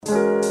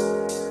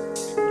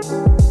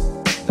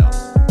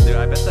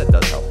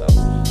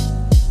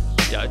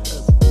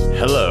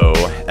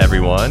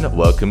everyone.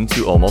 Welcome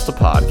to Almost a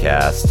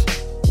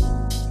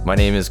Podcast. My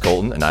name is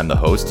Colton, and I'm the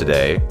host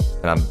today.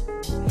 And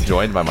I'm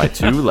joined by my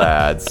two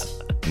lads,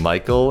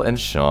 Michael and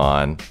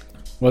Sean.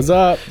 What's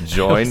up?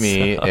 Join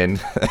me in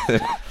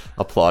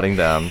applauding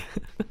them.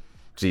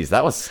 Jeez,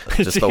 that was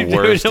just the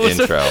worst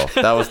intro.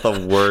 That was the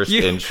worst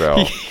intro.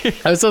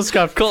 I was so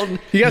scuffed. Colton,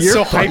 you got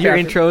so hyped. Your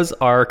intros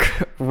are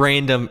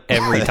random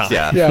every time.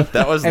 Yeah,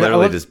 that was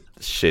literally just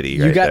shitty.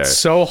 You right got there.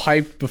 so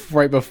hyped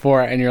right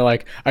before, and you're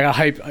like, I got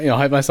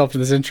hype myself for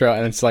this intro,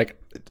 and it's like,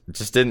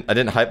 I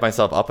didn't hype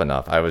myself up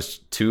enough. I was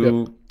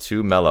too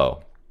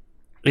mellow.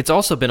 It's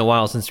also been a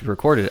while since we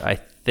recorded it, I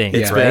think.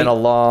 It's been a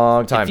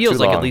long time. It feels too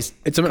like long. at least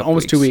it's been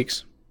almost 2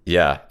 weeks.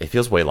 Yeah, it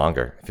feels way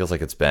longer. It feels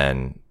like it's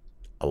been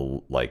a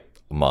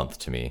month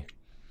to me.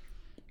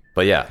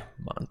 But yeah,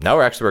 now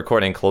we're actually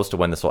recording close to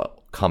when this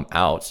will come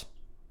out,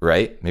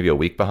 right? Maybe a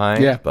week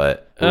behind. Yeah,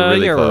 but we're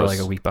really close. We're like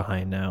a week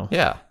behind now.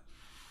 Yeah,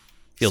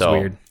 feels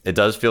weird. It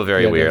does feel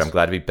very weird. Does. I'm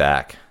glad to be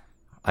back.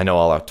 I know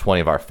all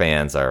 20 of our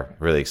fans are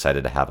really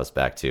excited to have us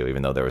back too,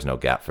 even though there was no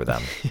gap for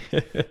them.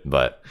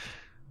 But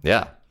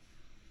yeah.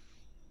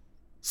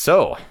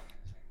 So,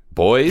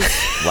 boys,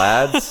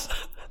 lads,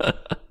 we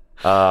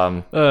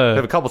have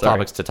a couple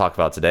topics to talk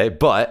about today,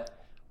 but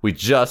we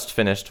just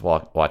finished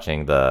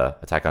watching the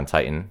Attack on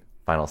Titan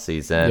final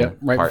season,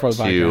 right part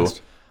before the 2. podcast.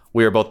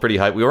 We were both pretty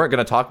hyped. We weren't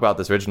going to talk about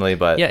this originally,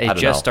 but Yeah, I it don't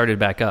just know. started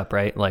back up,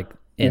 right? Like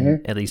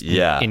at least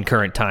in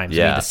current times.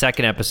 I mean, the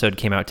second episode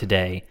came out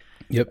today.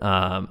 Yep.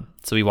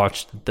 So we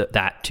watched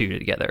that two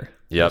together.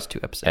 Yep. Those 2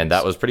 episodes. And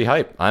that was pretty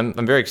hype. I'm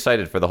very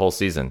excited for the whole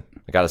season.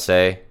 I got to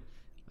say,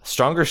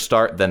 stronger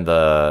start than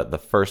the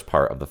first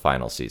part of the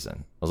final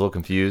season. I was a little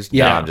confused.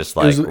 Yeah, Now I'm just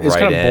like it's right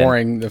kind of in.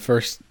 boring. The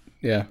first,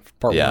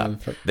 part Yeah, one.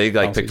 Of the they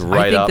final picked season.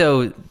 right I think up.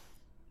 though,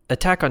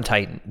 Attack on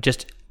Titan,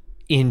 just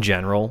in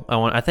general,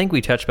 I think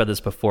we touched about this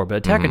before, but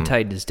Attack on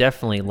Titan is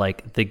definitely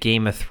like the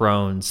Game of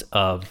Thrones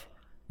of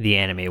the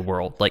anime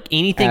world. Like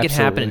anything can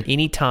happen at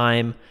any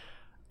time.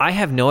 I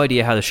have no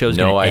idea how the show's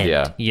going to end. No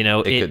idea. You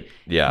know,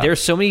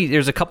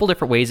 there's a couple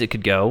different ways it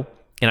could go,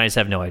 and I just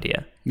have no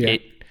idea. Yeah.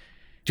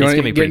 It's going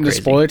to be get pretty into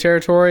crazy. spoiler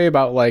territory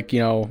about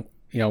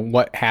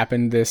what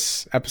happened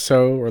this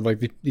episode or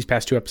these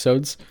past 2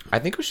 episodes? I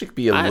think we should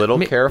be a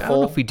little I careful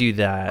don't know if we do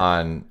that.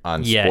 on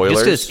Yeah, spoilers.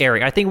 just because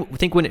Eric, I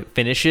think when it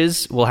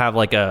finishes, we'll have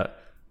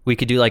we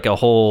could do a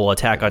whole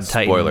Attack on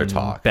Titan spoiler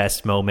talk.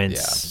 best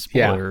moments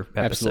spoiler episode.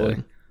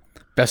 Absolutely.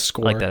 Best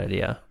score. I like that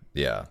idea.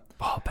 Yeah.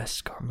 Oh, best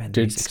score, man.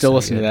 Dude, music's still so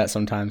listen to good. that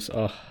sometimes.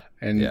 Oh,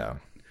 and Yeah.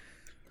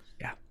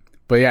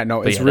 But yeah,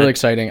 no, it's yeah, really that-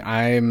 exciting.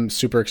 I'm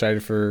super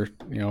excited for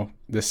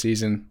this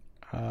season,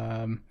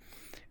 and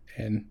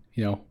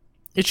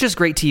It's just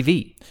great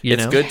TV.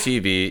 It's good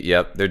TV.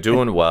 Yep. They're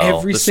doing well.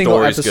 every The single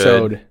story's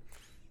episode, good.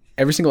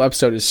 every single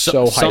episode is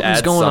so hyped. something's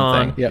Adds going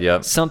something. on.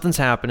 Yep. Something's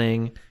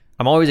happening.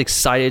 I'm always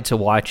excited to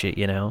watch it.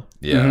 Yeah.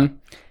 Mm-hmm.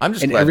 I'm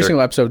just And glad every they're-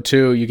 single episode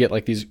too, you get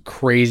these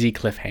crazy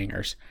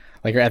cliffhangers.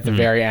 Like you're at the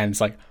very end,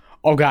 it's like,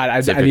 oh god, I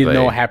need to Typically.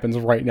 know what happens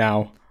right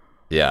now.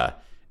 Yeah.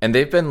 And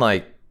they've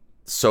been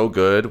so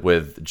good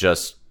with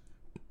just,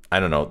 I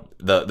don't know,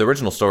 the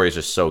original story is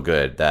just so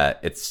good that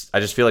I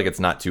just feel like it's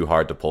not too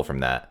hard to pull from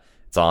that.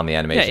 It's all on the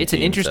animation. Yeah, it's an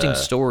team interesting to-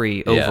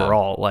 story Yeah.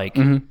 overall. Like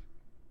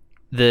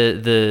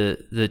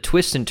the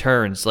twists and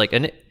turns. We're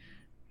gonna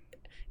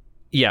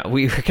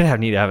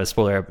need to have a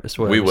spoiler.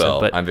 We will. episode,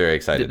 but I'm very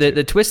excited.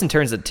 The twists and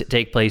turns that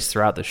take place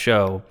throughout the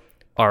show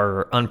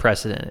are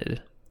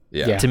unprecedented.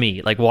 Yeah. To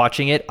me,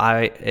 watching it,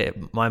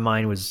 my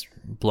mind was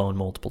blown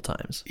multiple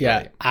times. Yeah,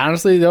 Right.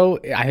 honestly though,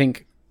 I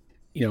think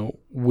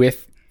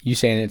with you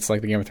saying it's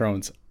like the Game of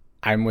Thrones,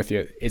 I'm with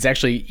you. It's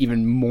actually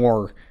even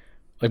more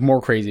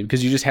crazy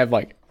because you just have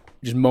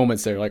just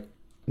moments there,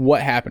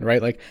 what happened,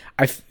 right?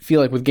 I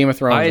feel like with Game of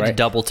Thrones, I had to right?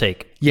 double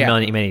take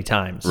many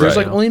times. There's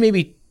Right. only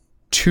maybe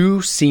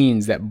 2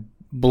 scenes that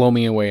blow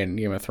me away in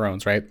Game of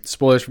Thrones, right?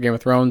 Spoilers for Game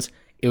of Thrones,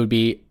 it would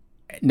be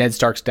Ned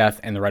Stark's death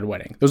and the Red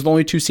Wedding. Those are the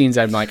only 2 scenes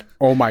I'm like,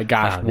 oh my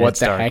gosh, Wow, what Ned the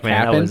Stark, heck man,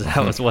 happened?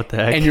 That was what the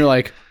heck. And you're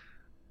like,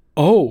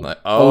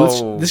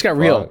 this got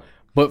real. fuck.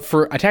 But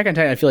for Attack on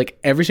Titan, I feel like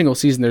every single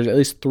season there's at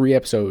least 3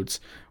 episodes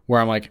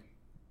where I'm like,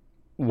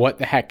 what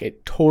the heck?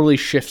 It totally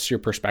shifts your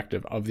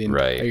perspective of the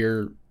Right.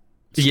 entire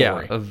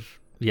story.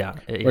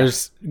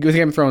 Whereas with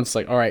Game of Thrones, it's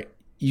like, all right,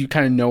 you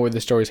kind of know where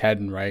the story's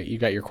heading, right? You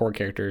got your core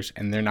characters,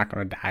 and they're not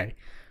going to die,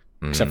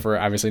 except for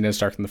obviously Ned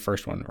Stark in the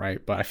first one,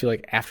 right? But I feel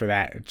like after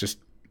that, it just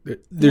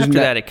After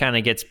that, it kind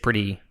of gets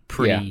pretty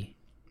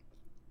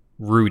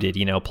rooted.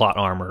 Plot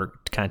armor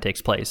kind of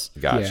takes place.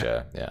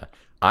 Gotcha. Yeah.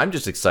 I'm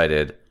just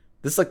excited.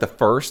 This is the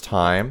first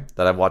time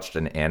that I've watched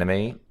an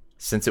anime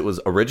since it was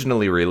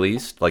originally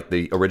released,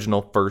 the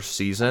original first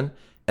season,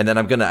 and then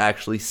I'm going to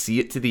actually see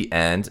it to the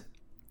end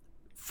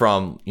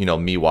from,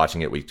 me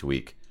watching it week to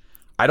week.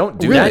 I don't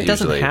do that That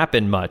doesn't usually.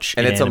 happen much.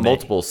 And in it's anime. a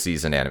multiple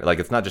season anime.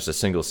 It's not just a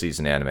single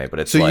season anime, but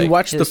it's so you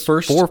watch the It's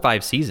first 4 or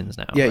 5 seasons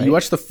now. Yeah, right? you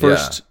watched the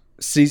first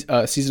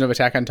season of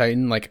Attack on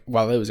Titan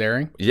while it was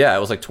airing. Yeah, it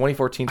was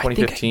 2014, I think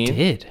 2015. I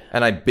did.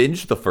 And I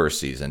binged the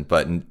first season,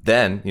 but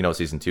then,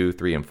 season 2,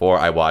 3, and 4,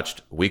 I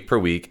watched week per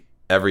week,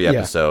 every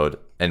episode,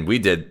 and we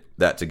did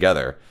that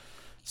together.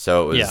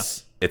 So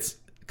it's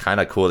kind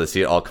of cool to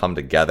see it all come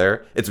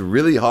together. It's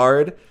really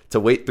hard to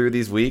wait through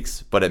these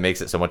weeks, but it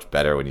makes it so much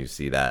better when you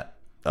see that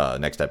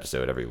next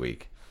episode every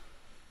week.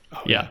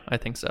 Yeah, I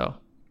think so.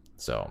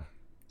 So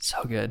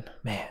good,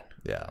 man.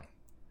 Yeah.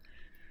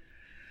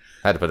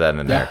 I had to put that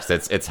in there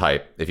because it's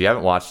hype. If you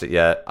haven't watched it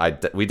yet,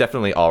 we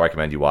definitely all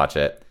recommend you watch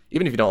it.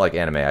 Even if you don't like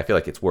anime, I feel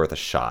like it's worth a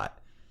shot.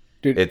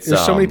 Dude, there's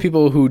so many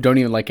people who don't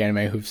even like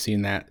anime who've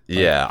seen that.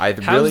 Yeah,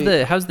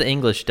 how's the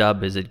English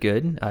dub? Is it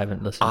good? I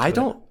haven't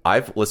listened.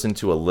 I've listened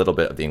to a little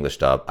bit of the English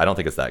dub. I don't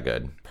think it's that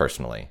good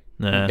personally.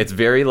 Nah. It's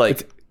very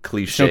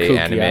cliche so kooky,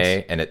 anime,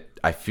 yes. and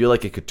I feel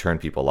like it could turn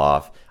people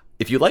off.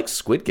 If you like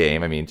Squid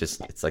Game, I mean,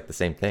 it's like the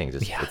same thing.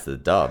 It's the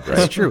dub, right?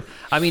 That's true.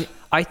 I mean,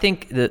 I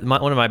think that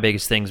one of my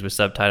biggest things with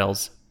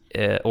subtitles,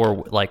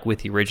 or like with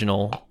the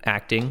original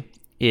acting,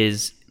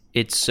 is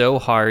it's so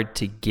hard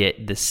to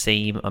get the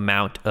same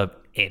amount of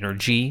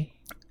energy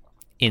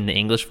in the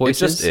English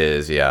voices. It just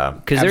is, yeah.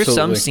 Because there's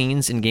some Absolutely.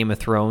 scenes in Game of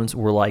Thrones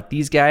where like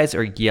these guys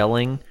are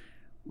yelling,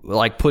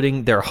 like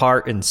putting their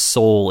heart and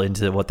soul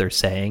into what they're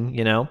saying,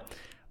 you know.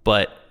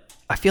 But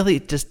I feel like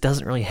it just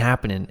doesn't really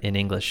happen in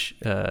English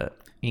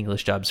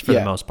dubs for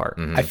the most part.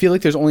 I feel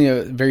like there's only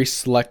a very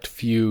select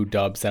few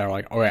dubs that are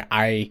like, all right,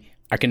 I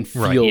can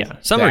feel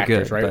Some the are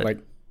actors, good, right? but- Like,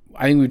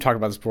 I think we've talked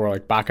about this before,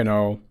 like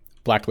Bakano,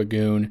 Black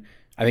Lagoon.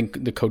 I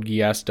think the Code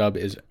Geass dub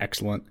is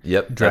excellent.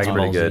 Yep, that's Dragon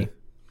pretty Ball good. Z.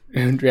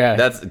 And yeah,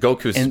 That's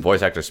Goku's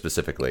voice actor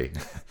specifically.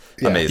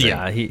 Amazing.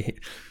 Yeah, he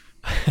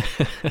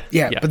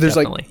yeah, yeah, but there's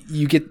definitely. like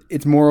you get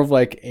it's more of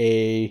like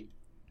a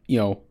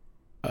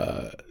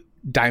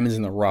diamonds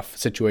in the rough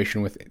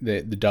situation with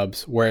the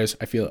dubs, whereas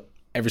I feel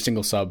every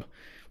single sub,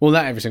 well,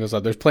 not every single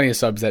sub, there's plenty of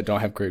subs that don't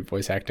have great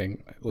voice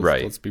acting.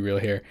 Let's be real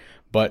here,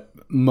 but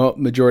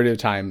majority of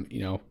the time,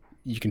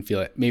 you can feel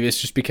it. Maybe it's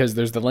just because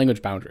there's the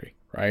language boundary,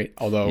 right?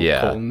 Although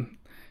Colton,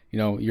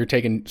 you're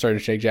starting to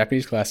take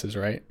Japanese classes,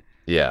 right?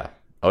 Yeah.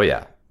 Oh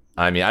yeah.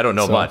 I mean, I don't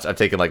know much. I've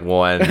taken like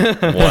one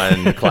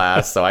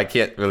class, so I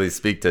can't really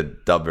speak to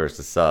dub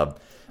versus sub.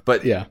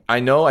 But Yeah. I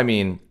know. I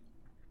mean,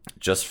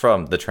 just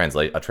from the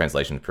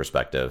translation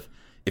perspective,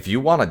 if you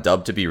want a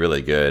dub to be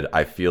really good,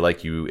 I feel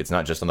like it's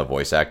not just on the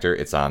voice actor;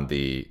 it's on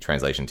the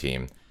translation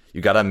team. You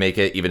got to make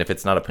it, even if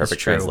it's not a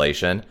perfect true.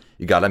 translation,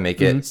 you got to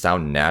make it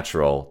sound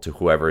natural to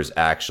whoever is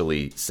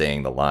actually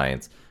saying the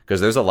lines.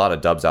 Because there's a lot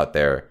of dubs out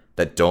there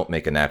that don't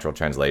make a natural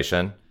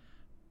translation.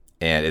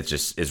 And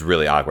it's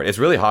really awkward. It's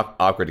really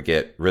awkward to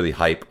get really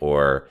hype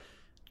or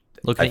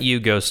looking at you,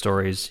 Ghost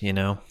Stories.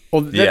 Well,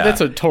 Yeah.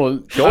 that's a total.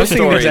 Ghost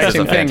Stories is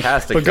a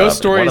fantastic but Ghost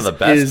dub. Stories One of the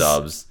best is,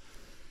 dubs.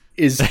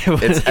 is It's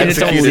in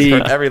its own executed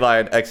league. every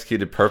line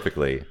executed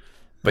perfectly.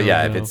 But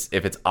yeah,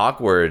 if it's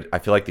awkward, I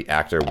feel like the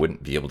actor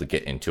wouldn't be able to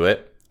get into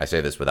it. I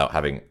say this without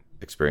having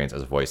experience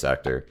as a voice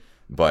actor,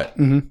 but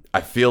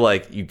I feel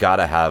like you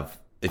gotta have,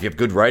 if you have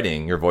good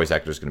writing, your voice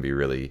actor is going to be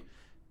really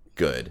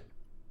good.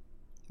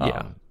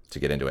 To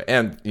get into it,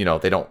 and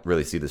they don't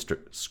really see the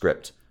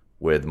script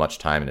with much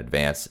time in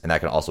advance, and that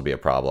can also be a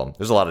problem.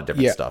 There's a lot of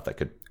different stuff that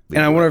could.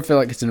 And I wonder if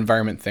it's an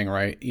environment thing,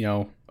 right?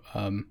 I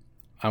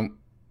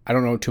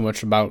don't know too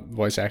much about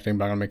voice acting,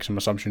 but I'm gonna make some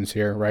assumptions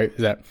here, right? Is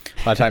that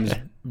a lot of times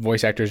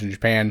voice actors in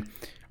Japan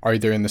are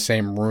either in the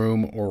same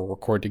room or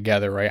record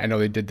together, right? I know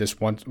they did this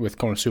once with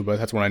Konosuba.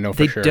 That's one I know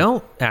for sure. They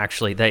don't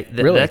actually.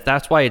 Really?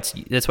 That's why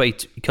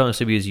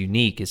Konosuba is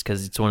unique, is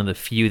because it's one of the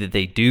few that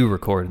they do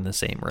record in the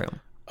same room.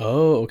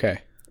 Oh, okay.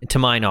 To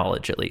my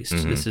knowledge, at least.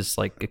 This is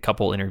like a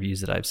couple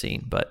interviews that I've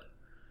seen, but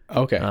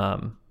Okay.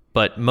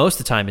 but most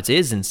of the time it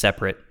is in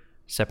separate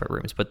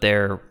rooms. But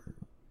they're,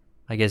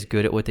 I guess,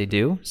 good at what they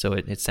do, so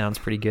it sounds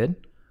pretty good.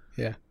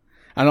 Yeah.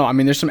 I don't know. I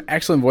mean, there's some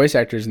excellent voice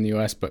actors in the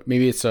U.S., but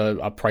maybe it's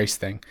a price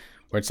thing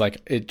where it's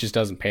like it just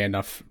doesn't pay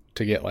enough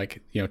to get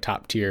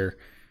top tier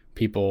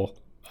people.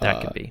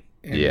 That could be.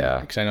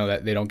 Yeah. Because I know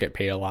that they don't get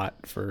paid a lot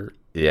for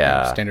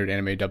standard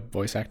anime dub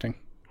voice acting.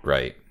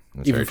 Right.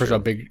 That's Even very for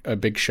true. a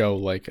big show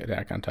like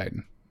Attack on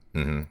Titan.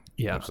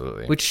 Yeah,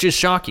 Absolutely. Which is just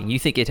shocking. You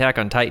think Attack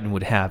on Titan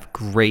would have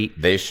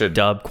great They should.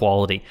 dub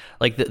quality?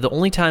 Like the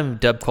only time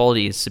dub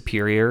quality is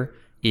superior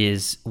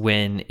is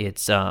when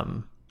it's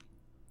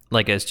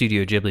like a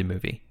Studio Ghibli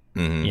movie.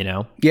 You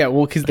know, Yeah,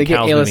 well, because they get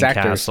Howl's A-list Moving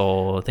actors.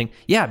 Castle thing.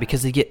 Yeah,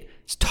 because they get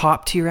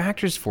top tier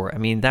actors for it. I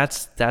mean,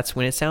 that's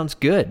when it sounds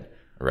good.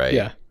 Right.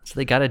 Yeah. So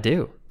they got to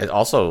do. It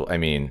also, I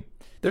mean,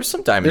 there's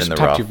some diamond There's in the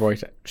some top rough tier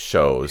voice.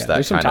 shows Yeah, that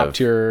there's some kind top of.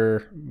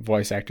 tier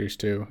voice actors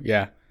too.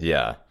 Yeah.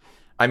 Yeah.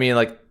 I mean,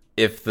 like,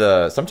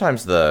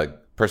 sometimes the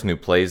person who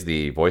plays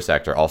the voice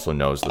actor also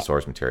knows the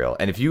source material.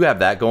 And if you have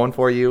that going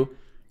for you,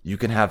 you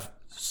can have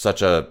it's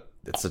such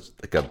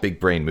like a big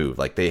brain move.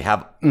 Like, they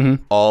have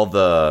all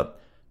the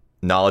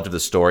knowledge of the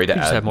story to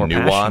just add have more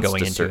passion nuance going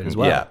to into it certain, as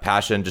well. yeah,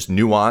 passion, just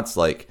nuance.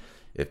 Like,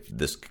 if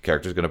this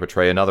character is going to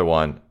portray another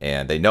one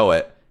and they know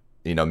it,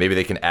 maybe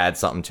they can add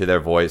something to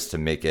their voice to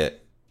make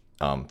it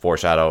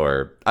foreshadow,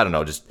 or I don't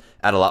know, just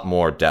add a lot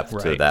more depth to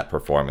Right. that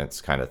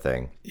performance kind of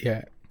thing.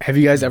 Yeah. Have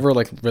you guys ever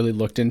like really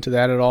looked into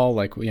that at all?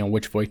 Like, you know,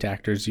 which voice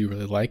actors you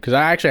really like? Because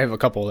I actually have a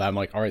couple that I'm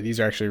like, all right, these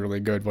are actually really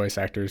good voice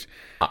actors.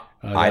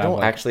 I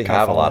don't actually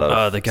have a lot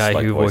of the guy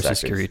like, who voice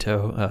voices actors.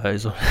 Kirito.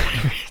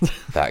 Is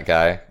That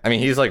guy. I mean,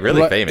 he's like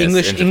really famous.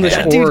 English in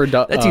Japan. or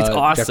that dude's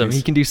awesome. Japanese?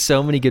 He can do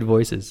so many good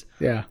voices.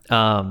 Yeah.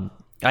 I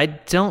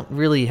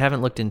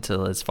haven't looked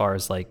into as far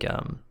as like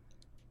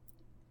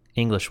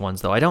English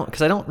ones though. I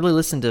don't really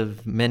listen to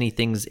many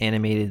things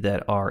animated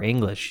that are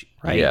English,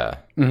 right? Yeah.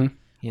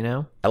 You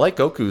know? I like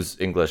Goku's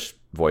English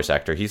voice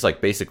actor. He's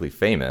like basically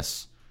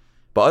famous.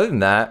 But other than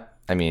that,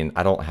 I mean,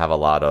 I don't have a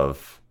lot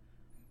of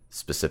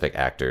specific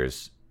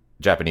actors,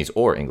 Japanese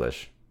or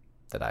English,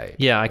 that I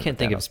Yeah, I can't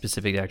think of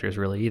specific actors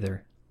really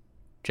either,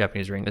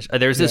 Japanese or English.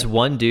 There's this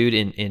one dude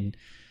in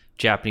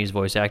Japanese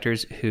voice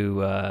actors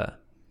who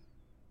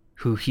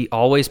he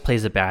always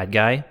plays a bad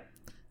guy,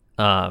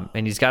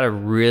 and he's got a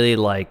really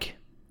like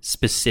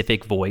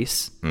specific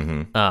voice.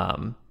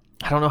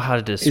 I don't know how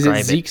to describe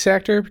Is it Zeke's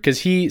actor?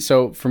 Because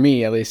so for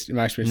me at least in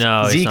my experience,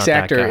 No, it's Zeke's not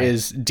that actor guy.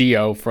 is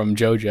Dio from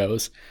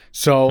JoJo's.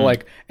 So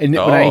like, and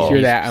when I hear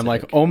that, I'm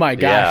like, oh my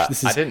gosh, Yeah, this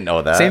is. I didn't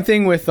know that. Same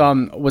thing with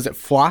was it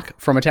Flock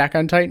from Attack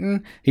on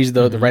Titan? He's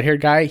the red haired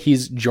guy.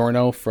 He's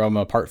Giorno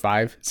from Part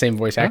 5, same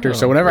voice actor.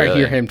 So whenever I really?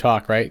 hear him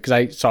talk, right? Because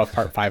I saw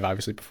Part 5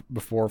 obviously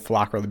before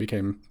Flock really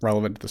became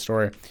relevant to the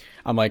story.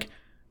 I'm like,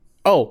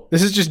 oh,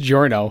 this is just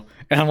Giorno,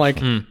 and I'm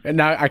like, and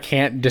now I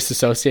can't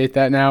disassociate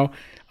that now.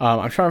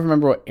 I'm trying to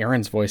remember what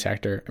Aaron's voice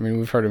actor. I mean,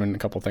 we've heard him in a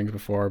couple things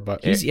before,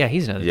 but he's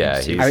another Yeah,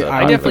 thing, too. he's I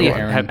I definitely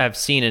Aaron. have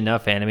seen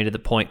enough anime to the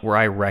point where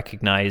I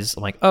recognize,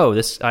 I'm like, oh,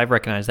 I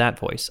recognize that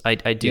voice. I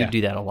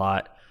do that a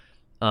lot.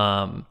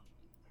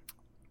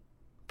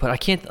 But I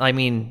can't, I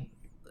mean,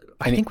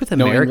 I think with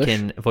no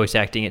American voice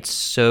acting, it's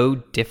so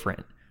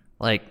different.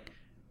 Like,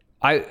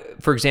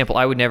 for example,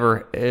 I would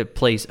never hear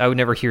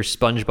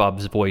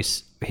SpongeBob's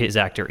voice, his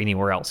actor,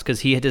 anywhere else, because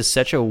he does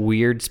such a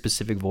weird,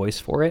 specific voice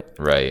for it.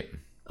 Right.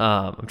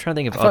 I'm trying to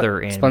think of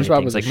other anime SpongeBob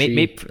things, was like a she.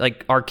 maybe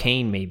like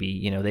Arcane. Maybe,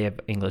 you know, they have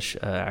English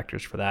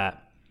actors for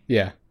that.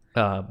 yeah.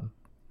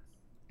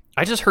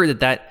 I just heard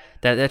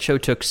that show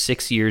took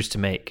 6 years to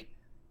make.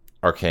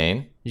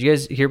 Arcane? Did you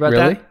guys hear about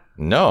Really? that?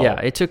 No. Yeah,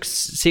 it took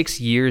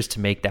 6 years to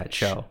make that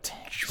show.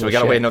 So we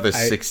gotta wait another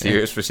I- 6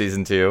 years for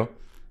season 2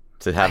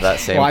 to have that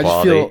same Well, I just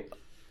quality. feel,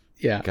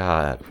 yeah.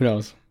 God, Who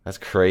knows? that's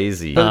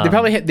crazy. But they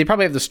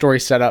probably have the story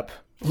set up.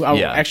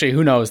 Yeah. Actually,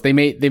 who knows? They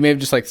may have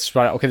just like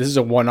spot, okay, this is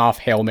a one-off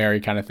Hail Mary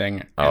kind of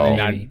thing, and then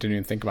Maybe. didn't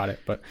even think about it.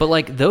 But But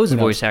like those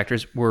voice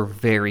actors were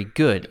very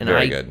good, and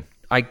Very good.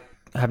 I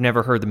have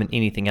never heard them in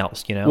anything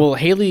else. You know, well,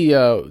 Haley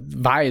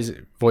Vi's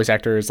voice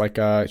actor is like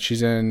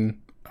she's in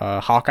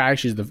Hawkeye.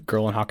 She's the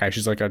girl in Hawkeye.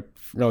 She's like a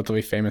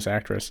relatively famous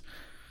actress.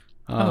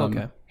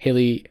 okay.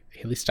 Haley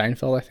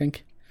Steinfeld, I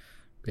think.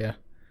 Yeah.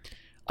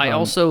 I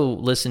also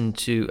listen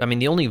to, I mean,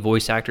 the only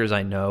voice actors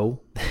I know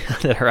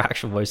that are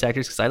actual voice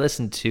actors, because I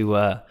listen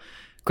to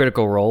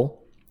Critical Role.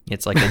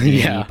 It's like a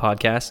D&D Yeah.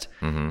 podcast.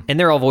 And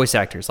they're all voice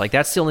actors. Like,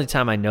 that's the only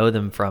time I know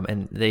them from.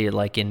 And they,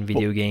 like, in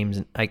video games,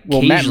 and Matt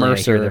occasionally I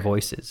Mercer- hear their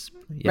voices.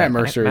 Yeah, Matt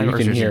Mercer, Matt you can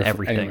Mercer's hear in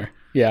everything. anywhere.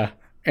 Yeah.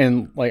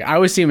 And like I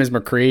always see him as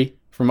McCree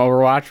from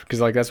Overwatch because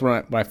like that's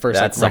when I first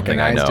That's like, something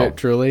I recognized know. it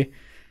truly.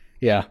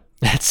 Yeah.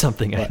 That's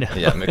something I know.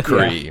 Yeah,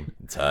 McCree.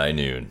 It's high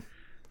noon.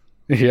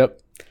 Yep.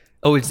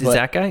 Oh, is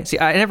that guy? See,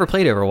 I never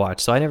played Overwatch,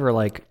 so I never,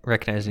 like,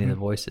 recognized any of the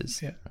voices.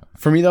 Yeah.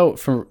 For me though,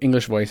 for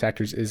English voice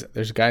actors,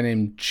 there's a guy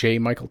named J.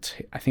 Michael.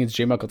 I think it's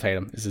J. Michael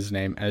Tatum is his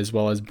name, as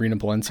well as Brina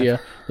Valencia.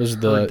 Those are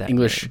heard the that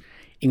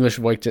English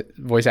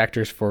voice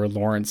actors for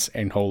Lawrence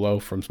and Holo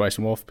from Spice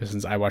and Wolf.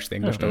 Since I watched the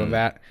English dub of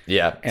that,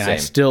 Yeah, and same. I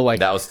still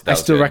like That was I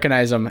still good.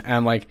 recognize them, and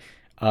I'm like,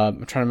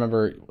 I'm trying to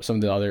remember some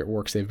of the other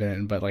works they've been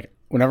in, but like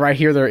whenever I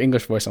hear their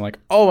English voice, I'm like,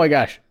 oh my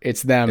gosh,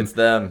 it's them. It's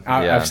them.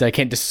 Yeah. Obviously, I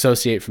can't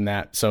disassociate from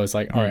that. So it's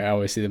like, all right, I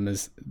always see them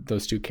as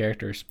those two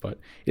characters. But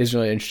it is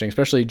really interesting,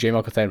 especially J.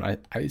 Michael Tatum.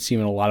 I see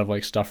him in a lot of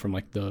like stuff from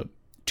like the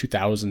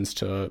 2000s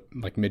to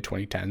like mid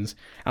 2010s.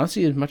 I don't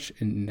see as much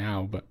in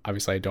now, but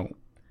obviously I don't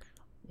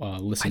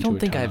listen I to don't a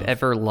think ton I've of.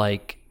 ever,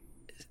 like,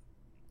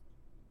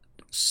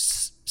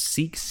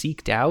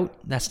 seeked out.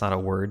 That's not a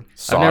word.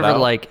 Sought I've never, out?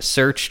 like,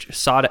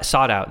 sought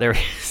out. There,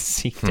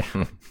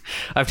 seeked out.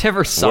 I've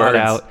never sought Words.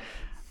 out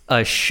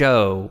a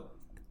show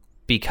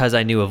because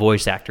I knew a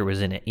voice actor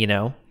was in it, you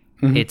know?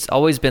 It's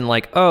always been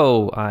like,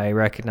 oh, I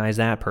recognize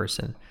that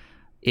person.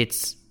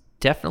 It's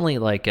definitely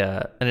like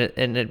and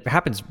it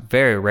happens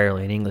very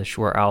rarely in English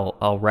where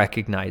I'll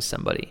recognize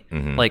somebody.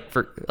 Like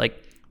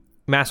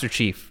Master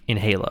Chief in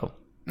Halo.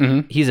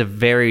 He's a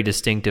very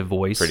distinctive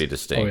voice. Pretty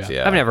distinct. Oh, yeah.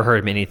 yeah. I've never heard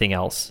him in anything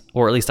else,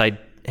 or at least I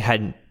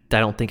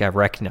don't think I've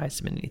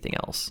recognized him in anything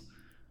else.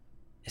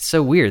 It's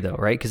so weird though,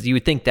 right? Because you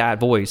would think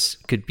that voice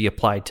could be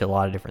applied to a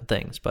lot of different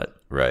things, but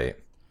Right.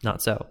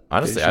 not so.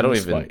 Honestly,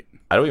 Vision's white.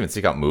 I don't even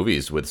seek out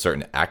movies with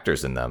certain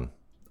actors in them.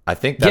 I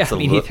think that's Yeah, a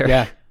me li- neither.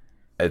 Yeah.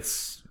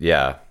 It's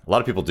a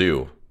lot of people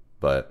do,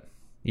 but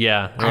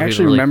Yeah, I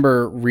actually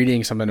remember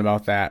reading something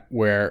about that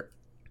where,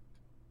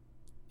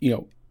 you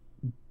know,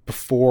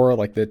 before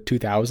like the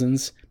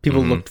 2000s,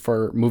 people looked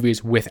for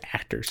movies with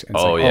actors. And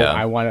it's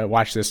I want to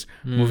watch this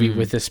movie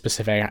with this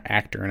specific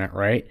actor in it,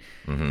 right?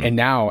 And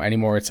now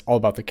anymore, it's all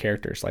about the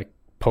characters. Like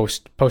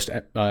post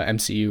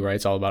MCU, right?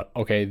 It's all about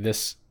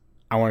this.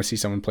 I want to see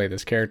someone play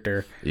this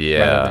character.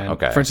 Yeah.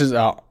 Okay. For instance,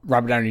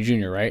 Robert Downey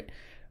Jr., right?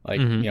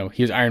 Like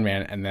he was Iron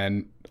Man, and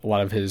then a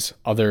lot of his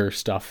other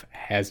stuff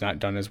has not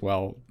done as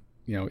well.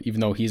 Even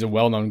though he's a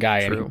well-known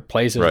guy and he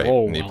plays his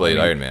role. And he played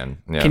Iron Man.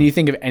 Yeah. Can you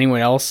think of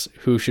anyone else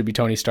who should be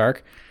Tony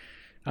Stark?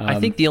 I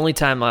think the only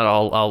time that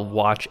I'll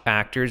watch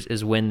actors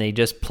is when they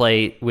just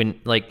play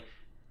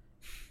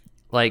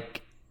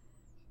like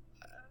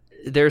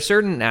there are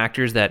certain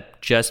actors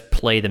that just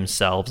play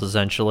themselves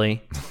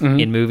essentially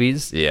in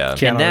movies. Yeah.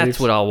 And that's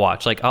what I'll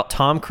watch. Like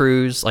Tom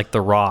Cruise, like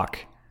The Rock.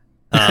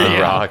 The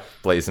Rock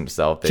plays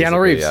himself. Basically.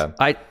 Keanu Reeves.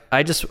 Yeah.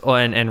 I just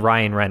and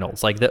Ryan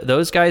Reynolds, like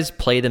those guys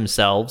play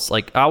themselves.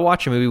 Like I'll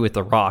watch a movie with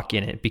The Rock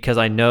in it because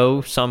I know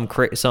some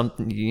there's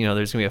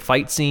gonna be a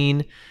fight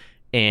scene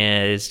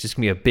and it's just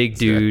gonna be a big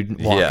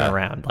dude walking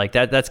around like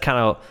that. That's kind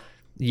of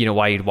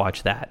why you'd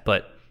watch that.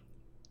 But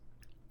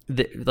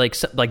like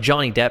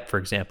Johnny Depp, for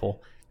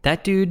example,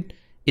 that dude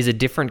is a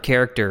different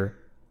character.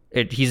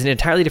 He's an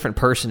entirely different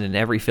person in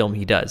every film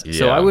he does.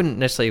 So I wouldn't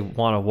necessarily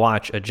want to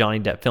watch a Johnny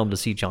Depp film to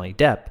see Johnny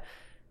Depp.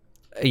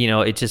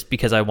 It's just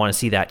because I want to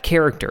see that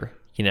character,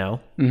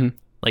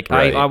 Like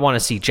right. I want to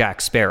see Jack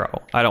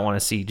Sparrow. I don't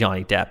want to see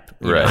Johnny Depp.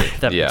 Right.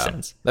 If that makes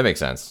sense. That makes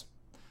sense.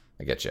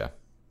 I get you.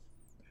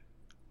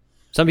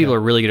 Some people are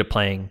really good at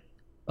playing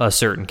a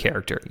certain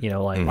character,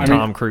 like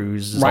Tom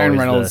Cruise. Ryan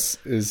Reynolds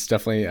is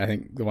definitely, I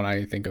think, the one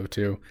I think of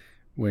too.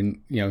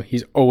 When,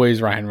 he's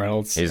always Ryan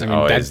Reynolds. He's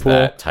always Deadpool,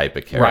 that type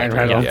of character. Ryan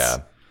Reynolds. Yeah.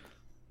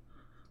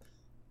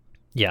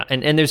 Yeah.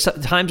 And there's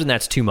times when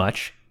that's too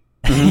much.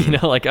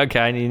 Like,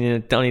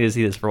 okay, don't need to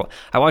see this for a while.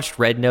 I watched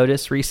Red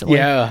Notice recently.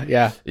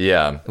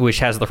 Yeah. Which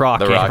has The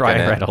Rock and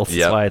Ryan Reynolds.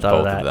 That's why I thought both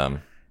of that. Of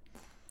them.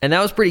 And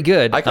that was pretty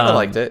good. I kind of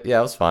liked it. Yeah,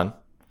 it was fun.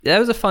 That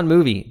was a fun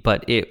movie,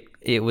 but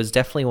it was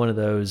definitely one of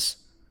those.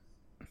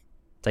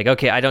 It's like,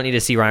 okay, I don't need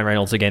to see Ryan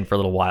Reynolds again for a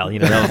little while.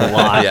 That was a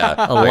lot.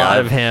 A lot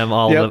of him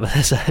all of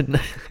a sudden.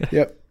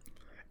 Yep.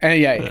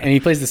 And he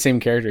plays the same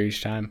character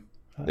each time.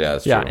 Yeah,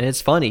 that's true. Yeah, and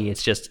it's funny.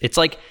 It's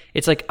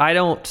like I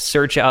don't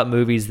search out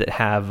movies that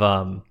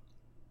have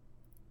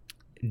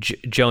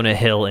Jonah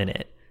Hill in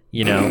it.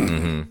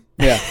 Mm-hmm.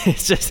 Yeah.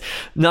 It's just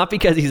not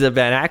because he's a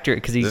bad actor,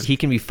 because he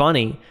can be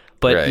funny,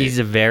 but he's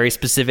a very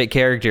specific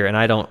character, and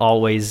I don't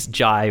always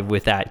jive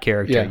with that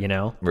character.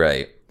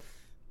 Right.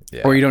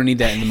 Yeah. Or you don't need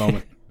that in the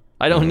moment.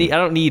 I don't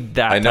need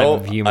that type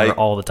of humor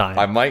all the time.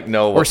 I might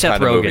know what or Seth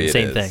kind of Rogen, movie it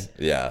same is. thing.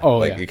 Yeah.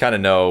 Oh, you kind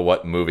of know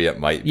what movie it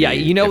might be. Yeah,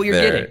 you know what you're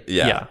getting.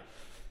 Yeah.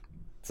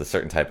 It's a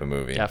certain type of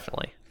movie.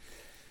 Definitely.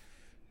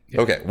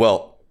 Okay,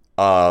 well,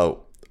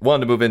 wanted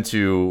to move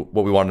into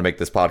what we wanted to make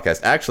this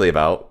podcast actually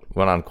about.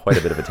 Went on quite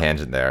a bit of a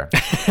tangent there.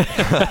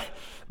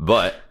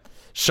 But,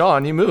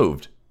 Sean, you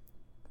moved.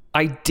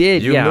 I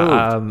did, You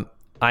moved.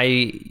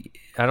 I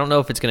don't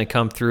know if it's going to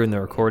come through in the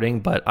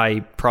recording, but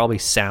I probably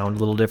sound a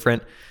little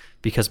different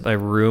because my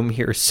room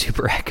here is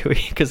super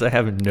echoey because I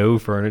have no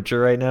furniture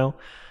right now.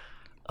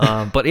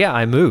 But yeah,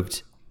 I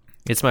moved.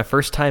 It's my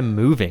first time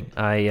moving.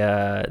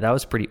 That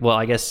was pretty, well,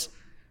 I guess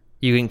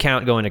you can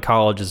count going to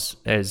college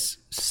as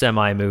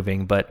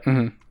semi-moving, but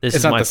this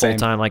is my full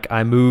time. Like,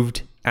 I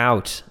moved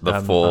out.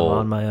 I'm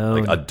on my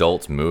own. Like,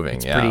 adult moving.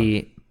 It's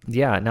pretty,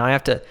 now I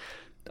have to,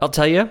 I'll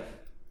tell you,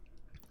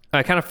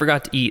 I kind of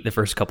forgot to eat the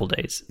first couple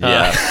days.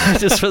 Yeah. I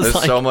just was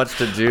There's so much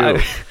to do.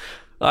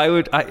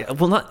 Not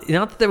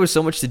that there was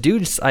so much to do.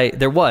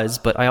 There was,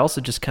 but I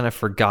also just kind of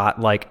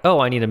forgot, like,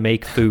 I need to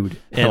make food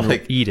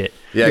and eat it.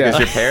 Yeah, because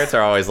your parents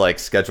are always like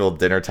scheduled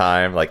dinner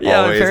time, like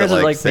yeah, always my parents at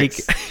are like like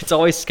 6. it's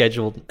always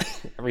scheduled.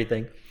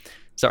 Everything.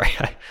 Sorry,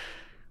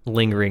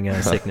 lingering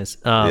sickness.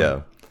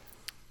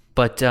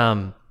 But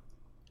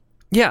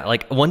yeah,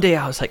 like one day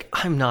I was like,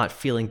 I'm not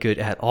feeling good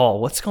at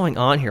all. What's going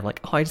on here? Like,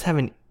 I just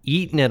haven't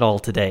eaten it all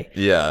today.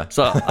 Yeah.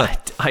 So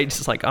I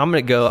just like, I'm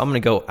gonna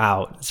go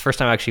out. It's the first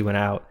time I actually went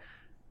out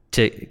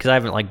because I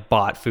haven't like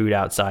bought food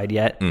outside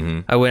yet.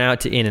 Mm-hmm. I went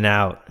out to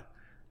In-N-Out.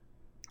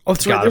 Oh,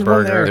 it's got a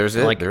burger. There's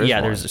it? Like, there is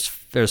one.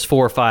 there's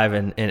 4 or 5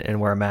 in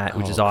where I'm at,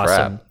 which is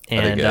awesome. Crap.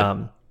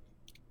 And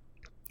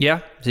yeah,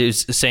 it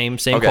was the same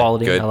Okay,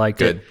 quality. good, I liked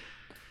good. it.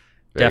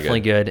 Very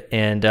Definitely good.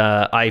 And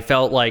I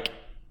felt like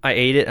I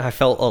ate it and I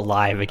felt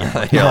alive again.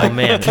 Like, You're oh like,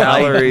 man,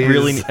 calories. I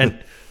really.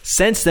 And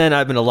since then,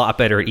 I've been a lot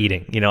better at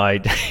eating.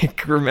 I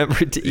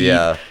remembered to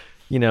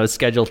eat.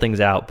 Schedule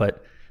things out,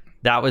 but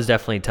that was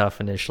definitely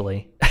tough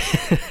initially.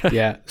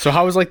 Yeah. So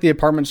how was like the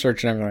apartment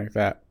search and everything like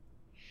that?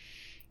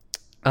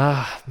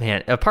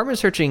 Man, apartment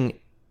searching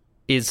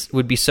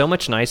would be so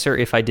much nicer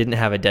if I didn't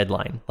have a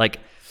deadline. Like,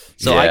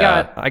 so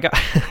Yeah.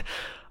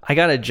 I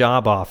got a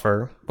job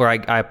offer where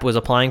I was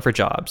applying for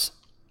jobs,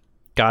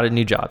 got a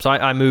new job. So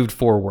I moved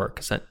for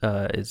work.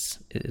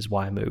 Is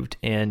why I moved,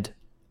 and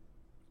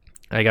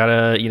I got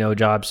a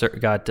job,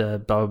 got blah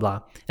blah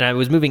blah, and I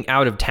was moving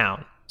out of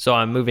town. So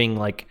I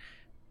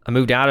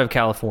moved out of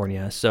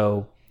California.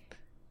 So,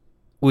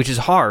 which is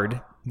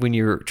hard when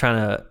you're trying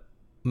to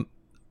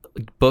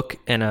book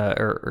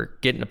or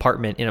get an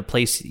apartment in a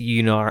place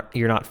you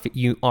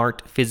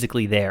aren't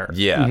physically there.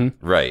 Yeah,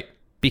 right.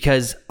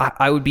 Because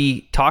I would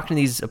be talking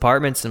to these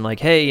apartments and like,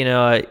 hey,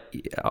 I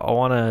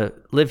want to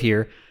live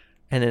here,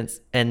 and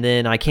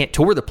then I can't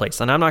tour the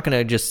place, and I'm not going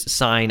to just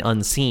sign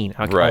unseen.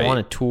 I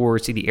want to tour,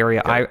 see the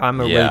area. I'm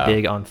really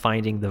big on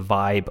finding the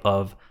vibe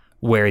of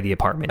where the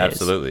apartment is.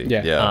 Absolutely.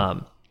 Yeah.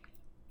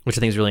 Which I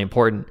think is really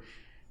important.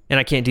 And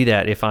I can't do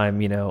that if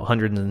I'm,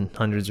 hundreds and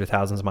hundreds or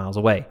thousands of miles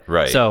away.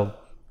 Right. So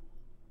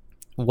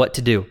what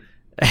to do?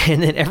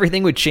 And then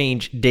everything would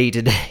change day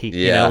to day.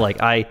 Yeah.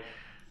 Like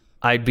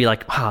I'd be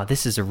like, wow,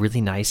 this is a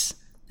really nice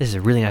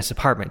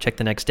apartment. Check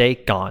the next day,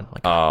 gone.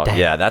 Like, oh, dang.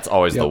 yeah, that's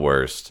always the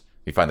worst.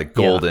 You find the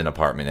golden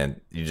apartment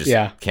and you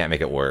just can't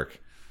make it work.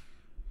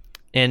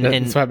 And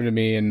that's what happened to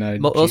me.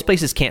 And most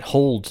places can't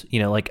hold,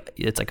 like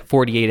it's like a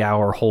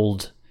 48-hour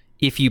hold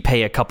if you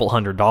pay a couple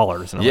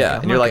 $100. And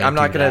and you're like, I'm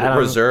not going to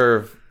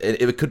reserve.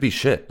 It could be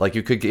shit. Like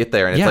you could get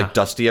there and it's like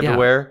dusty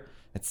everywhere.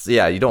 It's you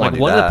don't want to do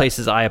that. One of the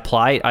places I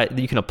applied,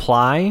 you can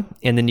apply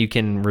and then you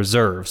can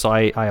reserve. So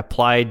I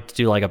applied to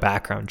do like a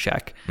background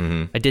check.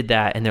 I did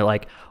that and they're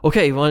like,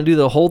 okay, you want to do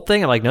the whole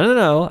thing? I'm like,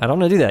 no, I don't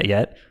want to do that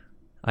yet.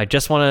 I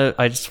just want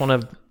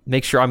to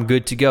make sure I'm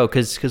good to go.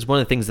 Cause one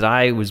of the things that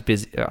I was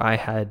busy, I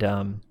had,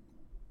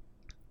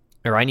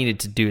 or I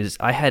needed to do is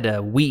I had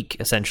a week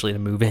essentially to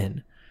move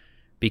in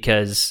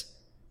because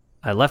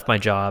I left my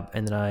job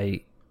and then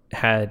I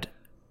had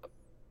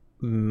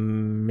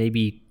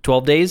maybe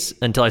 12 days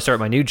until I start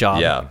my new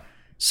job. Yeah.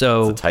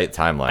 So it's a tight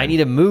timeline. I need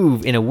to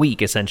move in a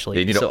week essentially.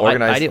 You need to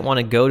organize. I didn't want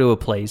to go to a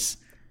place,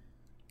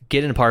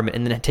 get an apartment,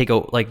 and then take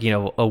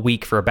a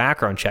week for a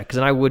background check because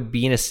then I would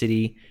be in a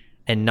city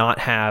and not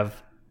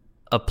have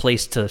a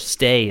place to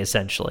stay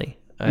essentially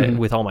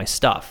with all my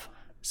stuff.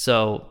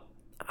 So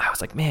I was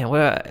like, man,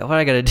 what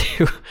I got to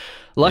do?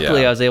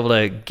 Luckily, I was able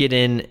to get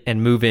in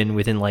and move in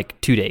within like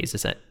 2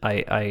 days.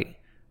 I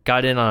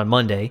got in on a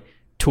Monday,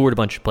 toured a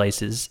bunch of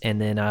places,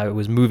 and then I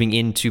was moving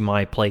into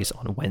my place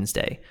on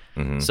Wednesday.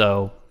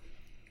 So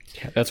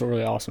that's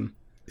really awesome.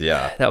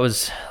 Yeah, that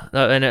was,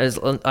 and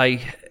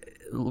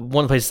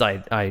one of the places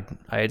I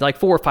had like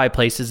 4 or 5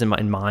 places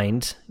in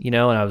mind, and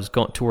I was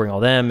touring all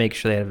them, make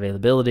sure they had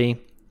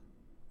availability,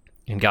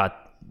 and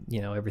got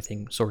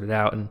everything sorted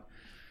out and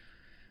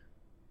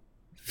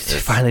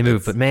finally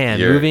moved. But man,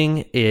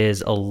 moving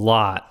is a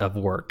lot of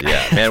work.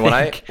 Yeah, man.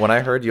 When I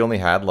heard you only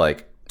had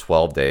like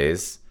 12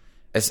 days,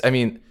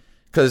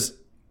 because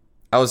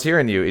I was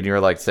hearing you and you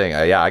were like saying,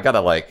 I gotta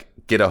like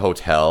get a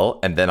hotel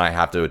and then I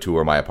have to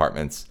tour my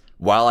apartments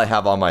while I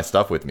have all my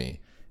stuff with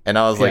me. And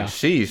I was like,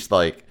 sheesh,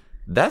 like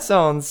that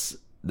sounds.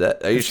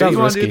 Are you sure you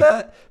want to do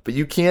that? But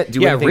you can't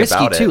do anything risky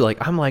about it. too.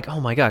 Like I'm like, oh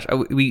my gosh,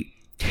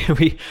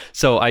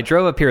 So I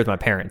drove up here with my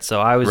parents.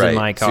 So I was in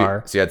my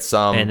car. So you had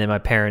some, and then my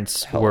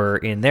parents were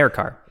in their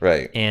car.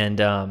 Right.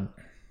 And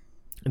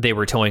they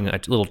were towing a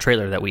little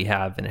trailer that we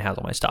have, and it has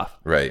all my stuff.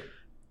 Right.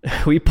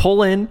 We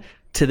pull in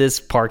to this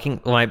parking.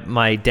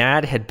 My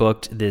dad had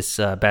booked this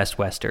Best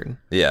Western.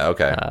 Yeah.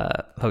 Okay.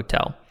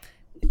 Hotel,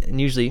 and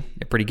usually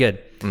they're pretty good.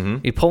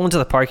 We pull into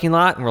the parking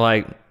lot, and we're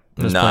like,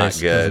 this place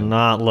does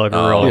not look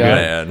real good.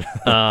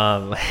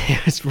 Man.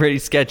 It was pretty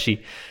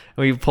sketchy.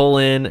 We pull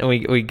in and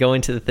we go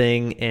into the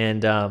thing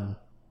and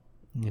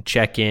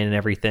check in and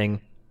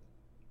everything.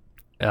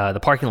 The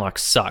parking lot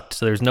sucked,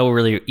 so there's no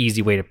really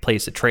easy way to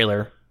place a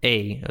trailer.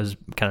 It was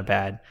kind of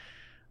bad.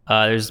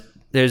 There's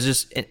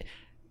just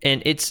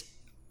and it's.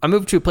 I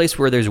moved to a place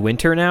where there's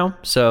winter now,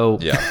 so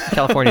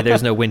California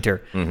there's no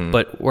winter,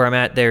 but where I'm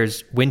at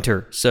there's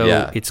winter,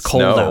 so it's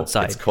cold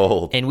outside. It's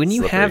cold, and when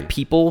you have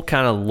people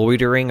kind of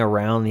loitering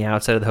around the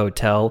outside of the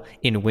hotel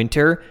in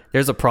winter,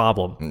 there's a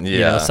problem.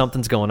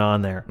 Something's going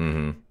on there.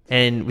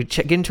 And we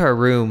get into our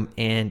room,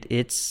 and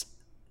it's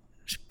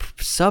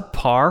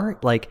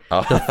subpar. Like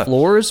the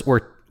floors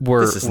were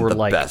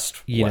like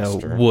best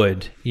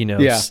wood,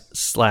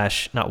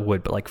 slash not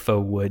wood, but like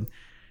faux wood.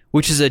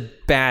 Which is a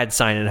bad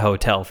sign in a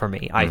hotel for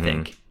me, I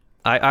think.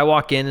 I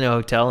walk in a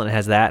hotel and it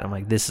has that. And I'm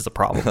like, this is a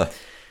problem.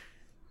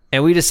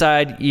 And we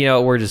decide,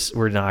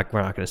 we're not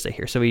going to stay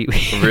here. So we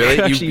really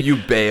actually, you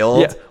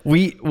bailed. Yeah,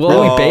 we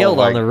bailed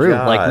on the room.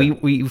 God.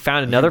 Like we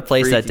found another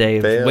place that day.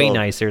 It was way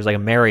nicer. It was like a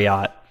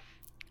Marriott,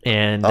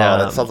 and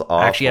that sounds awful.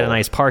 Actually had a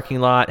nice parking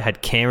lot.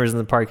 Had cameras in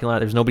the parking lot.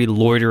 There's nobody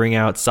loitering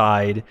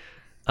outside.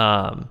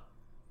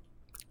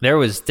 There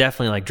was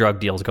definitely like drug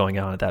deals going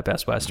on at that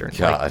Best Western.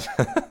 God.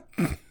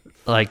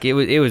 Like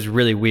it was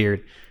really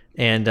weird,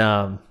 and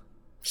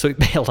so we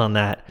bailed on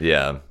that.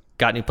 Yeah,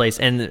 got a new place,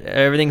 and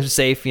everything's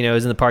safe. It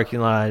was in the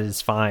parking lot.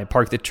 It's fine.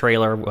 Parked the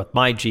trailer with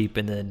my Jeep,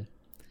 and then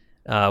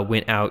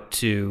went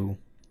out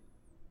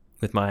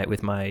with my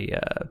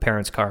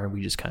parents' car, and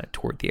we just kind of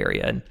toured the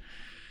area and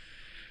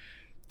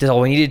did all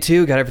we needed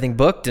to. Got everything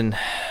booked and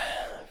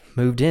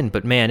moved in.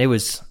 But man, it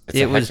was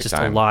just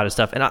time. A lot of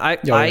stuff, and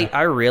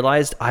I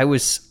realized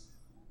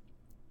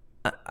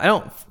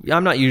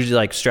I'm not usually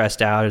like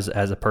stressed out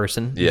as a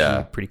person.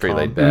 Yeah. Pretty calm,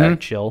 laid back,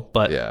 chill.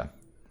 But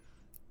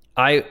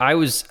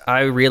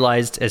I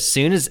realized as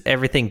soon as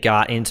everything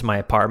got into my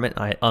apartment,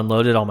 I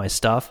unloaded all my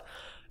stuff.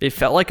 It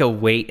felt like a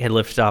weight had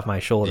lifted off my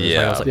shoulders.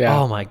 Yeah. I was like, Yeah.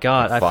 oh my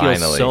God, I feel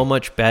Finally. so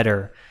much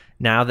better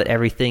now that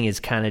everything is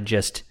kind of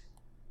just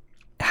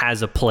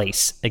has a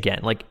place again.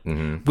 Like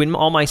when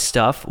all my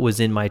stuff was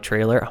in my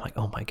trailer, I'm like,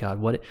 oh my God,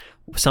 what?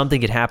 Something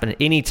could happen at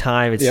any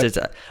time. It's just,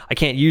 I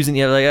can't use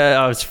any. Like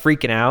I was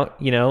freaking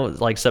out,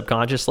 like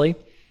subconsciously.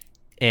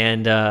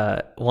 And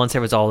once it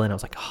was all in, I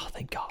was like, oh,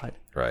 thank God.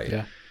 Right.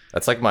 Yeah.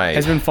 That's like my.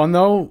 It's been fun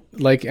though.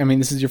 Like, I mean,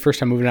 this is your first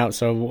time moving out,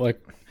 so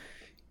like,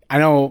 I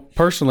know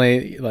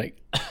personally, like,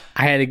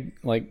 I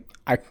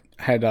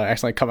had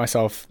accidentally cut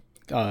myself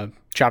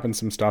chopping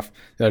some stuff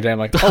the other day. I'm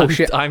like, oh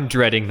shit, I'm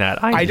dreading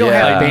that. I don't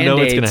Yeah. have I know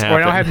it's Band-Aids, gonna or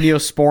I don't have happen.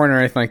 Neosporin or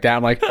anything like that.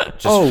 I'm like,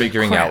 just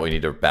figuring out what we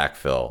need to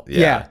backfill.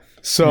 Yeah.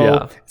 So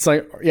Yeah. it's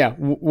like,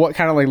 what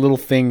kind of like little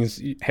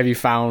things have you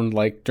found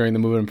like during the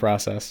moving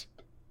process?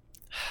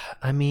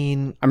 I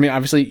mean,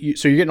 Obviously,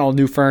 so you're getting all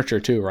new furniture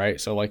too, right?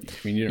 So like, I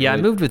mean, you didn't yeah, I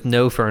really- moved with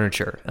no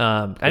furniture.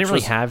 I didn't really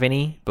was- have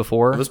any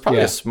before. It was probably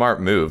Yeah. a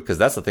smart move because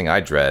that's the thing I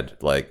dread.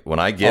 Like when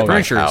I get my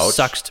Furniture couch,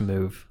 sucks to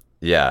move.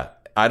 yeah,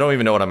 I don't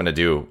even know what I'm gonna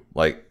do.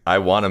 Like I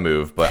want to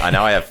move, but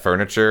now I have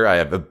furniture, I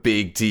have a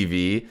big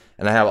TV,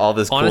 and I have all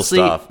this Honestly,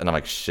 cool stuff, and I'm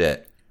like,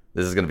 shit,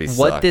 this is gonna be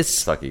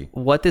sucky.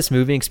 What this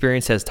moving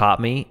experience has taught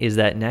me is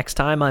that next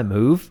time I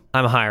move,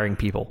 I'm hiring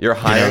people. You're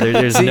hiring-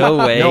 there's no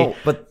way No,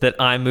 but- that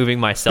I'm moving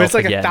But myself it's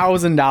like again.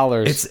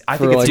 $1,000. I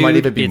think it like, might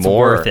even be it's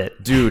more. worth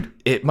it. Dude.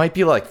 It might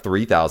be like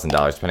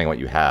 $3,000 depending on what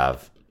you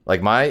have.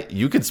 Like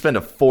you could spend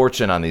a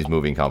fortune on these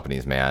moving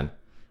companies, man.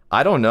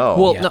 I don't know.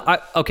 Well, no,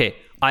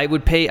 I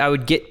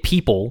would get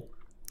people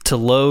to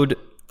load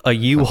a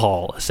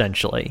U-Haul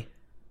essentially.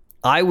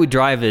 I would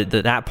drive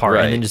that part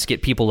Right. and then just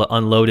get people to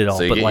unload it all.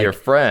 so you but get like, your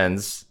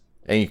friends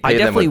and you I pay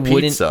them with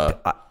definitely pizza,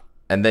 wouldn't.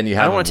 and then you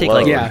have I don't want them to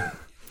take like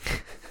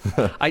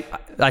load. yeah,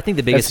 I think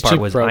the biggest That's part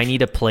cheap was approach. I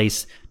need a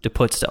place to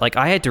put stuff. Like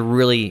I had to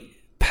really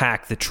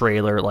pack the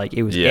trailer like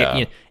it was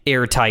Yeah.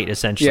 airtight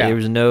essentially. Yeah. There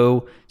was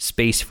no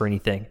space for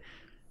anything.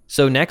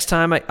 So next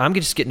time I'm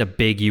just getting a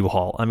big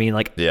U-Haul. I mean,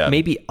 like Yeah.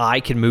 maybe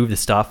I can move the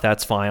stuff.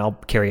 That's fine. I'll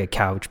carry a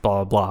couch,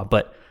 blah blah blah.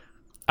 But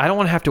I don't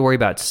want to have to worry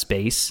about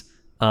space.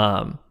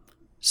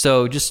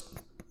 So just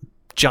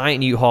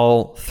giant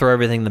U-Haul, throw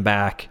everything in the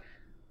back,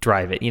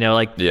 drive it.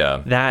 Like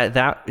Yeah.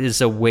 that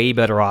is a way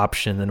better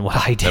option than what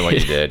I did. Than what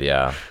you did,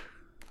 yeah.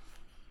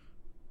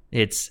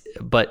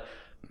 But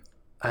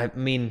I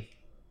mean,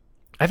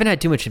 I haven't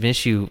had too much of an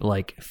issue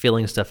like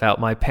filling stuff out.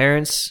 My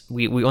parents,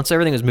 we once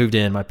everything was moved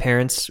in, my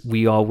parents,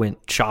 we all went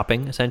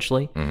shopping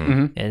essentially,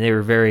 and they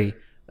were very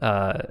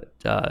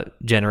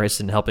generous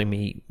in helping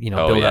me,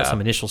 build yeah. out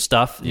some initial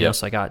stuff. Yep.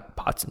 So I got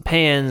pots and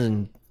pans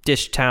and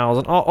dish towels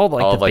and all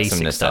like All the of like basic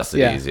some stuff.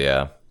 necessities,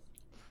 yeah.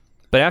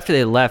 But after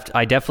they left,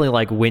 I definitely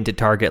like went to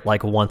Target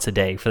like once a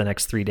day for the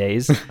next 3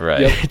 days.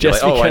 Right. Yep. You're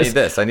Just like, I because need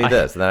this, I need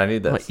this, and then I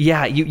need this. Like,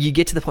 yeah, you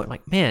get to the point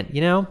like, man,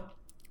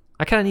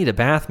 I kind of need a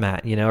bath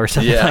mat, or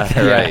something Yeah, like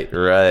that.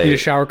 right. need a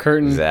shower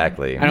curtain.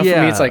 Exactly. I know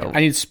for me, it's like Yeah. I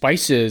need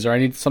spices or I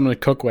need something to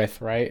cook with,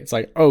 right? It's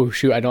like, oh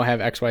shoot, I don't have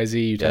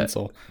XYZ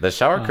utensil. The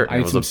shower I curtain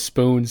need was some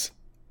spoons.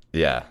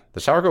 the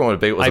shower curtain was a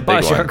big I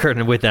bought a shower one.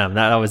 curtain with them.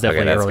 That was Okay,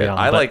 definitely that's early good. on.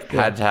 I but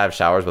had to have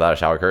showers without a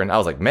shower curtain. I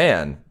was like,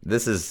 man,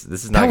 this is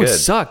that not would good.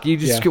 suck. You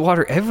just Yeah. get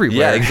water everywhere.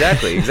 Yeah,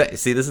 exactly.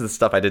 See, this is the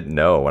stuff I didn't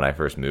know when I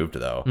first moved,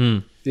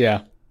 though.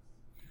 Yeah.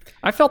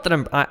 I felt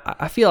that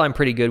I feel I'm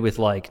pretty good with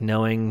like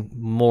knowing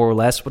more or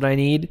less what I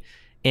need.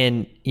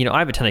 And I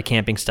have a ton of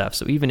camping stuff,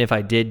 so even if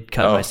I did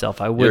cut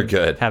myself, I you're would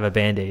good. have a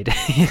Band-Aid. I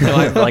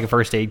have like a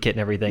first aid kit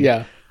and everything.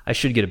 Yeah. I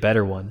should get a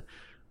better one.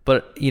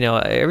 But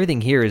everything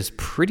here is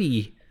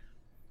pretty.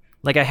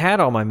 Like I had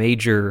all my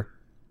major.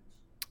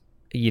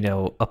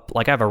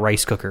 Like I have a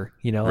rice cooker.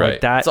 Right.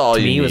 Like that That's all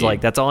to you me was need.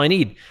 like that's all I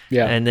need.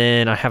 Yeah. And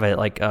then I have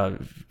a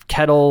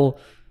kettle.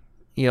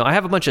 I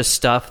have a bunch of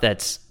stuff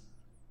that's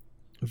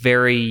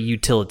very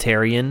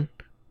utilitarian.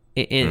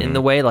 In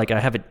the way, like I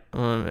have a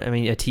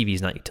TV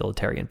is not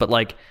utilitarian, but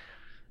like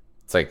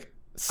It's like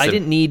I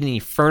didn't need any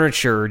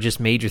furniture or just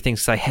major things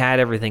because I had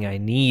everything I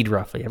need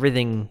roughly.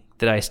 Everything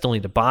that I still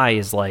need to buy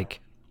is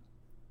like,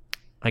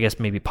 I guess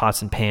maybe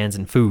pots and pans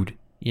and food.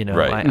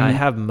 Right. I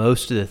have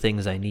most of the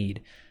things I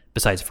need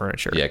besides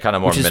furniture. Yeah, kind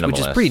of more which is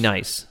minimalist. pretty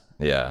nice.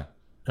 Yeah.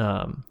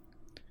 And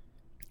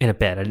a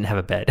bed. I didn't have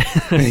a bed.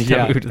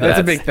 Yeah, that's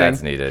a big thing.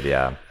 That's needed,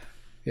 yeah.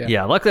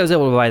 Yeah, luckily I was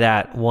able to buy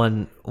that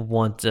one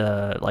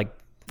like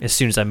as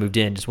soon as I moved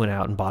in, just went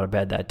out and bought a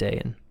bed that day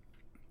and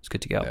it's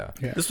good to go. Yeah.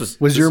 Yeah.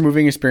 Was your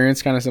moving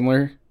experience kind of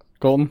similar,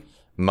 Colton?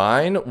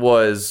 Mine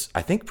was,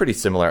 I think, pretty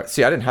similar.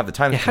 See, I didn't have the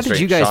time. Yeah, how did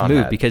you guys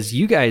move? Because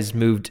you guys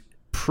moved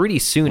pretty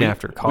soon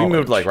after college. We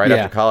moved like right Yeah.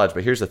 after college,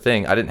 but here's the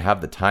thing: I didn't have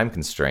the time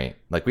constraint.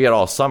 Like we had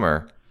all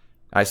summer.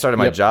 I started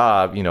my Yep.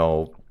 job,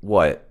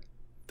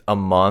 a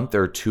month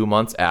or 2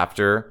 months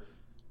after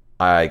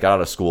I got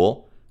out of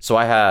school. So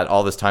I had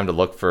all this time to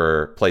look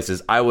for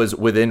places. I was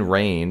within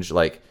range.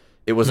 Like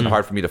it wasn't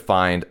hard for me to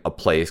find a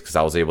place because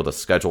I was able to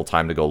schedule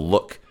time to go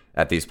look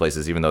at these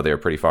places, even though they were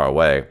pretty far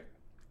away.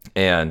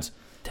 And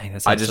Dang,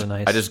 that sounds so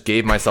nice. I just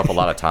gave myself a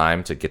lot of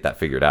time to get that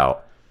figured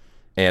out.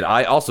 And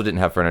I also didn't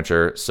have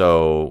furniture,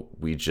 so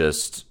we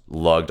just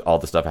lugged all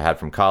the stuff I had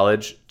from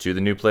college to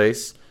the new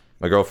place.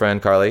 My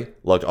girlfriend, Carly,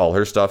 lugged all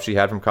her stuff she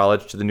had from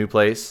college to the new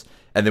place.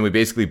 And then we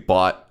basically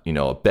bought,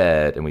 a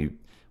bed, and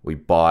we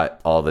bought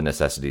all the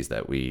necessities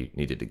that we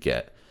needed to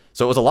get.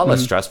 So it was a lot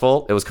less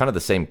stressful. It was kind of the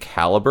same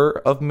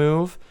caliber of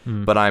move,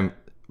 but I'm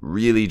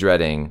really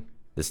dreading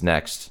this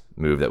next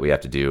move that we have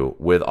to do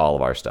with all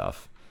of our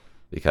stuff.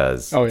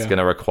 Because it's going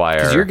to require...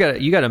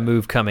 Because you got a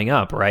move coming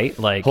up, right?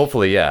 Like,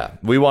 hopefully, yeah.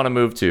 We want to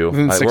move too.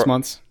 Within 6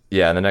 months?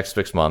 Yeah, in the next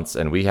 6 months.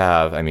 And we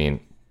have,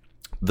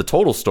 the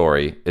total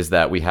story is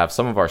that we have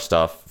some of our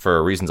stuff,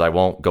 for reasons I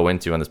won't go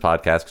into on this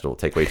podcast because it will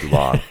take way too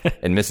long,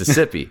 in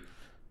Mississippi.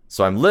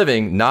 So I'm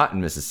living not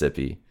in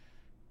Mississippi,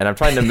 and I'm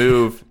trying to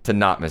move to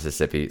not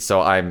Mississippi. So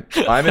I'm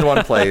in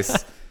one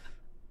place,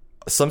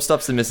 some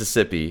stuff's in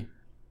Mississippi,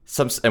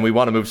 and we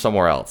want to move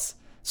somewhere else.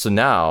 So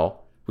now...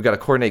 we got to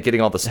coordinate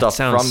getting all the stuff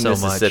from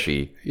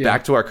Mississippi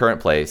back to our current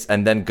place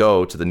and then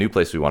go to the new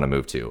place we want to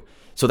move to.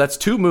 So that's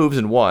 2 moves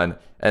in one,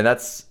 and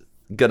that's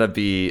going to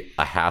be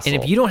a hassle.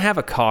 And if you don't have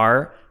a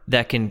car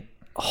that can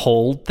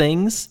hold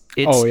things,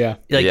 it's...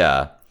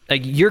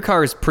 Like your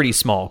car is pretty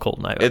small,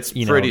 Colton. It's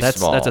pretty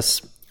small.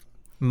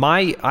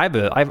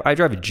 I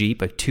drive a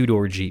Jeep, a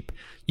 2-door Jeep.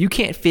 You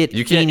can't fit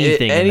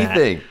anything in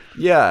that.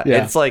 Yeah.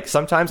 It's like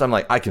sometimes I'm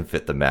like, I can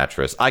fit the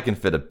mattress. I can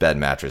fit a bed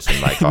mattress in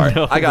my car.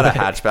 I got a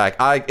hatchback.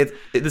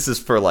 This is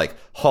for like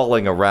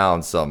hauling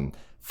around some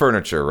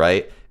furniture,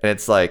 right? And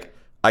it's like,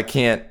 I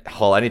can't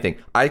haul anything.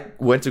 I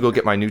went to go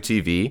get my new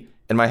TV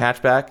in my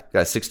hatchback,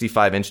 got a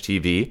 65-inch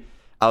TV.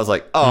 I was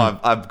like,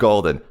 I'm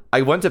golden.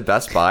 I went to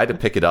Best Buy to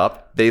pick it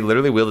up. They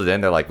literally wheeled it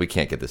in. They're like, we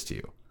can't get this to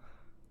you.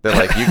 They're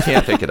like, you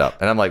can't pick it up.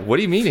 And I'm like, what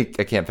do you mean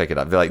I can't pick it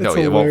up? They're like, no,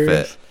 it won't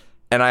fit.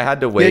 And I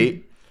had to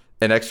wait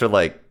an extra,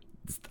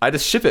 I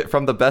just ship it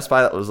from the Best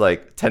Buy that was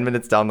 10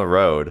 minutes down the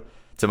road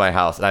to my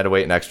house. And I had to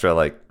wait an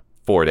extra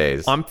 4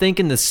 days. I'm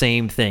thinking the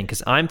same thing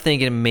because I'm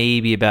thinking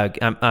maybe about,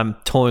 I'm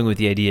toying with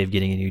the idea of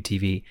getting a new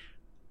TV.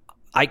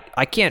 I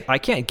can't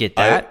get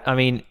that. I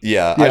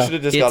should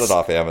have just got it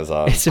off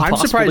Amazon. I'm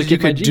surprised you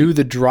could do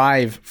the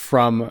drive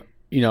from,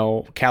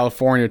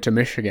 California to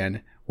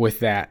Michigan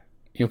with that.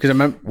 Because I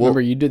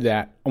remember you did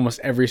that almost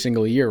every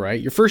single year, right?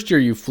 Your first year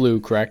you flew,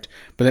 correct?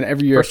 But then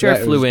every year first year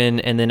I flew in,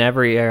 and then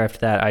every year after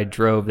that I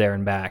drove there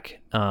and back.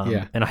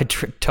 And I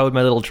towed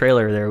my little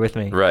trailer there with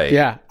me. Right.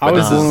 Yeah, I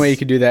was blown away you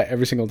could do that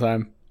every single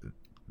time.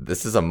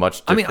 This is a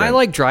much different... I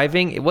like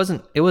driving. It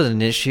wasn't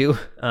an issue.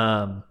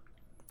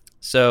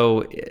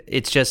 So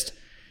it's just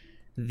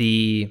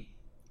the...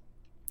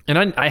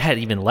 And I had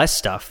even less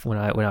stuff when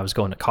I was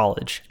going to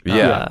college.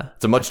 Yeah,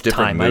 it's a much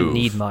different move. I didn't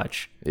need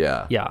much.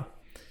 Yeah. Yeah.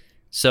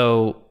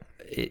 So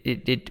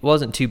it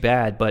wasn't too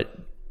bad, but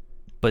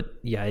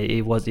yeah,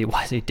 it was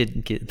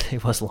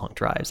long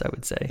drives, I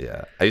would say.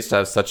 Yeah. I used to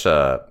have such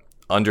a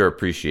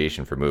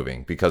underappreciation for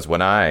moving because when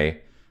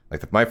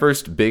my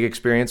first big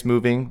experience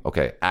moving,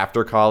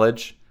 after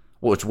college,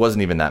 which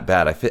wasn't even that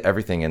bad. I fit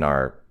everything in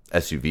our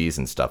SUVs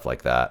and stuff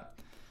like that.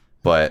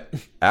 But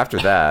after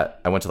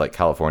that, I went to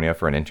California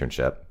for an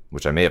internship,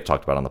 which I may have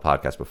talked about on the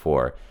podcast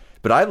before.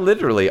 But I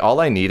literally, all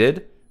I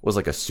needed was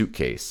a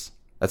suitcase.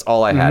 That's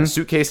all I had, a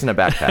suitcase and a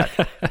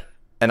backpack.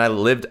 And I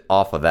lived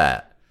off of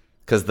that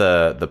because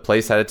the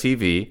place had a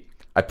TV.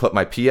 I put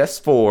my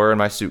PS4 in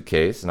my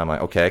suitcase, and I'm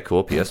like, okay,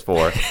 cool,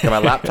 PS4. Got my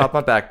laptop,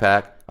 my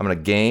backpack. I'm going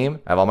to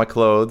game. I have all my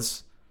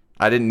clothes.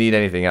 I didn't need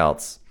anything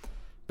else.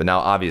 But now,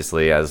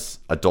 obviously, as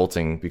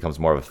adulting becomes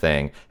more of a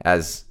thing,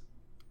 as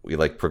we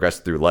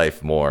progress through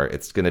life more,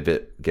 it's going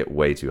to get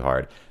way too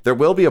hard. There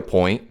will be a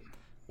point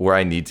where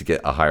I need to get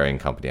a hiring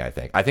company, I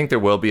think. I think there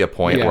will be a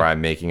point where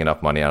I'm making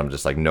enough money and I'm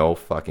just no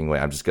fucking way.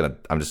 I'm just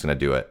gonna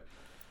do it.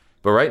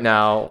 But right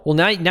now... Well,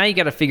 now you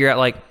got to figure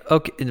out,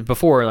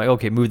 before,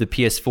 move the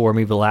PS4,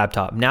 move the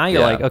laptop. Now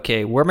you're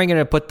okay, where am I going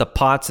to put the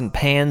pots and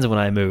pans when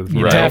I move?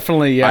 You know?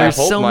 Definitely, yeah. There's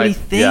so many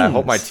things. Yeah, I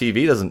hope my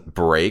TV doesn't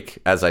break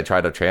as I try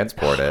to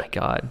transport it. Oh, my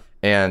God.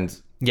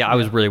 And... yeah, I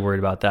was really worried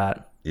about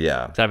that.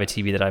 Yeah. I have a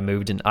TV that I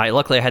moved, and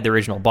luckily I had the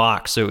original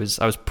box, so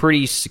I was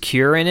pretty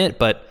secure in it,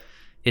 but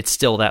it's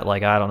still that, I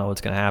don't know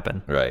what's going to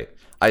happen. Right.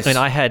 I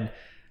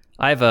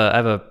have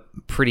a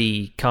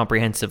pretty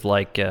comprehensive,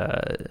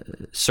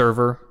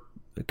 server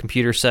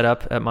computer set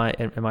up at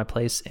my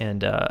place,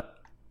 and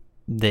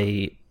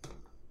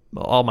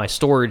all my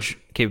storage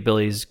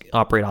capabilities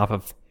operate off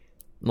of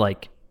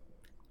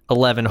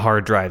 11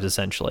 hard drives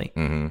essentially.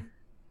 Mm-hmm.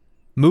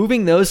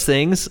 Moving those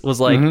things was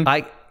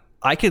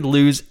I could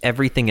lose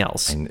everything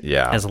else.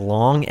 As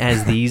long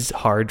as these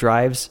hard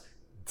drives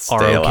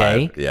are okay.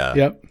 Alive. Yeah.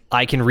 Yep.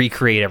 I can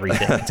recreate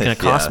everything. It's going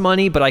to cost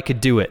money, but I could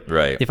do it.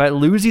 Right. If I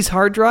lose these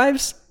hard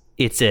drives,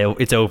 it's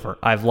over.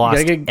 I've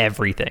lost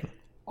everything.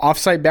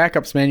 Offsite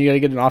backups, man. You got to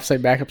get an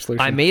offsite backup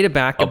solution. I made a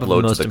backup of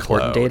the most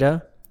important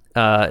data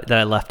that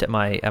I left at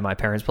my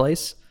parents'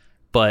 place,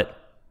 but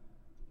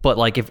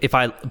if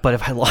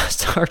I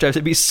lost hard drives,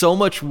 it'd be so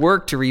much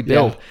work to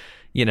rebuild. Yeah.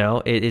 You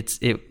know,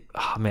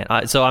 oh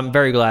man. So I'm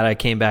very glad I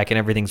came back and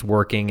everything's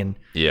working, and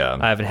Yeah.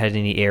 I haven't had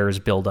any errors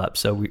build up,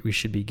 so we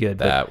should be good.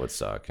 That would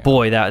suck. But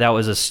boy, that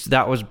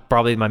was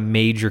probably my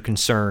major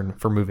concern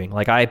for moving.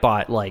 Like I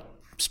bought like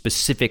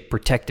specific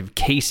protective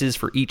cases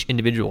for each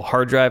individual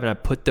hard drive, and I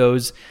put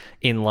those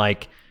in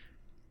like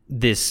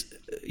this,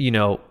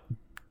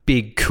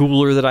 big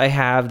cooler that I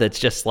have that's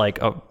just like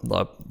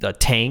a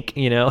tank,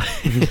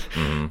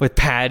 with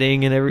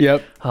padding and everything.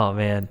 Yep. Oh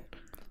man,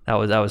 that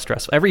was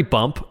stressful. Every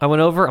bump I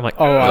went over, I'm like,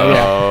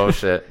 Oh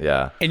shit.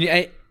 Yeah.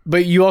 And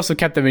but you also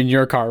kept them in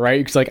your car, right?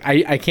 Because like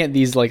I can't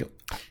these like.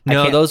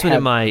 No, those went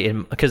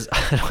because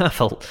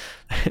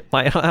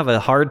I don't have a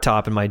hard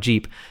top in my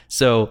Jeep,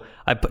 so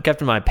I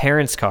kept in my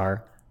parents'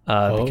 car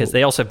because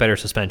they also have better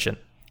suspension.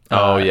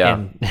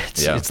 And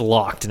it's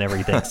locked and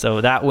everything,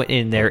 so that went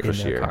in there in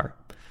their car.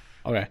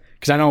 Okay,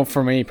 because I know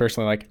for me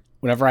personally, like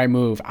whenever I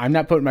move, I'm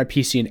not putting my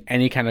PC in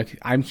any kind of.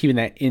 I'm keeping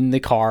that in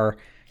the car.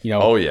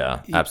 Oh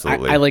yeah,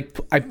 absolutely.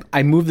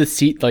 I move the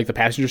seat, like the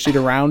passenger seat,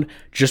 around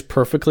just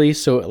perfectly,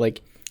 so it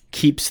like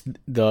keeps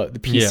the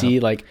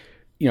PC like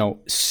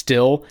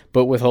still,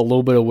 but with a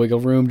little bit of wiggle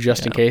room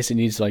just in case it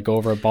needs to like go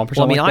over a bump or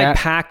something. Well, I mean, like that.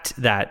 I packed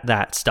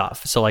that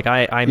stuff, so like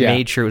I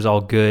made sure it was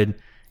all good.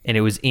 And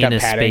it was in a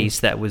space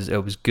that was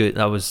good.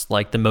 That was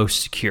like the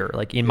most secure.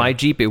 Like in my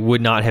Jeep, it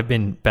would not have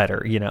been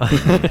better,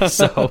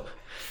 So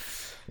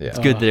it's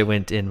good that it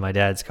went in my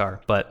dad's car.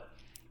 But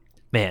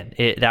man,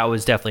 that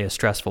was definitely a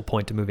stressful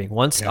point to moving.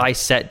 Once I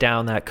set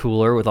down that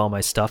cooler with all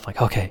my stuff,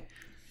 like okay,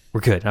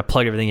 we're good. And I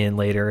plugged everything in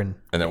later, and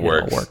it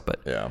works. Work, but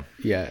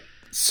yeah,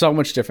 so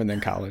much different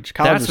than college.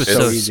 College was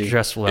so easy.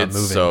 Stressful about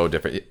moving. It's so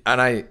different, and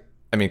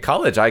I mean,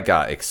 college, I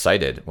got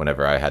excited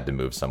whenever I had to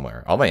move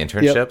somewhere. All my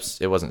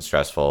internships, it wasn't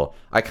stressful.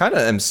 I kind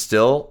of am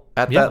still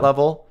at that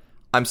level.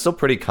 I'm still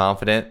pretty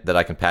confident that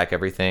I can pack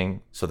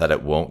everything so that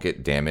it won't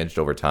get damaged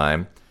over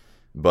time.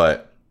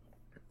 But,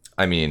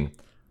 I mean,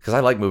 because I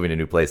like moving to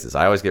new places.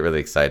 I always get really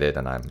excited,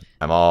 and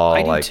I'm all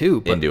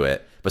into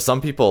it. But some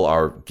people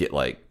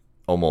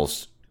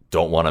almost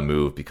don't want to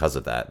move because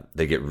of that.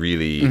 They get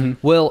really...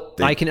 Well,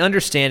 I can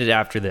understand it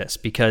after this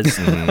because,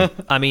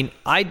 I mean,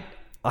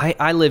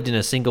 I lived in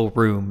a single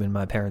room in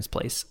my parents'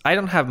 place. I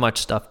don't have much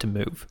stuff to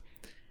move.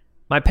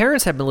 My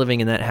parents have been living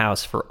in that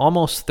house for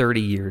almost 30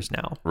 years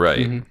now.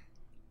 Right.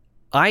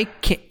 I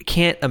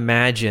can't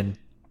imagine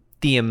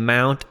the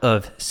amount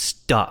of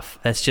stuff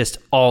that's just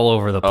all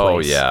over the place. Oh,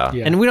 yeah.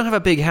 And we don't have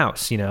a big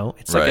house,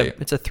 It's like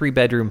it's a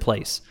 3-bedroom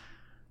place.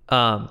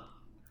 I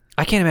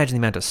can't imagine the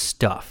amount of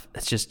stuff.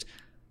 It's just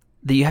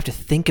that you have to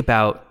think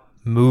about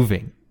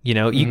moving.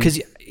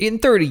 Because in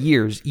 30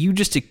 years, you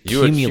just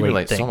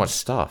accumulate things, so much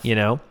stuff.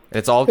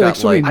 It's all got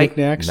so many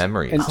knickknacks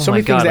memories. and so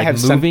many things that have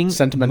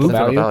sentimental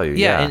value.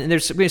 Yeah, and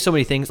there's so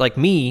many things. Like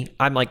me,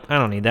 I'm like, I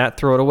don't need that.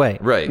 Throw it away.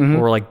 Right.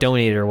 Or like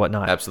donate it or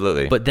whatnot.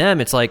 Absolutely. But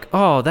them, it's like,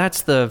 oh,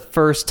 that's the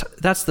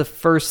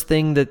first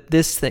thing that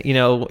this thing.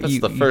 You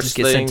just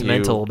get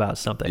sentimental about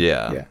something.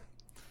 Yeah.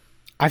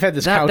 I've had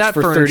this couch that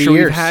for 30 furniture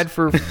years. we've had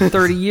for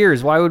 30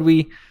 years. Why would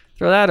we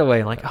throw that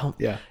away? Like, oh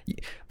yeah.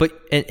 But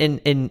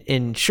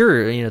and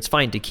sure, it's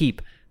fine to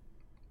keep.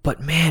 But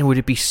man, would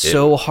it be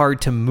so hard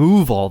to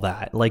move all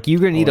that? Like you're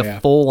gonna need a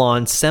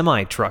full-on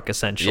semi-truck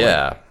essentially.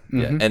 Yeah.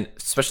 And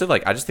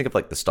especially I just think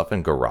of the stuff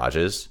in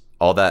garages,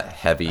 all that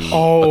heavy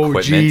equipment.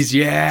 Oh, geez,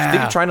 yeah.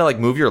 Think of trying to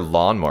move your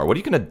lawnmower. What are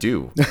you gonna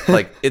do?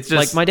 It's just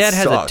like my dad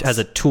sucks. has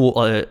a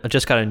tool.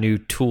 Just got a new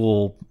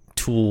tool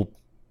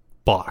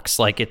box.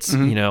 Like it's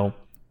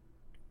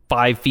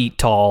 5 feet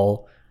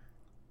tall.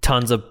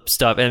 Tons of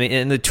stuff. I mean,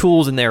 and the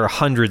tools in there are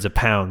hundreds of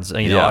pounds,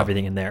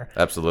 everything in there.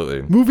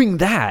 Absolutely. Moving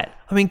that.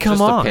 I mean, come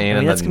Just on. a pain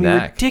in that's the going to be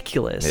neck.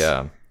 ridiculous.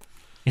 Yeah.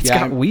 It's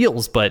got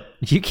wheels, but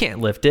you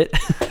can't lift it.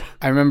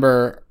 I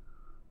remember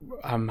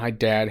my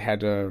dad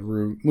had to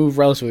move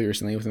relatively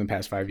recently within the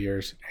past 5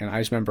 years. And I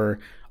just remember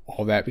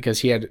all that because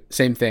he had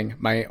same thing.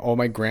 All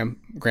my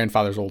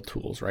grandfather's old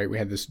tools, right? We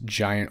had this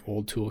giant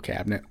old tool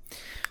cabinet.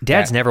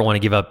 Dads never want to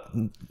give up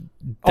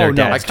their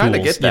dad's I kind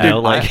of tools, get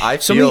that. I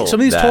feel some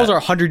of these tools are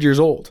 100 years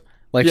old.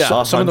 Like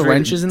some of the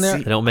wrenches in there,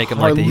 they don't make them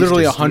are like they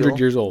literally used to 100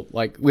 years old.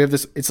 Like we have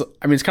this. It's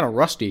kind of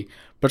rusty,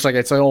 but it's like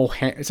it's an old.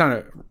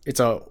 It's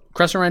a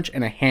crescent wrench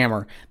and a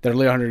hammer that are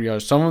literally 100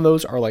 years. Some of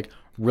those are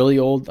really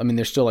old. I mean,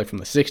 they're still from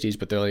the 60s,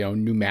 but they're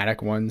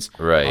pneumatic ones.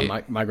 Right.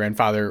 My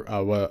grandfather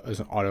was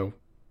an auto,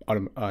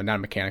 not a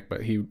mechanic,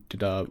 but he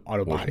did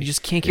auto body. You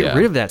just can't get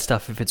rid of that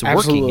stuff if it's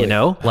working.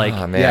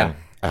 Oh man,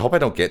 I hope I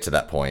don't get to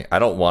that point. I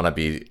don't want to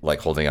be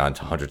holding on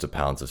to hundreds of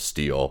pounds of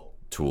steel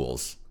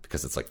tools.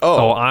 Because it's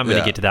I'm going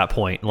to get to that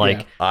point.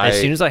 As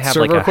soon as I have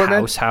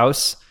a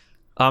house,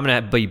 I'm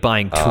going to be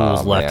buying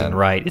tools left and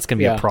right. It's going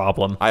to be a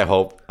problem. I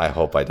hope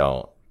I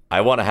don't.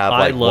 I want to have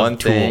I love one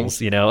tools,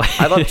 thing.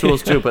 I love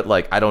tools too, but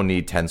I don't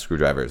need 10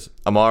 screwdrivers.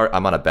 I'm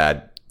on a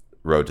bad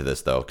road to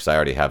this though, because I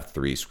already have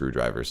 3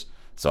 screwdrivers.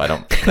 So I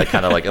don't. That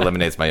kind of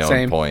eliminates my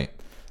own point.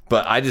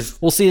 But I just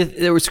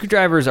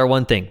screwdrivers are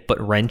one thing,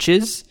 but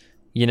wrenches,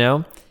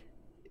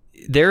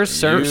 there's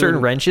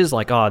certain wrenches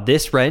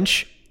this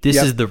wrench this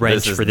Yep. is the wrench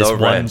This is for this the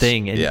one wrench.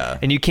 thing, and Yeah.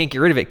 and you can't get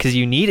rid of it because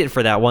you need it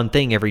for that one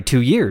thing every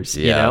 2 years.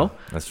 Yeah, You know,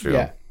 that's true.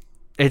 Yeah.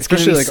 it's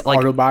gonna Especially be like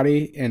auto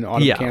body and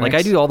auto yeah, mechanics. like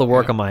I do all the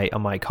work on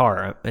my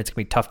car. It's gonna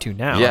be tough to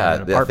now. Yeah,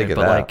 in an yeah, apartment, think of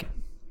but that.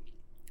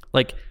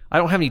 like I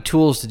don't have any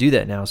tools to do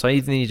that now, so I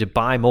either need to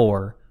buy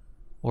more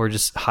or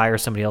just hire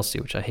somebody else to,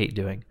 which I hate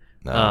doing.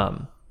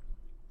 No.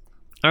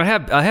 I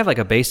have like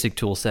a basic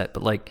tool set,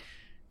 but like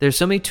there's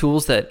so many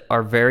tools that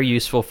are very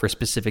useful for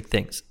specific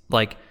things,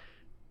 like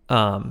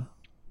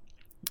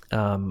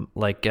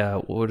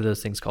what are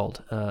those things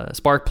called? A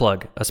spark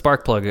plug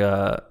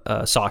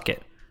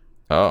socket.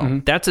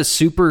 Oh, That's a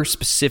super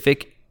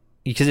specific,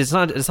 because it's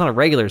not a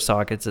regular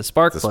socket. It's a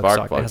spark plug spark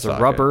socket. plug It has socket.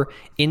 a rubber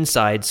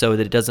inside so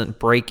that it doesn't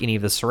break any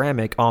of the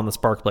ceramic on the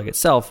spark plug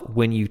itself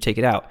when you take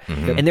it out.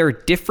 Mm-hmm. And there are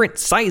different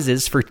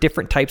sizes for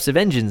different types of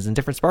engines and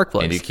different spark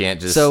plugs. and you can't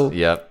just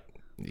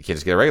you can't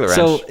just get a regular wrench.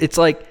 So it's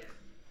like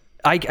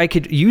I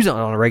could use it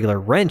on a regular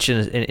wrench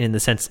in the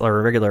sense,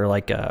 or a regular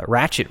like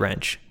ratchet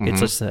wrench. It's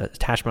just an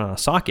attachment on a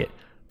socket.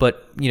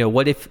 But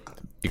what if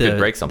You could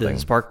break something. the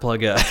spark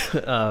plug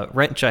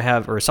wrench I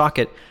have, or a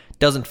socket,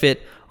 doesn't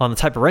fit on the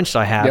type of wrench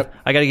I have? Yep.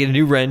 I got to get a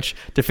new wrench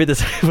to fit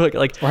this. like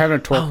Or having a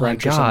torque oh my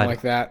wrench or something God.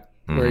 like that,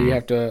 where you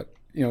have to,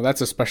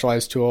 that's a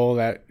specialized tool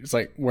that is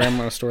like where I'm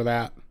going to store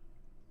that.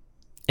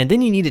 And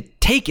then you need to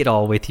take it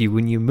all with you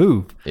when you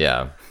move.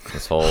 Yeah,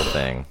 this whole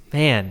thing.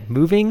 Man,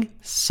 moving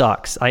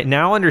sucks. I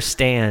now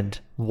understand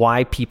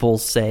why people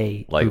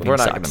say Like, moving we're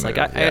not sucks. gonna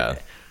Like move, yeah.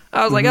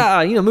 I was like,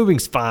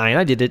 moving's fine.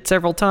 I did it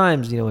several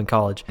times, in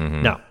college.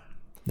 No,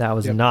 that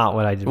was not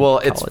what I did. Well,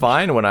 in it's college.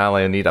 fine when I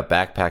only need a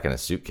backpack and a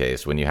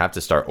suitcase. When you have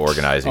to start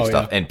organizing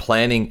stuff and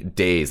planning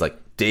days, like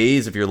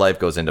days of your life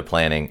goes into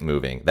planning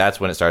moving. That's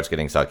when it starts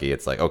getting sucky.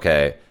 It's like,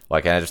 okay,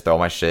 why can't I just throw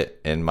my shit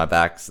in my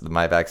back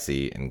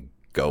seat and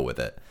go with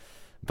it?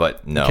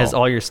 But no, Because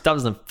all your stuff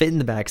doesn't fit in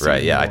the back seat.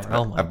 right? Yeah, anymore.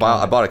 Oh my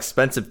I bought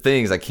expensive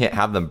things. I can't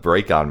have them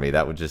break on me.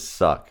 That would just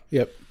suck.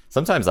 Yep.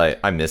 Sometimes I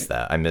miss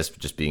that. I miss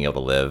just being able to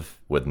live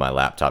with my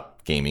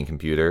laptop gaming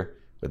computer,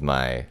 with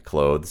my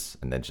clothes,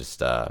 and then just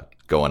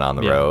going on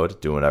the road,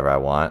 doing whatever I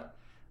want.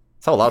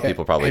 That's how a lot of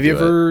people probably Have do you it.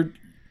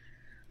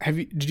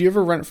 ever? Did you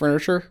ever rent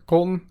furniture,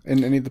 Colton,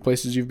 in any of the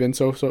places you've been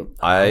so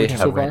I so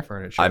have far?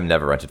 furniture. I've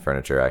never rented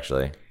furniture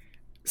actually.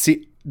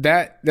 See,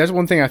 that's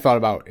one thing I thought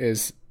about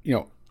is,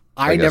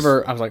 I guess-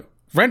 was like,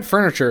 rent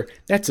furniture,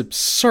 that's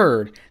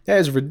absurd. That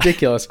is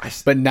ridiculous.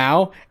 But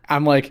now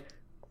I'm like,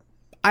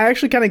 I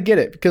actually kind of get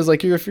it, because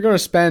like if you're going to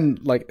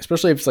spend, like,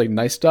 especially if it's like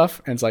nice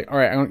stuff, and it's like, all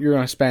right, you're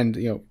going to spend,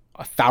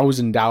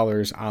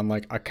 $1,000 on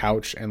like a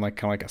couch and like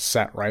kind of like a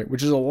set, right?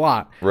 Which is a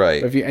lot.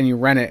 Right. But if you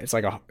rent it, it's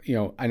like I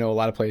know a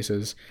lot of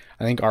places.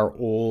 I think our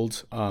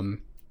old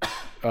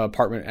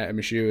apartment at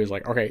MSU is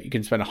like, okay, you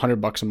can spend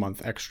 $100 a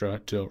month extra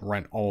to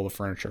rent all the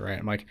furniture, right?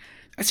 I'm like,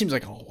 that seems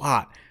like a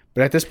lot.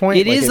 But at this point,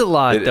 It is a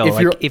lot, though. if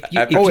Like, you're- if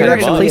at you're $10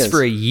 in a place is.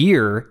 for a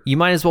year, you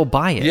might as well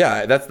buy it.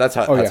 Yeah, that's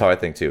how yeah. how I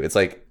think too. It's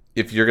like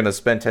if you're gonna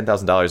spend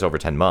 $10,000 over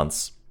 10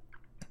 months,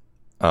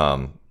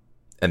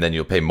 and then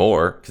you'll pay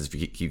more because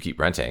if you keep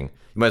renting,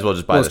 you might as well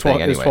just buy the thing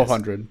it's anyways.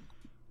 $1,200.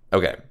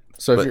 Okay,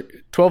 So But- if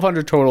you're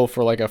 $1,200 total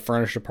for like a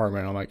furnished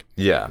apartment, I'm like,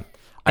 yeah.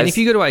 And if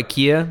you go to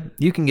IKEA,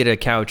 you can get a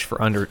couch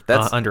for under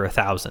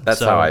 $1,000. that's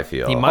how I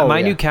feel. My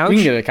yeah. new couch You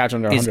can get a couch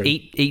under is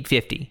 100.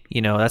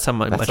 $850. That's how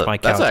much my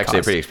couch that's actually a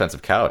costs. pretty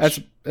expensive couch.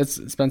 It's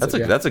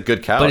expensive. That's a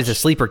good couch. But it's a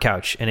sleeper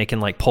couch, and it can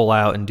like pull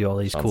out and do all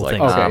these cool like-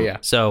 things. Okay, yeah.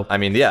 So I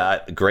mean, yeah,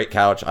 great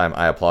couch.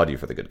 I applaud you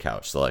for the good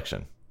couch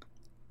selection.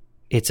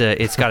 it's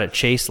got a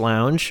Chase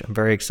lounge. I'm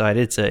very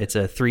excited. It's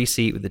a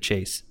 3-seat with the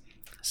Chase.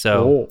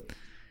 So Oh,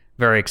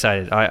 very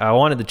excited. I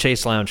wanted the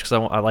Chase lounge because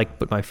I like to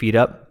put my feet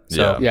up.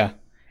 So yeah.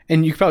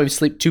 And you could probably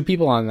sleep 2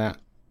 people on that.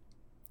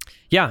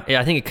 yeah,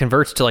 I think it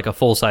converts to like a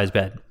full size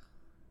bed.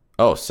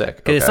 Oh, sick.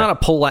 Because Okay. it's not a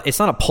pull. It's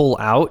not a pull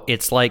out.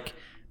 It's like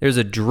there's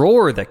a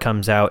drawer that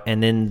comes out,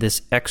 and then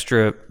this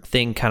extra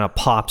thing kind of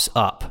pops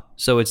up.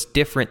 So it's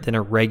different than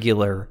a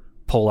regular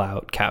pull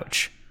out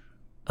couch.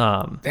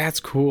 That's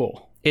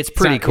cool. It's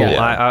pretty not- cool.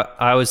 yeah.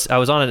 I was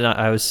on it. And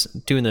I was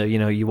doing the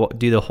you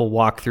do the whole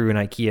walkthrough in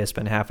IKEA.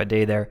 Spend half a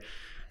day there,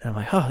 and I'm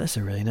like, oh, this is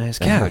a really nice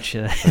couch.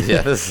 Yeah,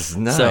 this is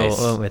nice. So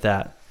I went with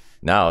that.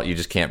 Now you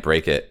just can't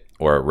break it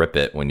or rip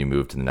it when you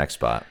move to the next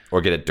spot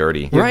or get it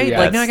dirty. Right? yeah,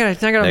 Like now I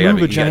gotta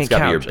move a giant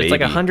gotta be your couch. It's like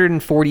baby.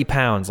 140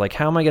 pounds. Like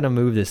how am I gonna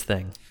move this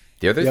thing?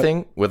 The other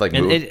thing with like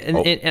And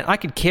move, and I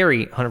could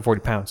carry 140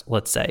 pounds,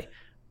 let's say,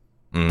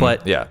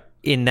 but yeah,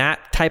 in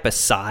that type of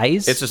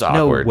size, It's just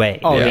no awkward.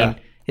 way. Oh, I yeah. mean,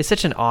 it's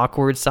such an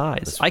awkward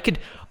size. I could.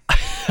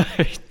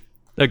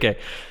 Okay,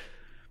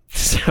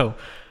 so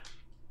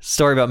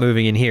story about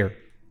moving in here.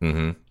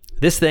 Mm-hmm.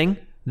 This thing,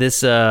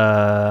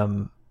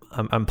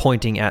 I'm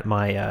pointing at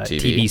my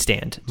TV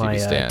stand. My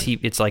stand.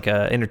 it's like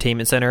a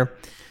entertainment center.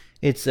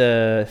 It's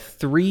a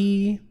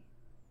three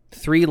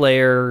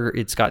layer.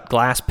 It's got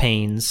glass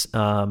panes,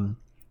 and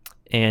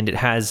it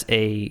has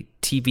a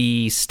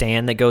TV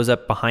stand that goes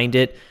up behind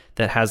it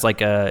that has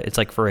like it's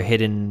like for a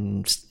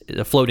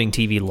floating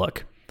TV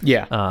look.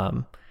 Yeah.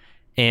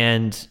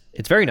 and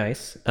it's very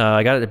nice.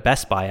 I got it at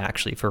Best Buy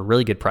actually for a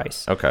really good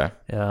price. Okay.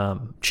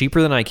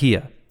 Cheaper than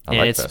IKEA, and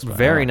like it's Best Buy,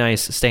 very yeah.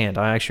 nice stand.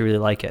 I actually really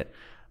like it.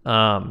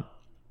 But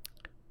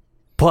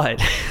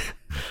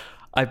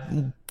I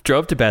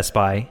drove to Best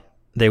Buy.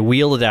 They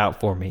wheeled it out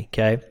for me.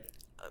 Okay,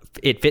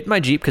 it fit my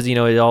Jeep because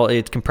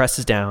it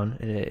compresses down.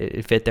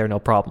 It fit there, no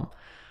problem.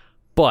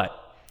 But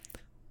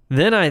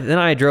then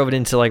I drove it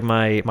into like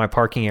my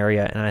parking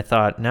area, and I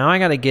thought, now I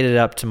got to get it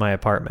up to my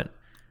apartment.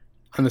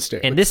 On the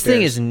stairs. And this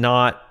thing is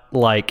not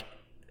like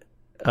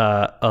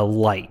a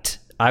light.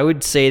 I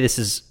would say this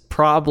is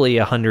probably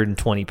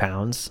 120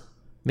 pounds,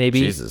 maybe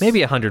Jesus.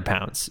 maybe 100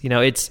 pounds.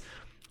 It's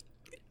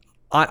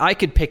I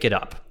could pick it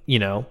up,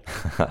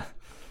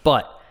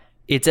 but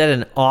it's at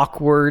an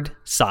awkward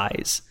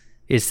size.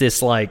 It's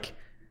this like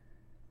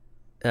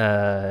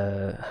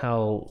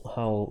how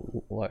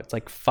it's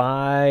like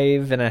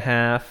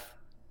 5.5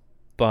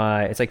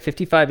 by, it's like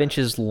 55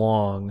 inches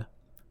long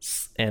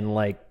and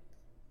like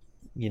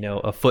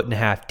a foot and a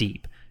half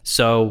deep.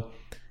 So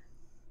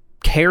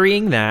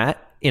carrying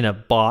that in a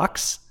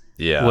box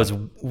was in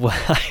a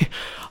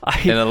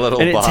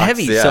little and box, it's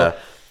heavy. yeah. So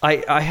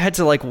I had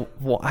to like,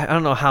 I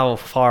don't know how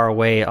far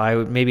away I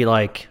would, maybe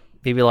like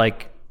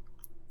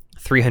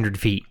 300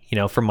 feet,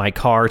 from my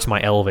car to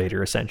my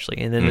elevator essentially.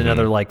 And then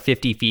another like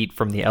 50 feet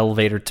from the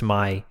elevator to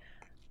my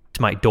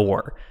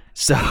door.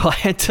 So I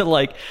had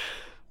to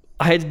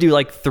do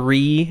like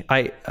three.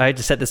 I had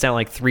to set this down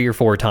like 3 or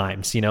 4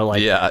 times.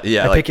 I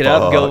pick it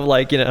up, go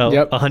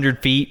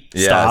 100 feet,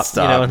 stop.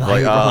 And I'm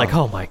like,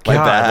 oh my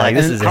god, like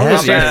this is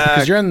heavy.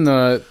 Because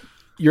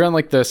you're on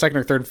like the second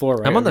or third floor,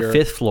 right? I'm on the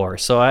 5th floor,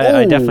 so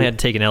I definitely had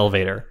to take an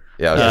elevator.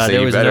 Yeah, I was gonna say, there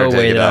you was better no take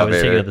way an that I was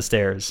elevator. taking up the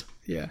stairs.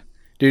 Yeah,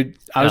 dude,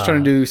 I was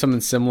trying to do something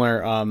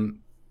similar. Helping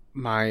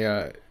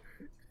my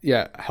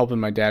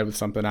dad with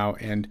something out,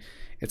 and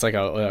it's like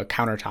a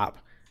countertop,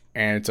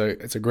 and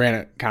it's a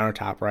granite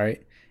countertop,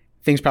 right?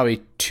 Thing's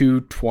probably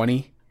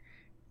 220,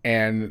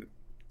 and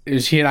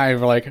he and I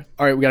were like,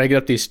 all right, we got to get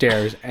up these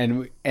stairs,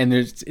 and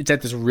it's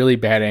at this really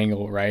bad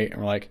angle, right? And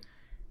we're like,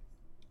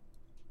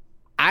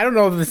 I don't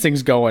know if this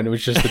thing's going. It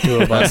was just the two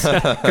of us,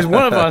 because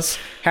one of us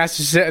has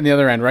to sit on the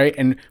other end, right?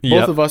 And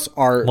both of us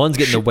are one's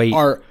getting the weight.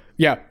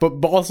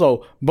 But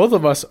also both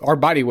of us, our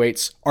body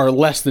weights are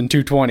less than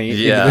 220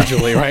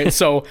 individually, right?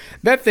 So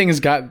that thing's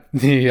got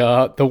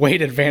the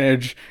weight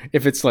advantage.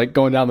 If it's like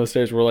going down the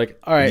stairs, we're like,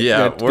 all right, get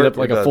up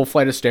like a full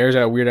flight of stairs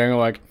at a weird angle,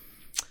 like.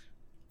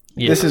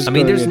 Yeah. This is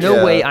there's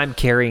no way I'm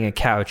carrying a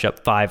couch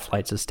up 5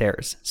 flights of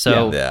stairs.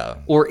 So,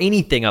 or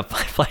anything up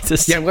 5 flights of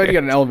stairs. Yeah, I'm glad you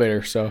got an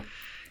elevator. So,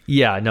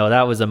 yeah, no,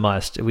 that was a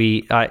must.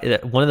 One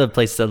of the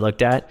places I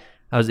looked at,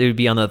 it would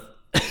be on the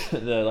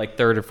like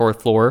 3rd or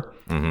 4th floor,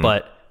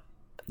 but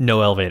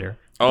no elevator.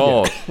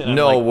 Oh,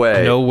 no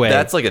way. No way.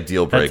 That's like a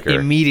deal breaker.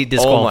 That's immediate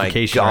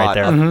disqualification right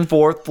there. A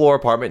 4th floor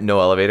apartment, no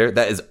elevator.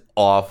 That is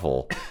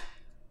awful.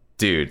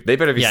 Dude, they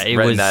better be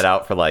renting that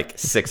out for like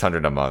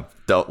 $600 a month.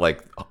 Don't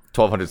like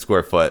 1,200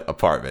 square foot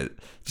apartment.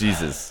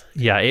 Jesus.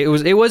 Yeah, it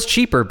was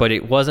cheaper, but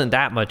it wasn't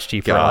that much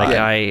cheaper. God. Like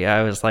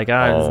I was like,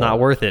 it's not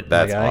worth it.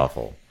 That's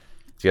awful.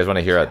 Do you guys want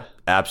to hear an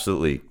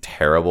absolutely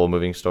terrible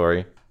moving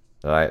story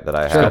that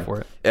I Go had?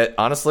 for it.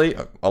 Honestly,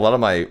 a lot of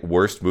my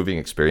worst moving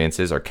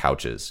experiences are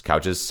couches.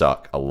 Couches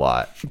suck a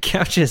lot.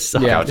 Couches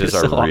suck. Yeah, Couches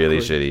are really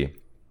shitty.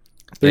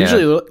 they're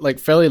usually like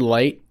fairly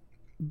light,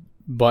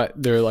 but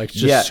they're like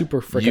just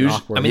super freaking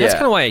awkward. I mean, that's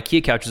kind of why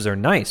IKEA couches are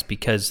nice,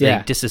 because they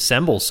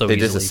disassemble so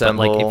easily. But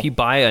like if you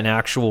buy an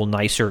actual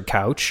nicer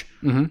couch,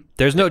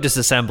 there's no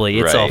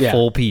disassembly. It's a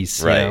full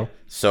piece. Right.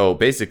 So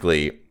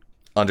basically,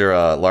 under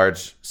a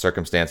large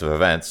circumstance of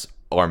events,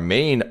 our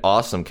main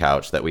awesome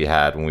couch that we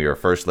had when we were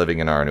first living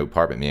in our new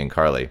apartment, me and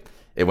Carly,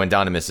 it went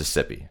down to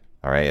Mississippi.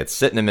 All right. It's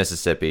sitting in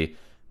Mississippi.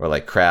 We're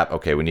like, crap.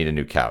 Okay, we need a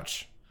new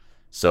couch.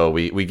 So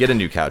we get a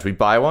new couch. We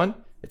buy one.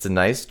 It's a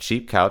nice,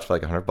 cheap couch for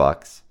like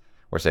 $100.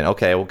 We're saying,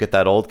 okay, we'll get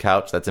that old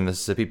couch that's in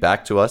Mississippi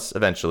back to us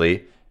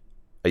eventually.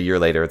 A year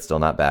later, it's still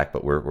not back,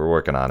 but we're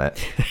working on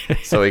it.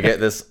 So we get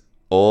this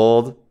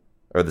old,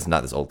 or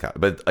not this old couch,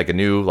 but like a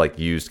new, like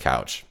used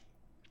couch.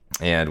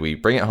 And we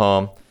bring it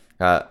home.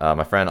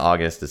 My friend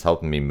August is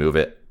helping me move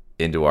it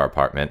into our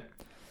apartment.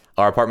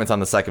 Our apartment's on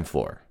the 2nd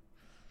floor.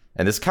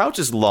 And this couch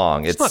is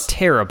long. It's not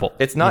terrible.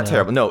 It's not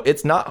terrible. No,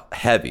 it's not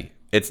heavy.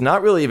 It's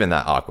not really even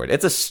that awkward.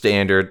 It's a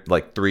standard,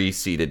 like,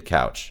 3-seated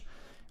couch.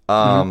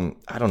 I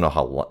don't know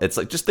how long. It's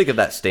like, just think of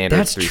that standard.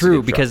 That's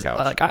true, because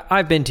like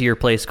I've been to your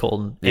place,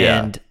 Colton,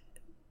 and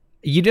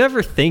you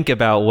never think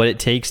about what it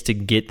takes to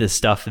get the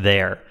stuff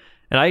there.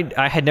 And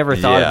I had never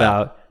thought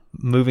about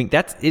moving.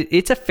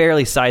 It's a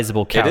fairly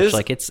sizable couch.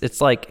 Like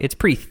it's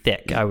pretty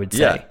thick, I would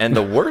say. Yeah, and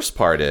the worst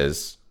part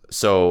is,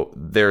 so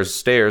there's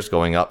stairs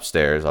going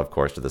upstairs, of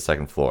course, to the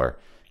 2nd floor,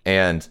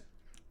 and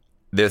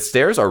the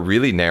stairs are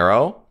really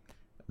narrow.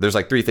 There's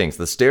like 3 things.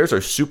 The stairs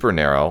are super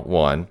narrow.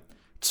 1,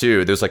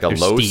 2. There's like a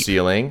low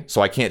ceiling,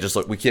 so we can't just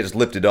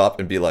lift it up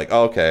and be like,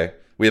 oh, okay,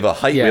 we have a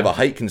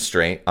height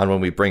constraint on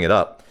when we bring it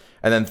up.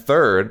 And then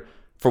 3rd,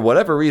 for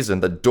whatever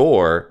reason, the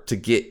door to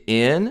get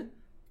in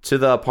to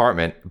the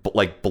apartment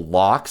like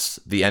blocks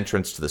the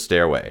entrance to the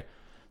stairway.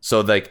 So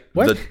like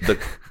What?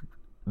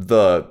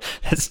 the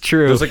That's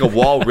true. there's like a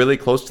wall really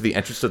close to the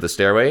entrance to the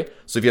stairway.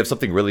 So if you have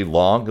something really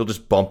long, you'll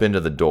just bump into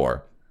the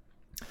door.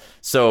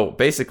 So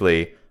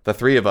basically, the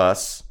three of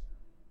us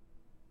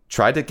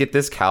tried to get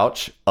this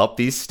couch up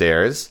these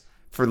stairs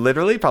for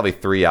literally probably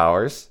 3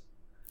 hours.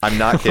 I'm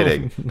not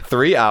kidding.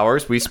 3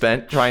 hours we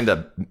spent trying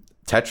to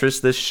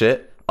Tetris this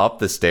shit up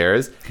the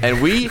stairs,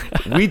 and we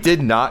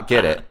did not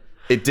get it.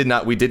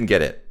 We didn't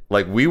get it.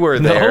 Like, we were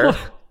there. No?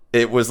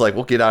 It was like,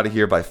 we'll get out of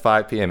here by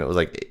 5 p.m. It was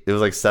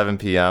like 7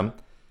 p.m.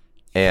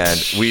 And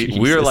we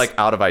were Jesus. like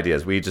out of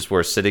ideas. We just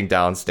were sitting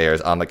downstairs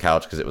on the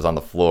couch because it was on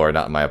the floor,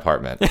 not in my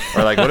apartment.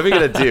 We're like, what are we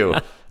gonna do?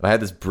 And I had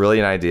this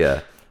brilliant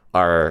idea.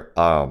 Our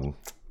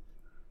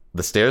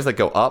the stairs that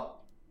go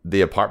up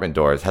the apartment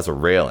doors has a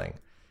railing,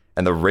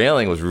 and the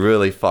railing was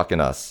really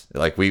fucking us.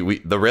 Like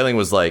the railing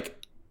was like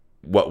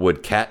what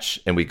would catch,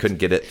 and we couldn't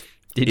get it.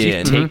 Did you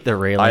in. take the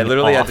railing? I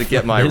literally had off to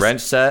get my this? wrench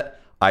set.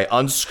 I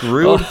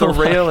unscrewed the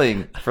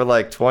railing for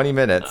like 20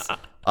 minutes.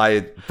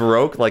 I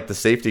broke like the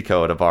safety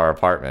code of our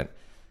apartment.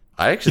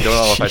 I actually don't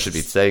know if I should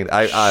be saying.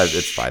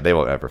 It's fine. They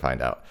won't ever find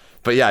out.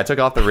 But yeah, I took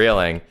off the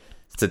railing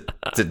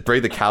to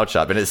bring the couch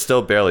up, and it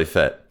still barely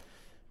fit.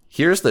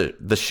 Here's the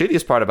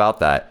shittiest part about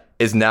that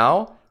is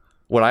now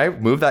when I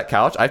move that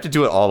couch, I have to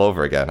do it all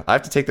over again. I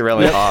have to take the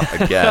railing off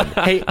again.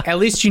 Hey, at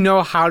least you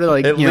know how to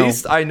like. At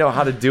least I know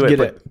how to do it. get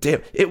But it.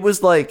 damn, it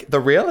was like the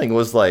railing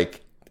was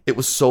like it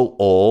was so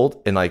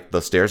old, and like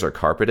the stairs are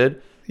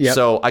carpeted. Yep.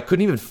 So I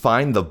couldn't even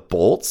find the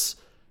bolts.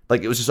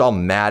 Like, it was just all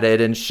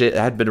matted and shit. It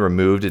hadn't been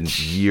removed in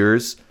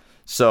years.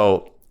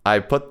 So I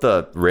put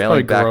the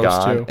railing back gross,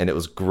 on, too. and it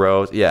was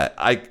gross. Yeah,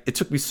 it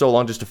took me so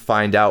long just to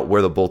find out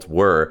where the bolts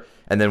were.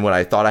 And then when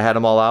I thought I had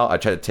them all out, I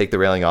tried to take the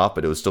railing off,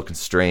 but it was still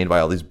constrained by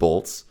all these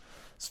bolts.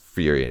 It's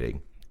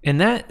infuriating. And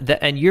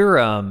and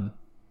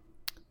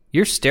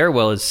your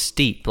stairwell is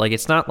steep. Like,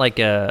 it's not like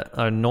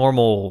a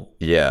normal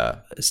Yeah.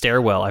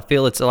 stairwell. I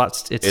feel it's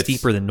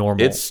steeper than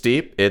normal. It's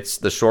steep.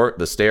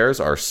 The stairs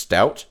are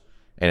stout,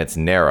 and it's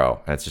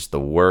narrow, and it's just the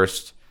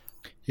worst.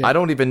 Yeah. I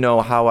don't even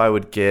know how I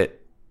would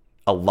get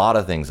a lot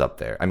of things up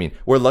there. I mean,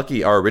 we're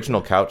lucky our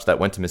original couch that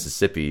went to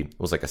Mississippi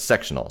was like a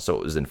sectional, so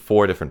it was in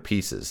 4 different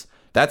pieces.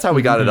 That's how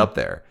we got it up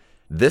there.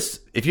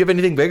 If you have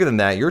anything bigger than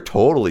that, you're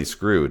totally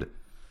screwed.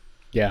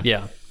 Yeah.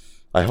 yeah.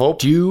 I hope.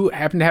 Do you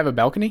happen to have a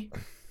balcony?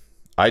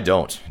 I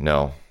don't.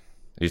 No.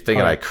 You're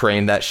thinking I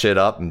craned that shit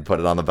up and put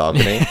it on the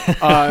balcony?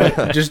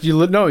 You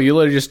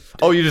literally just.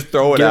 Oh, you just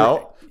throw it Get it-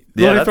 out?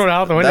 Literally throw it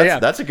out the window, yeah.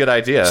 That's a good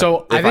idea.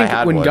 So if I think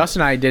had when one. Gus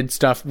and I did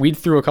stuff, we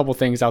threw a couple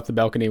things out the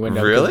balcony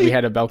window. 'Cause Really? We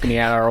had a balcony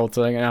at our old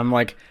thing, and I'm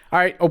like, all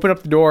right, open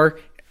up the door,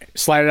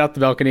 slide it out the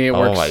balcony. It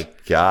works. Oh my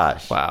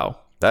gosh. Wow.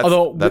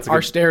 Although that's a our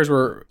good- stairs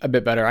were a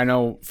bit better. I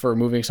know for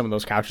moving some of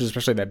those couches,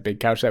 especially that big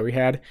couch that we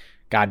had,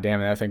 God damn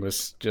it, that thing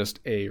was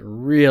just a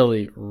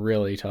really,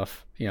 really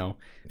tough, fit.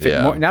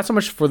 Yeah. Not so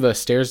much for the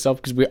stairs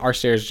itself, because our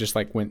stairs just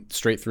like went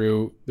straight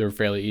through. They were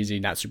fairly easy,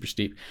 not super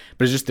steep,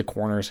 but it's just the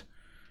corners.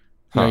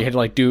 You had to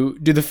like do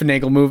the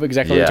finagle move,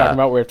 exactly what Yeah. you're talking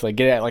about, where you have to like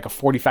get it at like a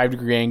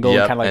 45-degree angle,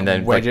 Yep, kind of like and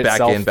then wedge like back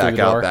itself in, through back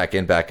the out, door. back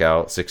in, back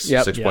out, six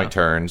Yep. point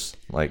turns.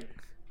 Like,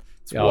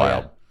 it's Oh,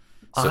 wild.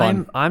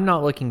 yeah. I'm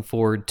not looking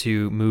forward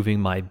to moving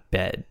my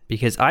bed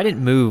because I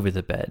didn't move with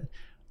the bed.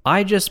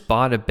 I just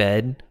bought a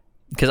bed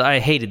because I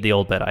hated the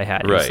old bed I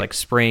had. It was Right. like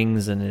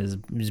springs and it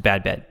was a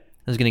bad bed.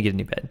 I was going to get a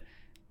new bed.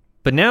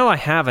 But now I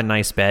have a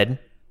nice bed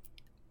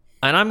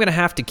and I'm going to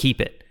have to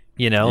keep it.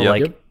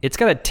 Yep. It's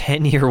got a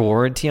 10-year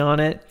warranty on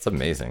it. It's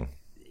amazing.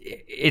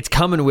 It's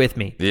coming with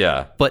me.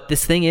 Yeah. But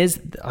this thing is,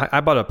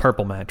 I bought a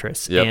purple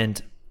mattress, Yep.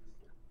 and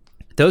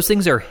those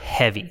things are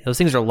heavy. Those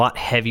things are a lot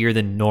heavier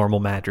than normal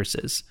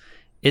mattresses.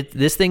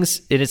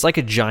 It's like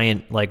a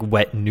giant, like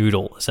wet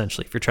noodle,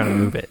 essentially, if you're trying to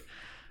move it.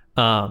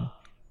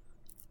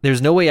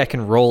 There's no way I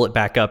can roll it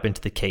back up into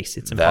the case.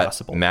 It's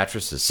impossible. That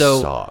mattresses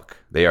So, suck.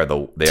 They are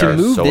to so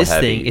move this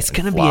heavy thing, it's and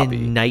going to be floppy. a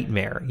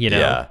nightmare.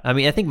 Yeah. I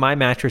mean, I think my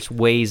mattress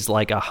weighs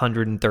like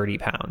 130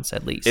 pounds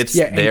at least. It's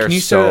Yeah, and they are can you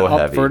set so it up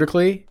heavy.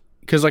 vertically?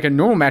 Because like a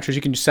normal mattress,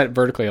 you can just set it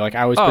vertically. Like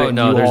I always put it oh in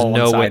no, there's U-Haul on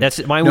no one way. side.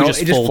 That's mine No, would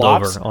just it fold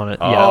flops. over on it.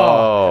 Oh.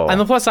 Yeah. On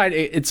the plus side,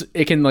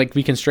 it can like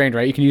be constrained,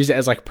 right? You can use it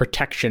as like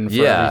protection for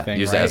Yeah, everything.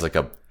 use right? it as like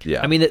a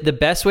I mean, the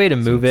best way to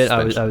move it, I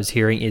suspension. was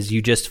hearing, is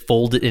you just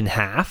fold it in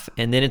half,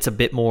 and then it's a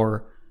bit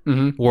more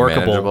workable.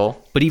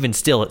 Manageable. But even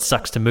still, it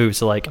sucks to move.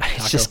 So like,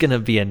 it's just gonna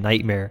be a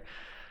nightmare.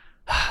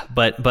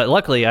 But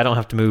luckily, I don't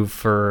have to move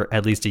for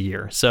at least a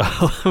year, so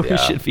we Yeah.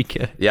 should be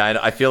good. Yeah,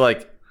 I feel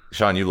like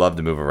Sean, you love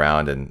to move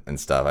around and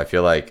stuff. I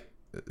feel like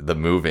the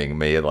moving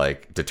may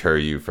like deter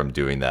you from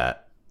doing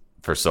that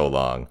for so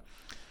long.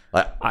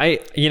 I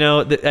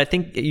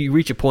think you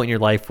reach a point in your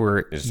life where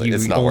It's like, you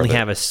it's not only worth it.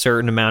 have a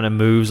certain amount of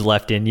moves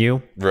left in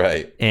you,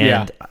 Right.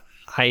 and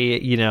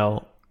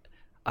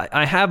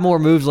I have more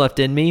moves left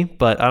in me,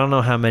 but I don't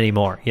know how many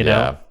more. You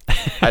know. Yeah.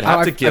 I'd have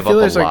I to give feel up a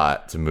there's, like-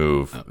 lot to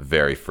move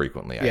very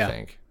frequently, I Yeah.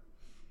 think.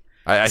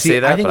 I See, say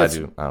that, think but I that's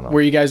do. I don't know.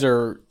 where you guys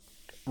are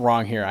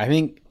wrong here. I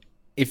think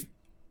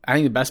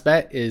the best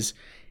bet is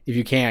if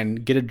you can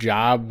get a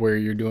job where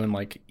you're doing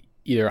like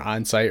either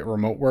on-site or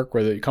remote work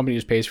where the company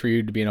just pays for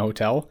you to be in a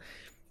hotel,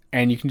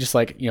 and you can just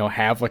like,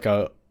 have like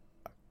a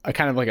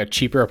kind of like a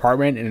cheaper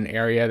apartment in an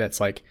area that's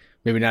like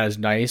maybe not as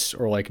nice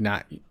or like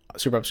not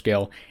super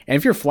upscale. And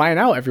if you're flying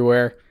out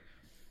everywhere,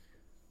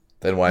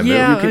 then why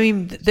yeah, move? I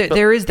mean,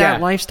 there is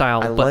that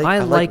lifestyle, but I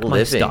like my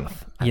living.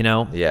 stuff,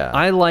 Yeah.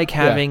 I like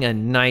having a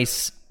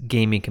nice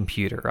gaming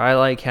computer. I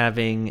like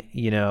having,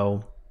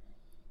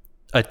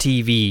 a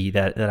TV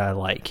that I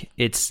like.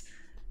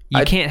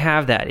 You can't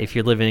have that if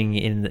you're living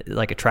in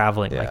like a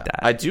traveling like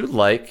that. I do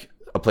like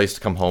a place to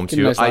come home a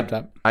to. nice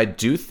laptop. I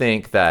do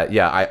think that,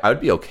 I would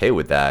be okay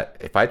with that.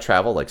 If I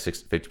travel like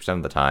 50%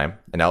 of the time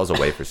and I was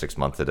away for 6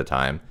 months at a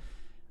time,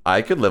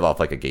 I could live off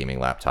like a gaming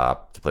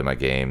laptop to play my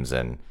games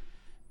and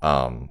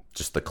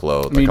just the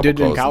clothes. I mean, you did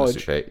it in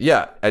college.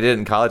 Yeah, I did it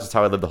in college. That's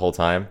how I lived the whole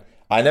time.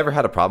 I never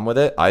had a problem with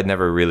it. I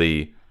never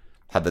really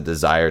had the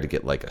desire to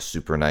get like a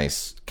super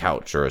nice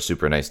couch or a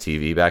super nice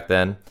TV back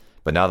then.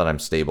 But now that I'm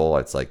stable,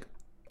 it's like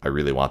I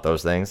really want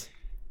those things.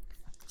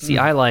 See,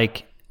 I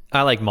like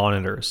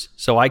monitors,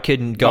 so I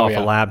couldn't go off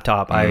a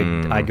laptop.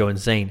 I'd go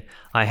insane.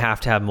 I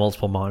have to have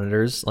multiple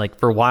monitors. Like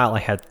for a while, I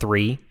had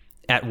 3.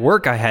 At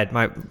work, I had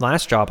my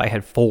last job. I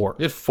had 4.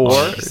 You had 4?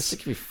 monitors. It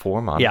could be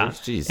 4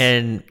 monitors. Yeah,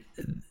 Jeez.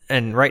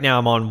 and right now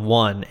I'm on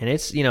 1, and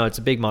it's it's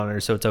a big monitor,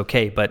 so it's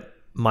okay. But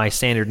my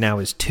standard now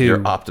is 2. Your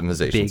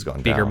optimization's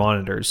gone bigger down.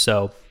 monitors.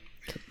 So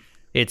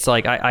it's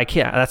like I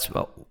can't. That's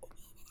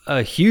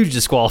a huge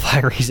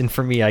disqualifying reason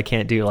for me. I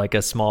can't do like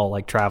a small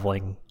like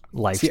traveling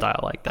lifestyle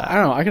like that. I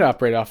don't know. I could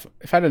operate off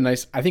if I had a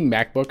nice. I think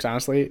MacBooks.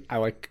 Honestly, I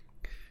like.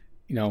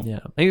 Yeah,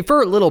 I mean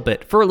for a little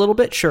bit,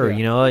 sure.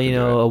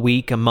 A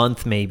week, a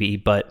month, maybe,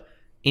 but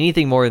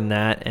anything more than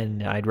that,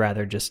 and I'd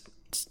rather just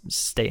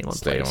stay in one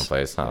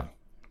place. Huh?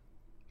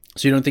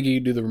 So you don't think you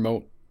could do the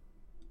remote,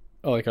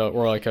 like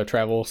a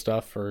travel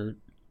stuff or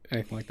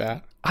anything like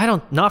that? I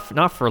don't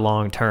not for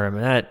long term.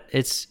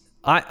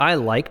 I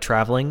like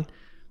traveling,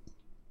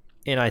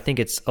 and I think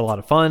it's a lot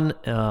of fun.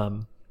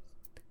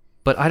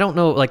 But I don't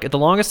know. Like the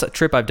longest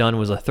trip I've done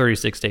was a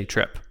 36-day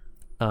trip.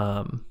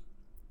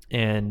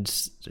 And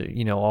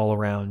all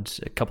around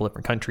a couple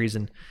different countries,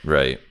 and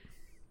Right.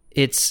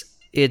 It's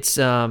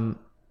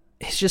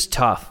just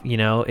tough,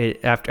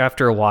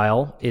 after a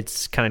while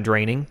it's kind of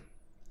draining.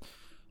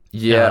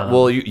 Yeah,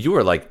 well, you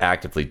were like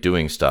actively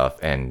doing stuff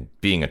and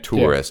being a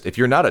tourist. If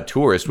you're not a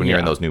tourist when you're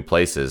in those new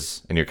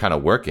places and you're kind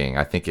of working,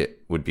 I think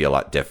it would be a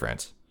lot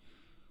different.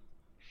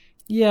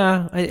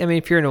 Yeah, I mean,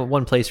 if you're in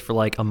one place for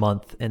like a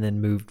month and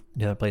then move to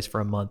another place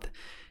for a month,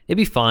 it'd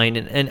be fine,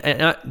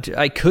 and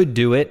I could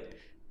do it.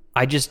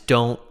 I just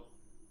don't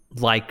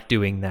like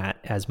doing that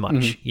as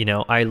much.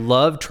 I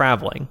love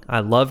traveling.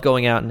 I love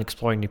going out and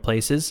exploring new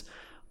places,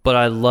 but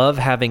I love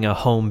having a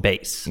home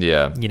base.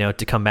 Yeah.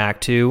 To come back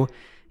to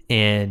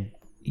and,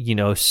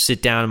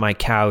 sit down on my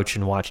couch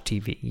and watch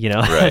TV.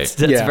 Right.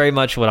 That's very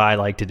much what I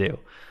like to do.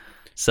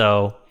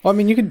 So, well, I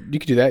mean, you could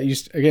do that.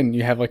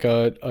 You have like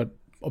a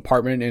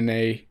apartment in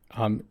a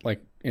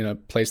in a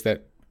place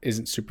that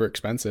isn't super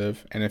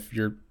expensive, and if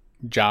your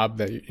job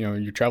that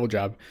your travel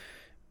job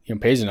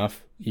pays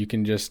enough, you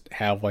can just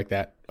have like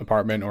that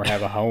apartment or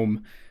have a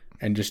home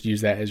and just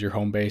use that as your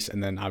home base.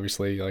 And then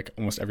obviously like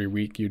almost every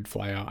week you'd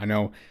fly out. I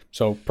know.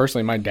 So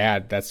personally, my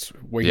dad, that's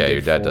what he did.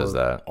 Your dad does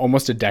that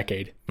almost a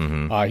decade.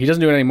 Mm-hmm. He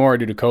doesn't do it anymore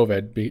due to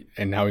COVID,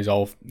 and now he's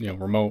all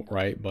remote,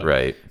 right? But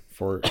right.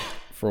 For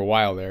a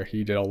while there,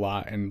 he did a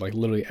lot, and like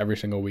literally every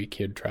single week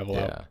he'd travel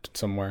out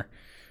somewhere.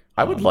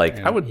 I would like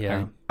that.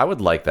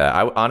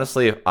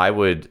 Honestly,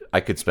 I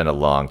could spend a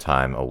long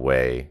time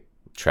away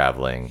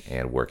traveling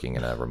and working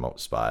in a remote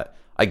spot.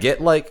 I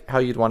get like how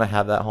you'd want to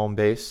have that home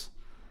base,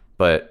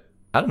 but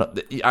I don't know.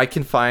 I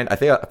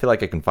feel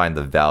like I can find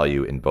the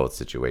value in both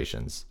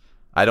situations.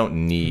 I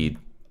don't need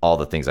all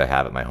the things I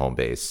have at my home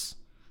base,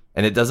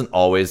 and it doesn't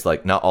always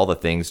not all the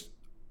things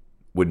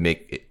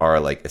are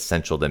like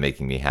essential to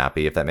making me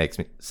happy, if that makes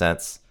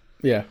sense.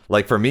 Yeah.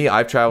 Like for me,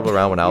 I've traveled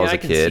around when I was a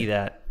kid. I can see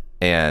that.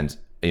 And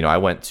I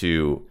went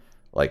to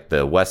like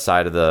the west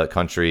side of the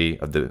country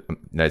of the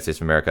United States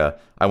of America.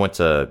 I went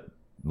to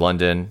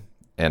London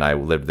and I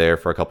lived there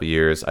for a couple of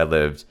years. I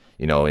lived,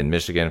 in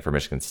Michigan for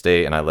Michigan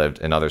State, and I lived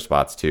in other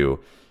spots too.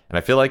 And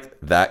I feel like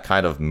that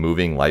kind of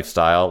moving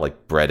lifestyle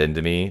like bred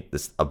into me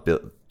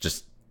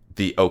just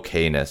the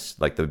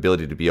okayness, like the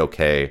ability to be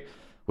okay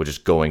with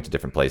just going to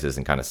different places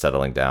and kind of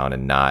settling down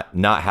and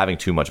not having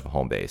too much of a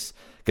home base.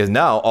 Because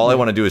now all I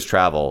want to do is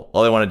travel.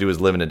 All I want to do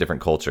is live in a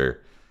different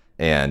culture.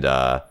 And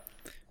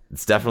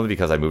it's definitely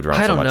because I moved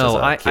around so much as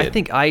a kid. I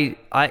think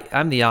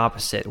I'm the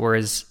opposite.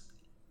 Whereas,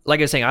 like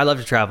I was saying, I love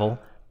to travel.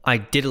 I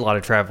did a lot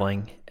of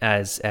traveling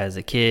as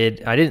a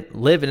kid. I didn't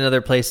live in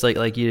another place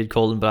like you did,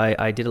 Colton, but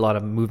I did a lot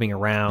of moving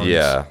around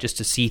just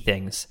to see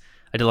things.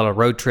 I did a lot of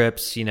road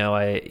trips,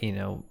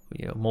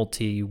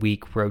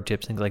 multi-week road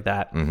trips, things like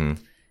that. Mm-hmm.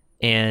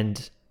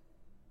 And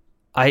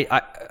I've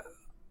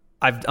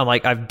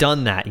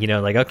done that,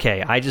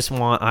 okay, I'm just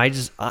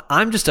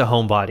a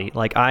homebody.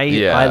 Like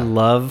I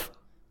love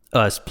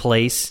a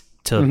place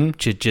to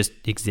just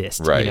exist.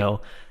 Right.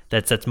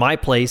 That's my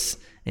place,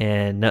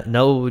 and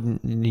no,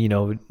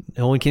 no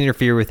one can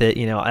interfere with it.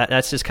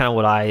 That's just kind of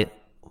what I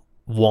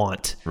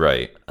want.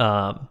 Right.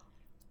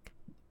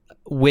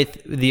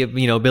 With the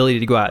ability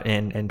to go out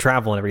and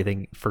travel and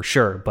everything for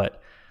sure,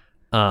 but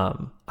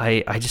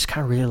I just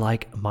kind of really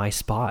like my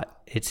spot.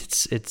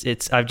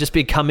 It's I'm just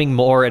becoming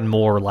more and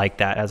more like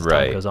that as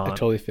time goes on. I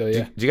totally feel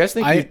you. Do you guys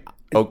think?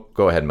 Oh,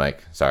 go ahead,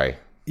 Mike. Sorry.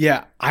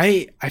 Yeah,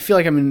 I feel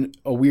like I'm in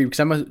a weird, because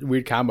I'm a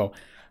weird combo.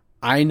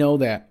 I know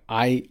that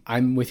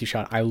I'm with you,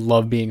 Sean. I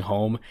love being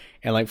home,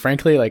 and like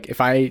frankly, like if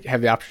I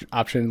have the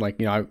option, like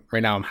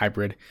right now I'm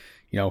hybrid.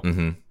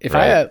 If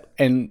I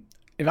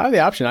have the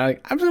option,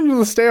 I'm just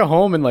gonna stay at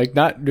home and like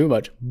not do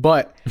much.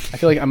 But I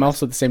feel like I'm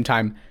also at the same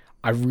time,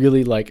 I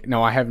really like.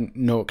 Now I have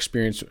no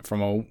experience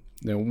from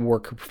a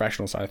work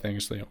professional side of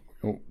things.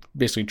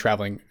 Basically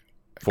traveling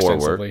for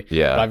extensively. Work.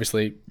 Yeah. But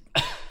obviously,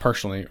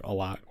 personally, a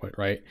lot.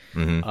 Right.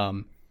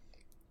 Mm-hmm.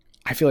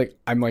 I feel like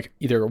I'm like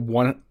either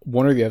one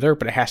or the other,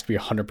 but it has to be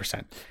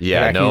 100%.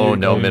 Yeah, like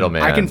no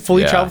middleman. I can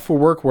fully travel for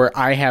work where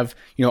I have,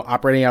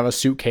 operating out of a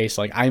suitcase.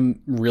 Like I'm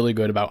really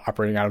good about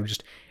operating out of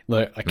just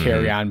a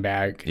carry-on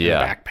bag and a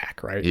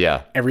backpack, right?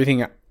 Yeah.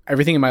 Everything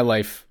in my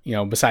life,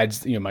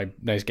 besides, my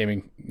nice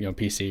gaming,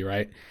 PC,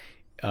 right?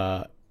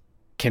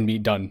 Can be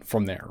done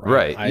from there,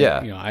 right?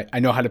 I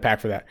know how to pack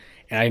for that,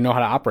 and I know how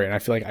to operate, and I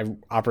feel like I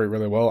operate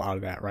really well out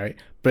of that, right?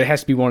 But it has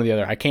to be one or the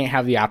other. I can't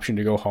have the option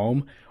to go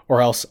home, or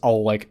else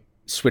I'll like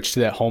switch to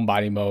that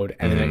homebody mode,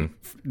 and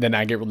then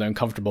I get really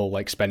uncomfortable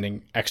like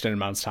spending extended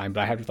amounts of time.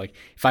 But I have to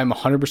if I'm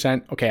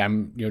 100%, okay,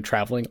 I'm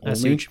traveling only. I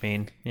see what you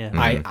mean. Yeah.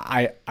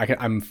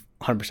 I'm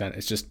 100%.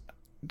 It's just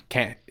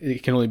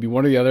it can only be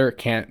one or the other. It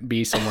can't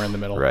be somewhere in the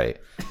middle. Right.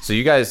 So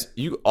you guys,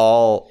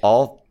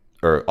 all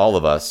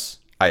of us,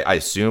 I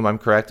assume I'm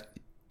correct.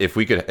 If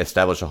we could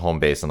establish a home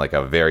base in like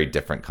a very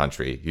different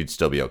country, you'd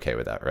still be okay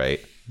with that,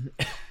 right?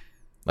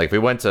 Like if we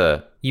went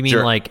to, you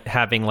mean like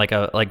having like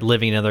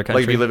living in another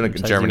country? Like if you live in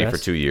Germany for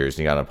 2 years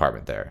and you got an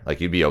apartment there, like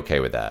you'd be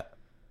okay with that.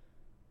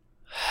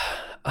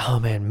 Oh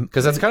man,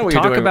 because that's kind of what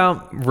you're doing. Talk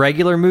about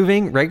regular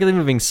moving. Regular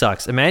moving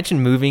sucks.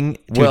 Imagine moving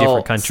to a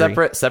different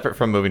country. Separate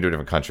from moving to a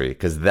different country,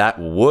 because that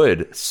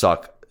would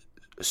suck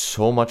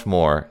so much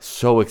more,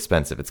 so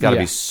expensive. It's got to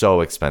be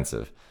so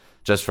expensive,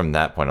 just from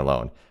that point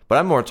alone. But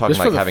I'm more talking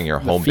like having your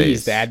home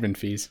base, the admin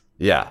fees.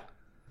 Yeah,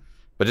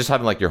 but just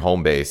having like your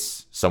home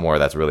base somewhere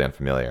that's really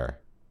unfamiliar.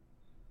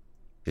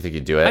 Do you think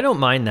you'd do it? I don't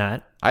mind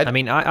that.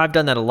 I've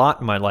done that a lot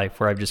in my life,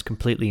 where I've just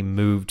completely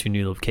moved to a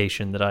new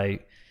location that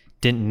I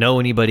didn't know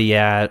anybody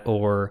at,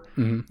 or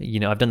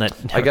I've done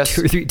that I guess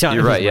 2 or 3 times.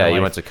 You're right. Yeah,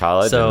 you went to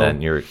college, and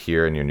then you're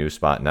here in your new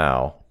spot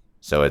now.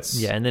 So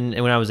it's and then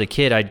when I was a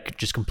kid, I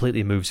just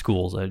completely moved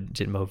schools. I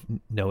didn't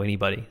know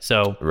anybody.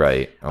 So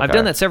right, okay. I've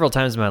done that several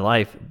times in my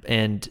life,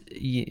 and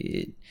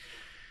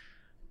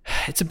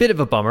it's a bit of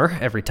a bummer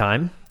every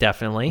time,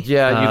 definitely.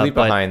 Yeah, you leave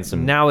behind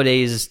some.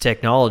 Nowadays,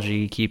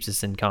 technology keeps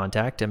us in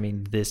contact. I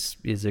mean, this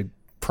is a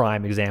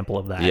prime example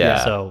of that.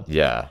 Yeah. So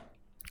yeah,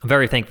 I'm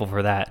very thankful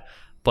for that.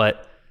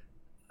 But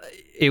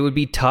it would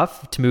be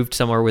tough to move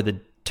somewhere with a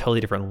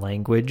totally different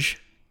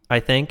language, I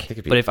think.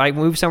 But if I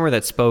moved somewhere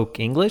that spoke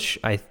English,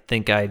 I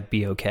think I'd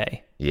be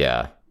okay.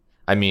 Yeah.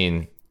 I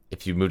mean,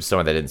 if you moved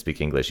somewhere that didn't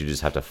speak English, you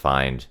just have to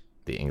find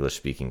the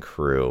English-speaking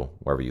crew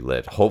wherever you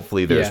live.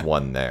 Hopefully there's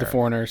one there. The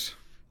foreigners.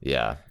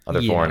 Yeah.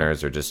 Other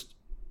foreigners, or just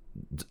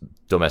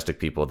domestic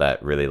people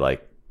that really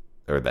like,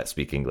 or that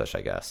speak English,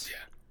 I guess. Yeah.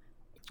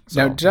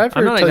 So, now, did I ever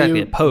I'm not tell exactly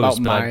you opposed,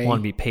 about but I want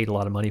to be paid a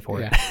lot of money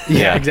for it.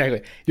 Yeah,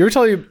 exactly. Did I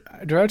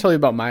ever tell you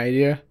about my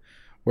idea,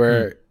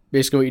 where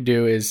basically what you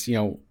do is,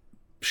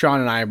 Sean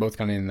and I are both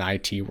kind of in the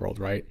IT world,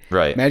 right?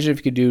 Right. Imagine if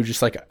you could do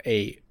just like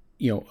a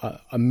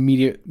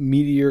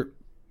medium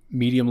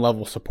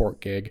level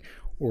support gig,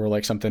 or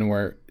like something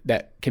where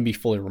that can be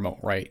fully remote,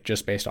 right?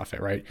 Just based off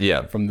it, right?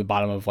 Yeah. From the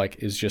bottom of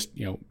like is just,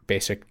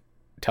 basic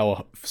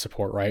tele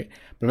support, right?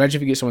 But imagine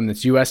if you get someone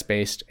that's US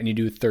based and you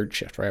do third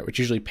shift, right? Which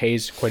usually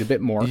pays quite a bit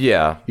more.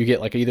 Yeah. You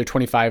get like either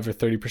 25 or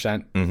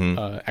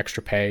 30%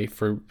 extra pay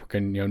for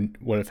working,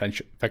 what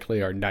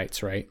effectively are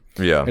nights, right?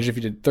 Yeah. Imagine if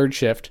you did third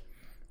shift,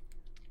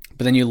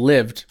 but then you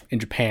lived in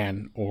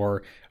Japan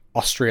or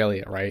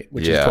Australia, right?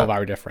 Which is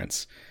 12-hour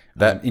difference.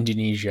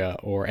 Indonesia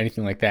or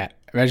anything like that.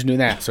 Imagine doing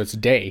that. So it's a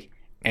day,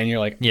 and you're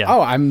like,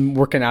 oh, I'm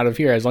working out of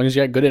here. As long as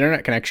you got good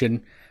internet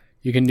connection,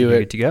 you can do it.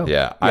 Good to go.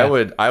 Yeah,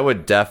 I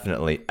would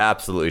definitely,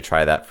 absolutely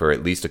try that for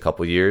at least a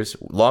couple years.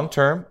 Long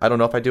term, I don't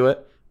know if I do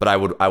it, but I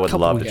would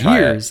love to try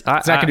it.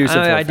 Zach could do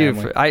something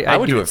for I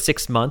would do it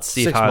 6 months.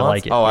 See how I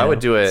like it. Oh, I would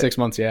do it 6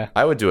 months. Yeah,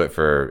 I would do it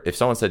for, if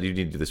someone said you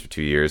need to do this for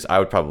 2 years, I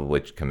would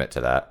probably commit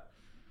to that.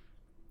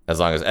 As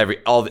long as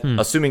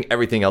assuming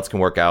everything else can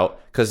work out,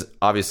 because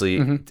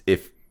obviously,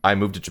 if I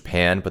move to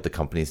Japan but the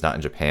company's not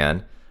in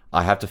Japan,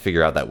 I have to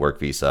figure out that work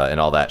visa and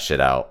all that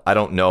shit out. I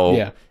don't know.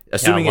 Yeah.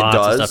 Assuming lots it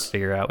does, of stuff to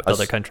figure out with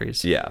other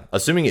countries. Yeah,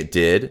 assuming it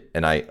did,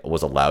 and I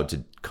was allowed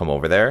to come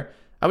over there,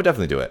 I would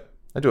definitely do it.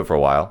 I'd do it for a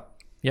while.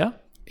 Yeah.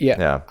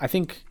 I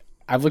think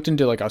I've looked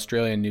into like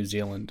Australia and New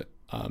Zealand,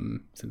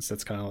 since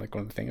that's kind of like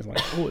one of the things. I'm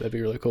like, oh, that'd be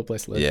a really cool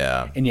place to live.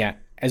 Yeah. And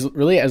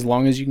as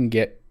long as you can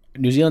get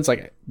New Zealand's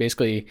like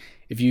basically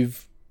if you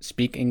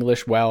speak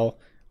English well,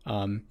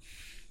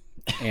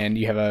 and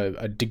you have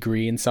a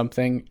degree in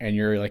something, and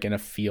you're like in a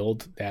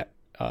field that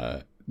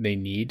they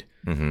need,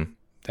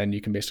 then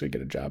you can basically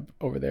get a job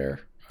over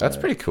there. That's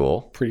pretty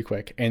cool. Pretty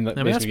quick, and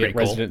that's basically pretty get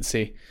cool.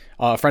 residency.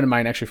 A friend of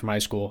mine actually from high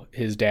school,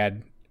 his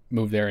dad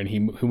moved there, and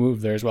who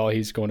moved there as well.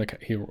 He's going to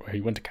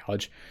he went to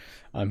college.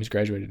 He's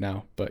graduated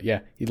now, but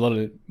yeah, he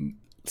literally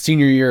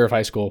senior year of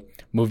high school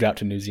moved out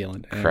to New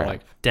Zealand. And Crap. I'm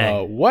like,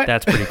 Dang, what?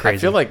 That's pretty crazy. I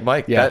feel like,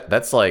 Mike, Yeah.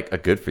 that's like a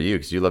good for you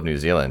because you love New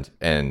Zealand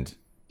and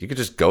you could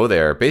just go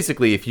there.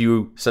 Basically, if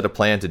you set a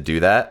plan to do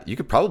that, you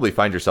could probably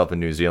find yourself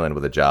in New Zealand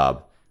with a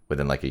job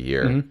within like a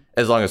year,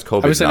 as long as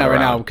COVID's I was saying not that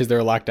right around. now because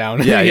they're locked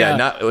down. Yeah.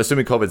 Not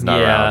assuming COVID's not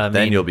Yeah, around, I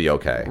then mean, you'll be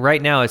okay.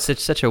 right now, it's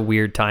such a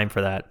weird time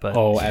for that. But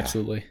Oh,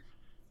 absolutely.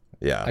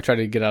 Yeah. I tried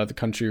to get out of the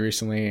country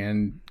recently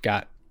and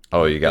got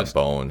Oh, you got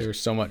boned. there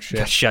was so much shit.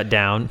 got shut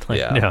down. Like,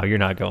 Yeah. no, you're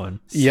not going.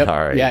 Yep.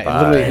 Sorry, yeah. bye.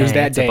 Literally, it was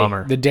Dang, that it's a day.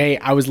 bummer. The day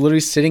I was literally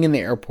sitting in the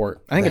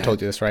airport. I think I told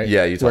you this, right?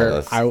 Yeah, you told Where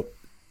us.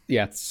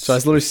 Yeah. So I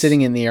was literally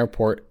sitting in the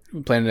airport,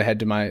 planning to head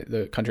to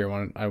the country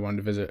I wanted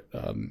to visit.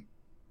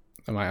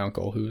 My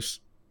uncle who's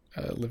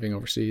living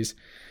overseas.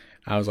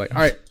 I was like,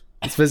 all right,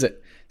 let's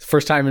visit. It's the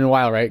first time in a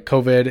while, right?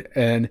 COVID,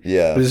 and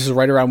Yeah. this is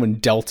right around when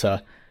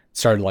Delta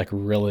started like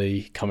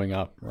really coming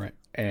up, right?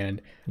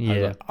 And I was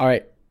Yeah. like, all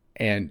right,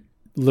 and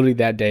literally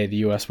that day, the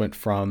U.S. went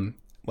from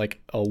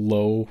like a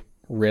low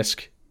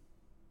risk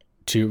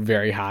to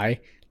very high.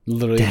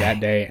 Literally that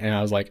day, and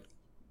I was like,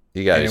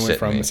 You guys and it went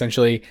from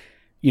essentially,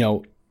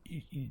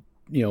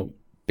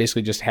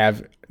 basically just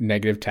have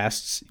negative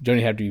tests. You don't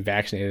even have to be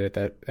vaccinated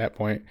at that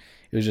point.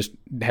 It was just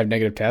have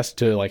negative tests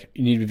to like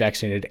you need to be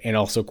vaccinated and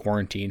also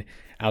quarantine.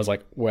 I was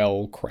like,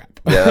 well, crap.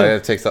 Yeah,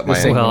 that takes up my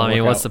This ain't Well, gonna I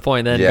mean, work what's out. the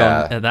point then?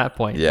 Yeah. Going at that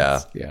point,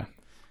 Yeah. Yeah.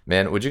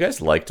 Man, would you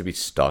guys like to be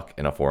stuck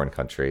in a foreign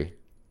country?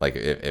 Like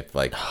if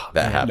like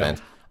that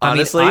happened? I mean,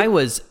 Honestly, I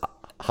was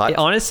hot-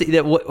 honestly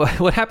that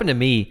what happened to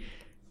me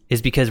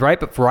is because right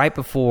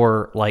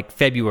before like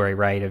February,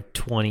 right, of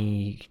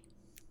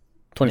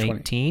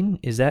 2019,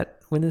 is that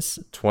when this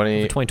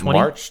 2020?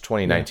 March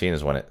 2019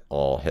 is when it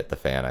all hit the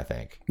fan, I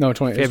think. No, it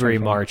was February, 2020.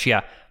 March,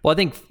 yeah. Well, I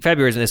think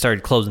February is when they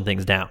started closing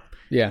things down.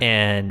 Yeah.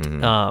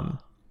 And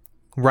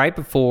right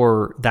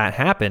before that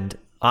happened,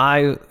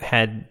 I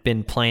had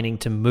been planning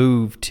to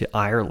move to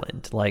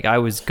Ireland. Like I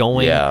was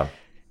going, Yeah.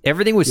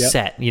 everything was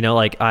set.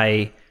 Like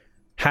I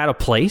had a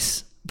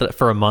place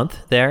for a month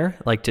there,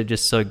 like to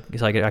just so I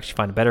could actually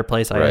find a better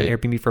place. I Right. had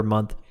Airbnb for a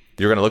month.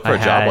 You were going to look for a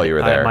job while you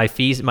were there. My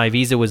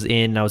visa was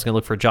in. I was going to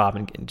look for a job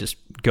and just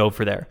go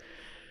for there.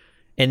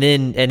 And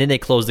then they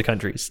closed the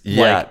countries.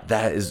 yeah,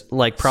 that is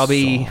Like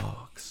probably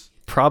sucks.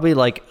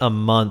 like a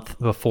month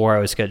before I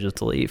was scheduled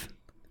to leave.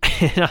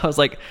 And I was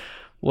like,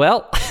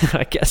 well,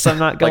 I guess I'm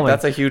not going. Like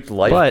that's a huge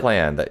life But-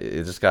 plan that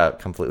it just got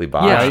completely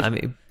botched. yeah, I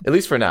mean, At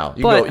least for now.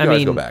 You But, can I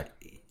always go mean- back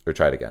or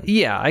try it again.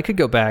 yeah, I could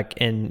go back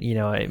and,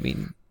 I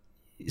mean,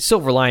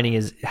 silver lining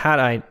is had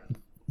I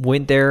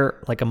went there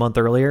like a month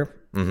earlier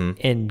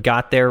and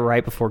got there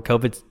right before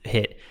COVID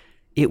hit,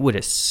 it would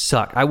have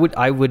sucked. I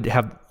would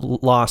have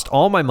lost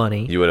all my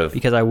money. You would have.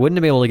 because I wouldn't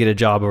have been able to get a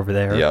job over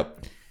there.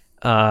 Yep.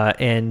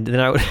 And then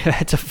I would have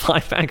had to fly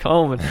back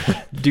home and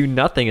do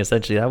nothing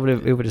essentially.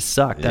 It would have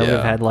sucked. I would have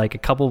Yeah. had like a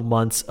couple of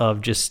months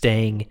of just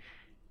staying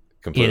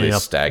Completely in a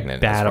stagnant.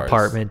 as bad far as-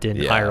 apartment in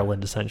yeah.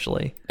 Ireland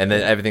essentially. And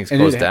then everything's And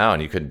closed it-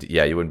 down. You couldn't.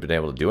 Yeah, you wouldn't have been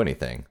able to do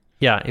anything.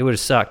 Yeah, it would have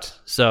sucked.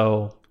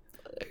 So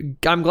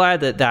I'm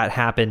glad that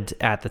happened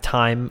at the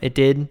time it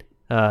did,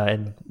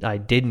 and I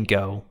didn't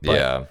go. But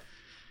Yeah.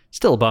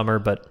 still a bummer.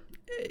 But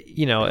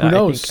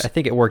knows? I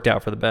think it worked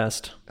out for the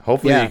best.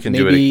 Hopefully Yeah, you can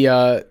do maybe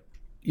it.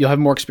 you'll have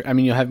more.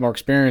 You'll have more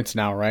experience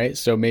now, right?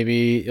 So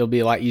maybe it'll be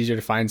a lot easier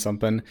to find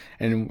something.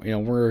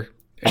 And we're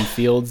in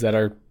fields that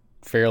are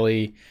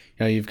fairly.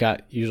 You've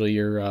got usually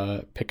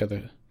your pick of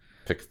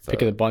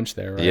the bunch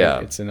there, right? Yeah.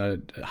 It's in a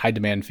high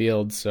demand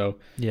field, so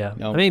Yeah,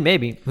 No. I mean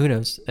maybe who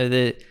knows?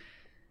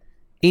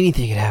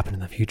 Anything could happen in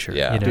the future.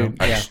 Yeah. Dude,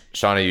 yeah.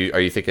 Sean, are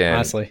you thinking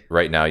Honestly.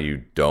 right now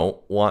you don't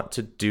want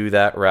to do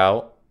that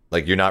route?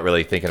 Like you're not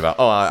really thinking about,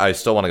 I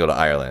still want to go to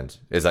Ireland.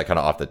 Is that kind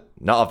of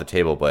not off the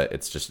table, but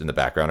it's just in the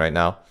background right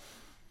now?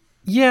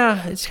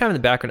 Yeah, it's kind of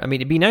in the background. I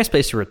mean, it'd be a nice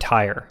place to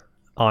retire,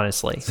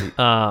 honestly.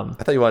 I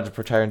thought you wanted to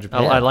retire in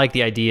Japan. I like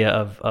the idea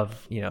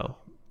of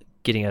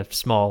getting a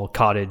small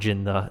cottage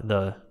in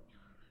the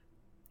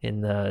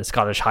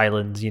Scottish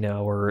Highlands,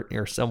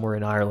 or somewhere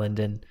in Ireland,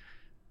 and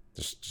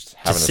just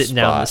having just a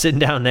spot. sitting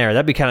down there.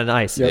 That'd be kind of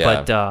nice.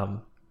 Yeah.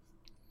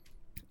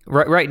 But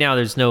right now,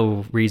 there's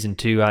no reason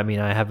to. I mean,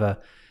 I have a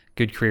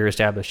good career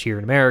established here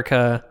in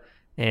America,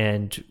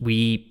 and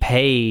we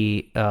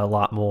pay a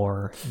lot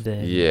more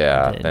than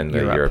than the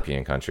Europe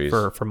European countries.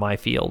 for my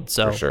field.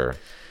 So For sure.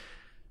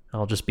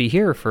 I'll just be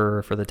here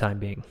for the time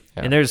being.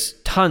 Yeah. And there's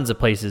tons of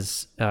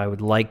places I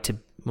would like to.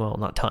 Well,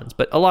 not tons,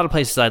 but a lot of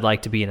places I'd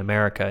like to be in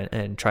America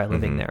and try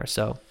living there.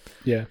 So.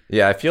 yeah.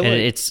 Yeah, I feel And like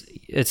it's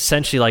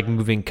essentially like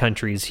moving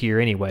countries here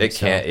anyway. it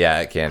can. Yeah,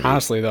 it can be.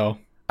 Honestly, though,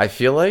 I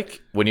feel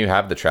like when you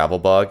have the travel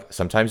bug,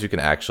 sometimes you can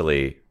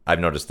actually. I've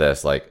noticed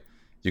this. Like,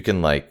 you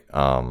can like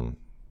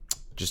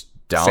just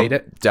Fade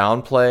it?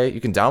 downplay. You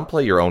can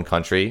downplay your own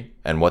country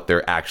and what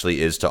there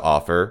actually is to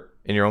offer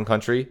in your own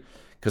country.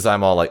 Because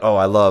I'm all like, oh,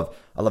 I love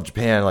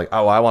Japan. Like,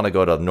 oh, I want to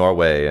go to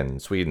Norway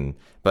and Sweden.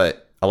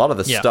 But a lot of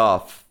the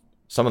stuff,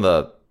 some of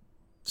the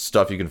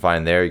stuff you can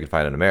find there, you can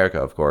find in America,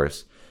 of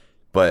course.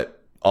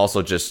 But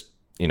also just,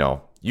 you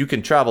know, you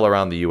can travel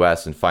around the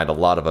U.S. and find a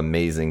lot of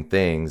amazing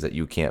things that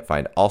you can't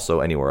find also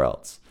anywhere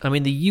else. I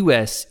mean, the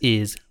U.S.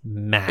 is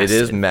massive. It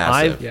is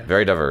massive.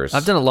 Very diverse.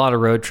 I've done a lot of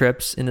road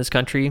trips in this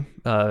country,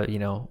 you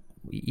know,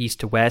 east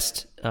to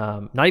west,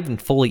 not even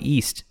fully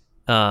east.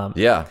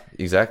 Yeah,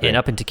 exactly. And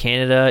up into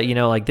Canada, you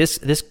know, like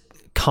this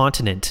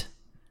continent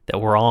that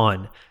we're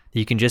on, that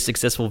you can just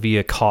accessible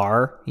via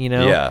car, you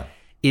know,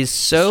 is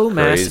so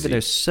massive, and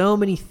there's so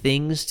many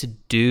things to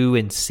do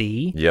and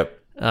see. Yep.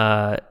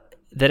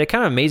 That it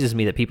kind of amazes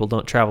me that people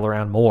don't travel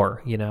around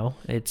more, you know?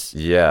 There's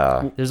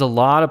a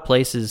lot of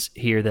places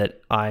here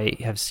that I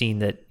have seen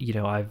that, you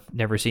know, I've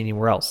never seen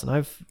anywhere else.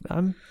 And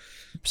I'm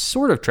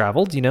sort of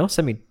traveled, you know,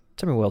 semi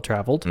well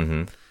traveled.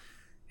 Mm-hmm.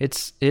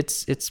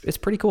 It's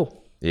pretty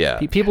cool. Yeah.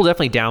 People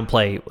definitely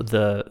downplay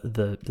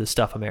the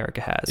stuff America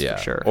has, for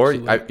sure. Or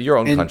your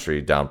own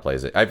country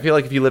downplays it. I feel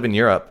like if you live in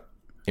Europe,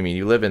 I mean,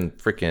 you live in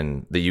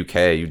freaking the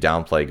UK, you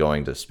downplay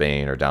going to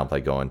Spain or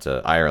downplay going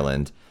to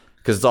Ireland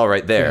because it's all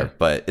right there. Yeah.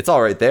 But it's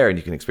all right there, and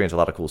you can experience a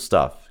lot of cool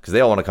stuff because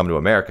they all want to come to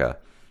America.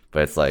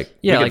 But it's like...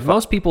 Yeah, like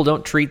most people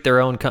don't treat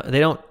their own...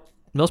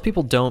 Most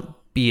people don't...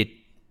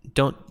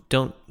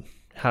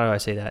 How do I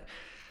say that?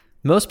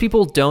 Most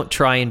people don't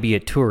try and be a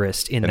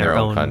tourist in their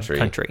own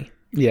country.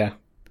 Yeah.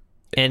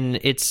 And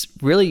it's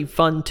really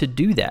fun to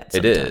do that.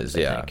 It is,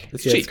 yeah.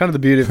 It's cheap. It's kind of the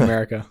beauty of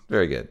America.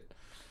 Very good.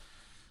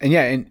 And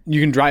yeah, and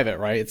you can drive it,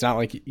 right? It's not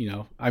like, you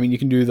know, I mean, you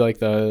can do like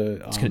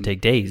the... it's going to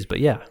take days,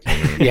 but yeah.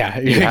 Yeah,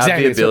 you have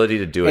the ability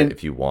to do it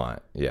if you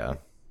want. Yeah.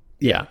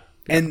 Yeah.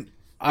 And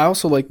I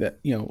also like that,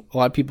 you know, a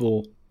lot of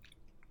people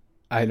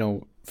I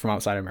know from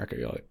outside America,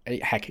 you know,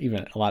 heck,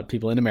 even a lot of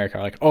people in America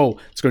are like, oh,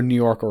 let's go to New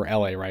York or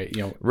LA, right?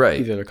 You know,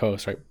 either the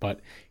coast, right? But,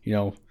 you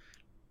know,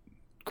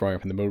 growing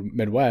up in the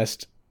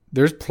Midwest,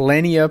 there's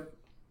plenty of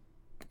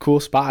cool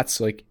spots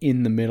like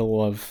in the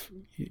middle of,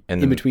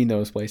 in between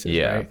those places,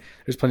 right?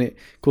 There's plenty of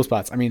cool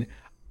spots. I mean,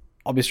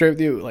 I'll be straight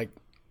with you, like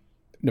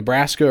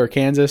Nebraska or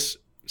Kansas,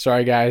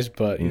 sorry guys,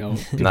 but, you know,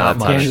 not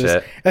much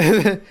shit.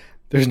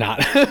 There's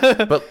not.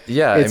 But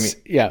yeah, I mean,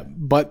 yeah,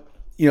 but,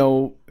 you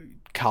know,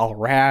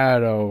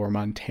 Colorado or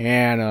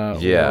Montana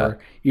or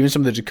even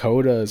some of the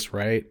Dakotas,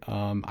 right? I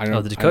don't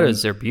know. The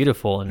Dakotas, they're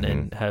beautiful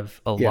and have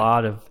a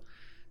lot of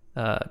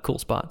cool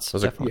spots.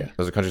 Those are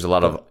countries a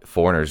lot of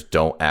foreigners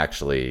don't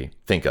actually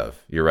think of.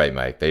 You're right,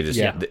 Mike. They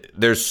just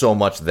there's so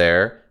much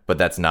there, but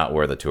that's not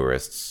where the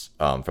tourists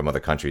from other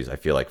countries, I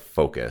feel like,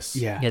 focus.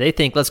 Yeah, they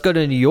think let's go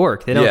to New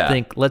York. They don't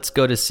think let's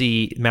go to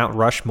see Mount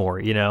Rushmore.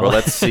 You know, or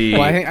let's see.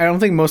 Well, I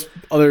don't think most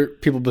other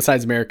people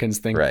besides Americans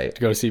think to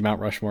go see Mount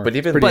Rushmore. But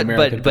even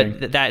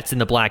but that's in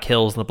the Black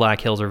Hills, and the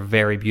Black Hills are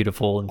very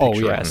beautiful and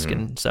picturesque,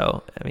 and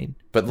so I mean,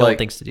 but no one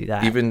thinks to do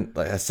that. Even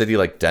like a city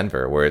like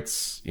Denver, where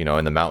it's, you know,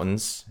 in the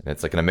mountains, and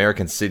it's like an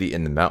American city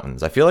in the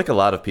mountains. I feel like a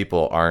lot of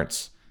people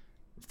aren't.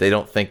 They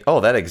don't think,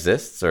 oh, that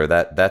exists, or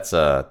that's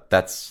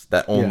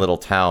that own little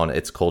town.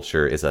 Its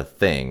culture is a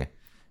thing.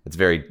 It's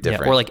very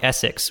different. Or like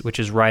Essex, which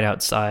is right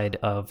outside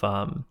of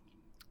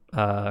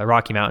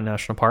Rocky Mountain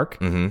National Park.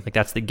 Mm-hmm. Like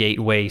that's the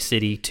gateway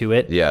city to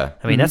it. Yeah,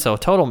 I mean that's a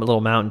total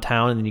little mountain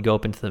town, and then you go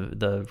up into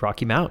the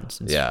Rocky Mountains.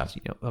 It's,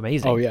 you know,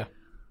 amazing. Oh yeah.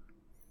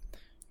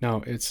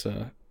 No, it's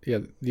the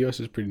U.S.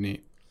 is pretty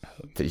neat.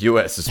 The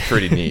U.S. is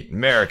pretty neat.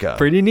 America,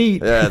 pretty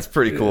neat. Yeah, it's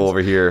pretty cool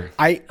over here.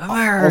 I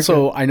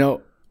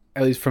know,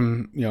 at least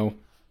from, you know,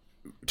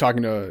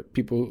 talking to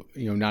people,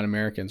 you know,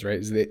 non-Americans, right,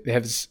 is they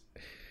have this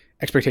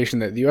expectation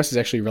that the U.S. is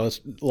actually a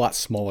lot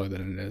smaller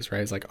than it is,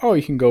 right? It's like, oh,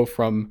 you can go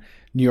from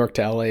New York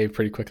to L.A.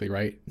 pretty quickly,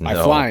 right? By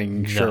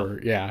flying,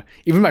 sure, yeah.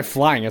 Even by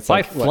flying, it's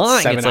like,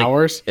 7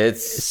 hours?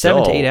 It's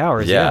 7 to 8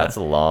 hours, yeah. It's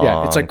a long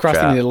Yeah, it's like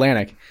crossing the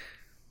Atlantic.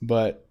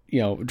 But,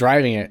 you know,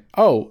 driving it,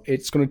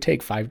 it's going to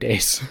take 5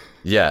 days.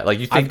 Yeah, like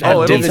you think,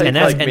 it'll take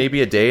like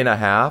maybe a day and a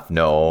half?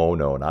 No,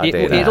 not a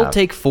day and a half. It'll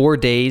take 4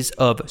 days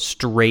of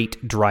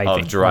straight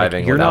driving. Like,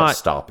 you're without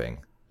stopping.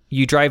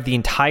 You drive the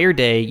entire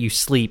day, you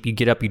sleep, you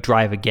get up, you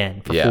drive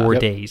again for 4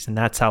 days, and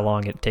that's how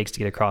long it takes to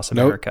get across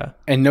America.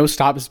 And no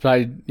stops by,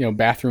 you know,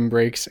 bathroom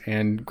breaks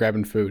and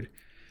grabbing food.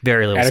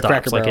 Very little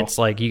stops. Like it's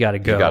like you got to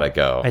go. You got to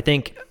go. I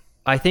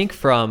think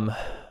from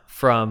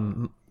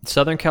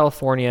Southern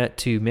California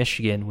to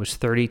Michigan was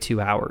 32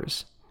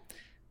 hours.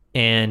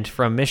 And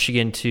from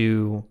Michigan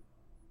to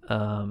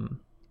New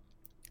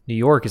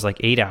York is like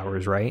 8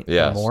 hours, right?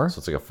 Yeah, or more. So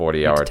it's like a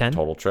 40-hour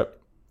total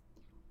trip.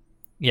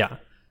 Yeah.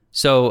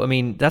 So, I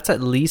mean, that's at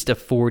least a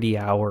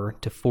 40-hour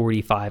to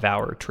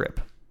 45-hour trip.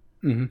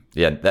 Mm-hmm.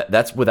 Yeah,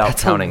 that's without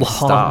counting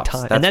stops.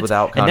 Time. That's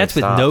without counting stops. And that's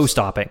with no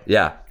stopping.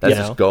 Yeah, that's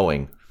just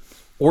going.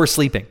 Or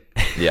sleeping.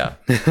 Yeah.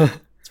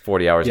 It's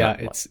 40 hours.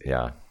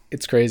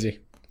 It's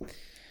crazy.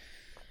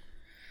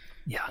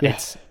 Yeah.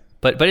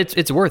 but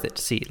it's worth it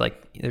to see.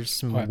 Like, there's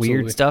some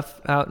weird stuff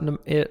out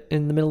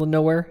in the middle of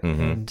nowhere,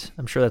 and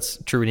I'm sure that's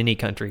true in any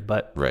country.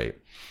 But Right.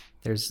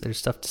 there's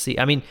stuff to see.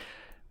 I mean,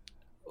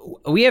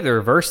 we have the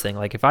reverse thing.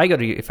 Like, if I go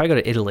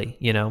to Italy,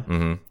 you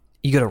know,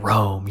 you go to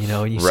Rome, you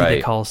know, and you see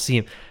the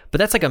Colosseum, but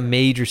that's like a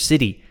major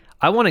city.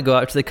 I want to go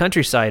out to the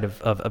countryside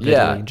of Italy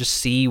and just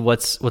see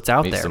what's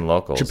out Meet there. some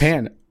locals.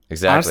 Japan.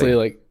 Exactly. Honestly,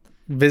 like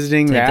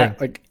visiting Same that, thing.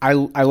 like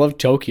I love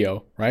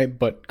Tokyo, right?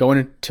 But going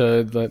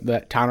into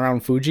the town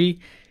around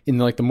Fuji in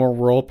like the more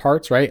rural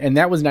parts, right? And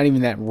that was not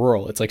even that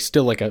rural. It's like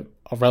still like a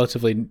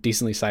relatively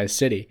decently sized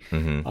city,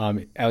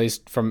 at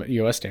least from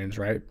U.S. standards,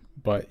 right?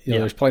 But you know,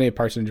 there's plenty of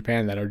parts in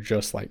Japan that are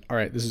just like, all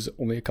right, this is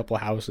only a couple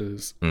of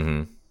houses.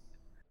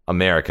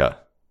 America.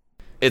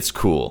 It's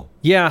cool.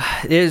 Yeah,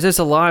 there's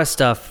a lot of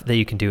stuff that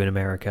you can do in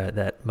America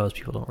that most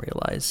people don't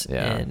realize.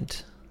 Yeah.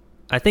 And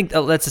I think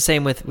that's the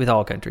same with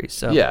all countries.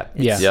 So Yeah.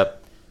 Yeah. Yep.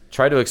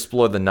 Try to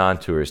explore the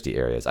non-touristy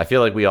areas. I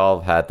feel like we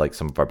all had like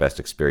some of our best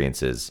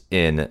experiences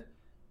in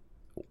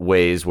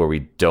ways where we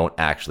don't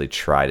actually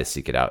try to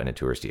seek it out in a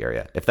touristy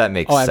area. If that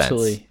makes sense.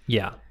 Absolutely.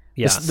 Yeah.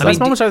 Yeah. The best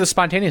moments are the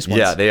spontaneous ones.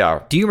 Yeah, they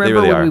are. Do you They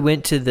remember really when are. we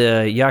went to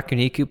the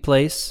Yakuniku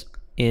place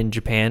in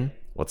Japan?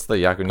 What's the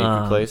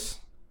Yakuniku place?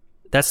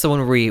 That's the one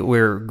where we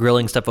were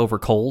grilling stuff over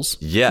coals.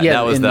 Yeah, Yeah,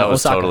 that was in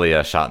Osaka. totally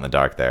a shot in the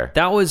dark there.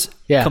 That was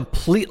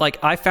complete.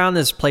 Like, I found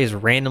this place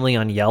randomly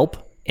on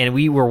Yelp, and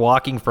we were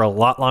walking for a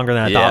lot longer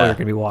than I thought we were going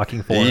to be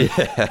walking for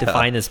to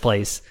find this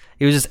place.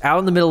 It was just out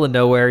in the middle of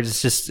nowhere.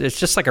 It's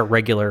just like a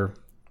regular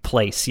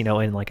place, you know,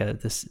 in like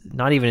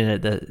not even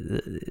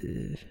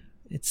in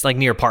it's like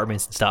near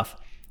apartments and stuff.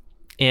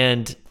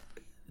 And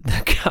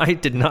the guy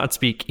did not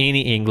speak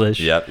any English.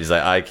 Yep, he's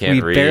like, I can't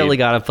We read. barely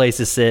got a place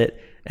to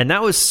sit. And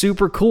that was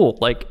super cool.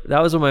 Like, that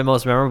was one of my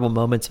most memorable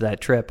moments of that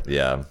trip.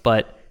 Yeah.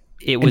 But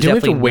it And was do we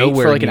have definitely to wait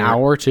nowhere for like an near-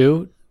 hour or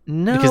two?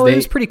 No, Because it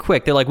was pretty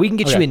quick. They're like, we can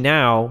get you Okay. in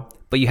now,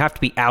 but you have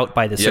to be out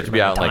by this. You have to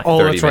be out in like 30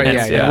 Oh, that's right,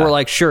 minutes. yeah, And we're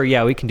like, sure,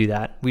 yeah, we can do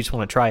that. We just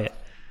want to try it.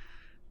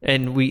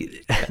 And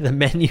the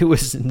menu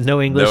was no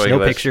English, no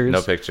pictures.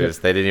 No pictures.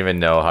 They didn't even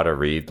know how to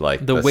read like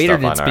The the waiter stuff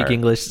didn't on speak our-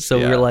 English, so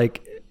we Yeah. were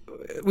like,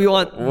 we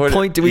want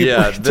point to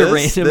this-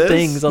 random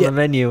things on the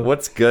menu.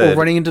 What's good? Or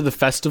running into the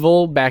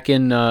festival back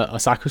in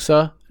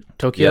Asakusa,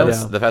 Tokyo.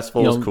 Yeah, the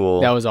festival was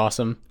cool. That was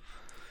awesome.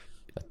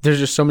 There's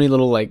just so many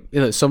little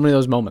so many of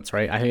those moments,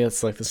 right? I think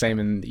it's like the same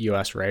in the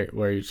U.S., right?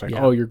 Where you're just like,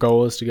 oh, your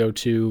goal is to go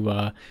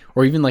to,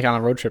 or even like on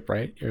a road trip,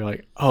 right? You're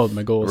like, oh,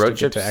 my goal is Road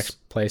to get to trips- X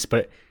place,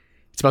 but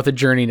it's about the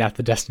journey, not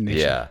the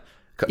destination. Yeah.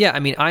 Yeah, I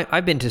mean,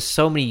 I've been to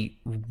so many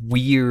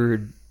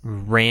weird,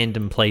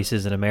 random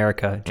places in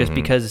America just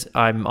because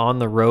I'm on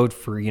the road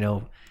for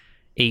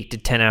 8 to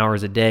 10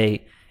 hours a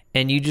day,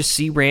 and you just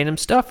see random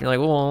stuff. You're like,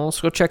 well,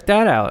 let's go check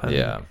that out. I mean,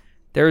 Yeah.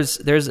 there's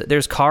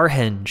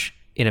Carhenge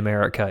in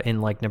America,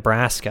 in like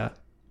Nebraska.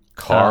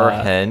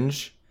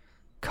 Carhenge.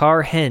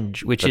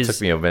 Carhenge, which That is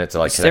took me a minute to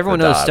like. so connect everyone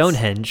the knows dots.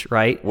 Stonehenge,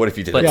 right? What if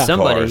you did But it with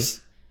somebody-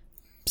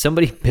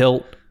 Somebody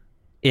built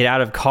it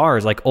out of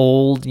cars, like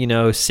old,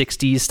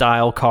 60s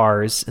style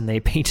cars, and they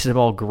painted them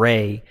all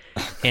gray.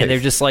 And they're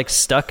just like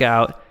stuck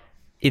out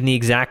in the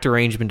exact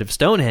arrangement of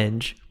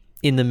Stonehenge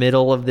in the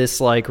middle of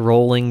this like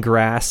rolling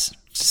grass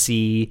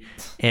sea.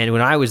 And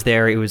when I was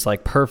there, it was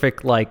like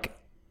perfect, like,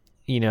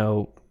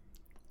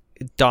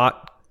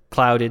 dot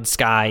clouded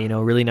sky,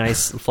 really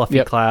nice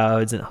fluffy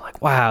clouds. And I'm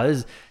like, wow, this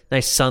is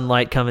nice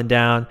sunlight coming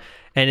down.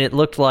 And it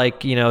looked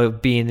like,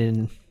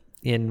 being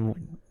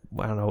in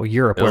I don't know,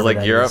 Europe. It was wherever like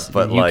that Europe, is,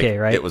 but UK, like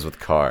right? it was with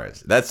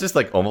cars. That's just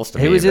like almost.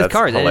 It was with that's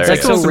cars. It's hilarious. like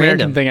It's the most so American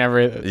random. thing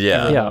ever.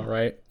 Yeah.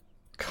 Right?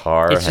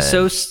 Car. It's just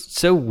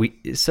so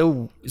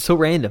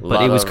random, but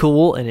Lot it was of-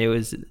 cool, and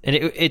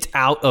it's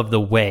out of the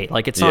way.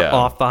 Like, it's not Yeah.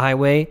 off the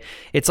highway.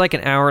 It's like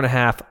an hour and a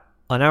half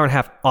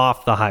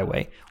off the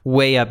highway,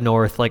 way up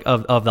north, like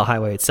of the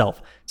highway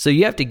itself. So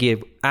you have to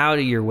give out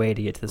of your way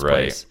to get to this Right.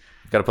 place.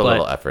 Got to put a But-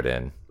 little effort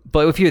in.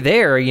 But if you're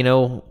there,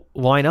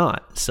 why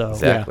not? So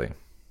Exactly.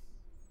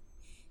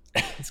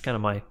 it's kind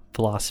of my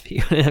philosophy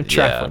when I'm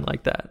traveling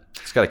like that.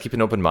 Just got to keep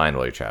an open mind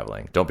while you're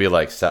traveling. Don't be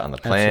like set on the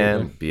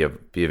plan. Be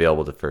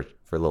available for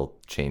little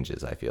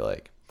changes. I feel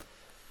like.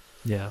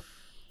 Yeah.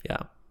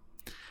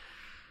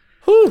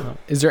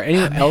 Is there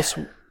anyone else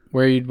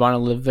where you'd want to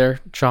live there,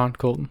 Sean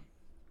Colton?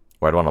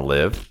 Where I'd want to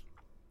live.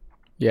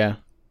 Yeah.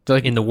 So,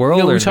 like, In the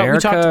world or we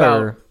America, talked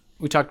about or-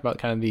 we talked about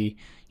kind of the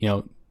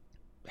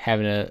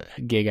having a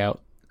gig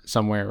out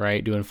somewhere,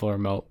 right? Doing full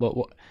remote. But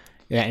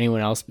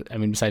anyone else? I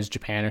mean, besides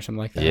Japan or something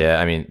like that. Yeah,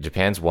 I mean,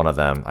 Japan's one of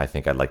them. I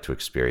think I'd like to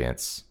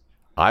experience.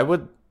 I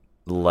would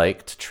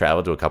like to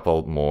travel to a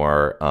couple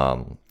more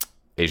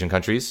Asian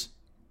countries,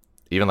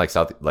 even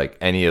like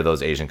any of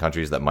those Asian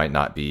countries that might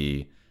not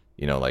be,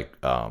 like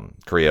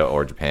Korea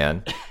or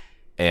Japan,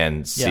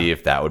 and see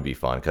if that would be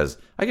fun. Because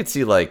I could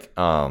see like,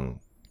 I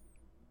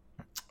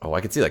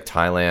could see like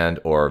Thailand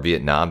or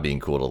Vietnam being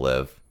cool to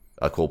live,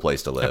 a cool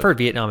place to live. I've heard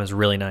Vietnam is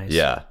really nice.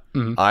 Yeah.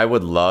 I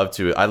would love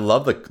to. I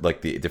love the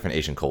different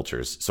Asian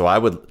cultures. So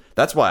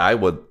that's why I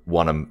would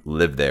want to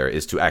live there,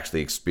 is to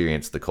actually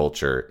experience the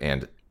culture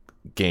and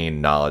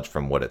gain knowledge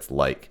from what it's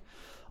like.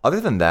 Other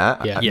than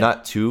that, Yeah. I'm Yeah.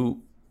 not too.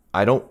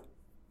 I don't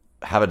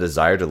have a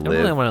desire to I live.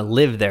 really want to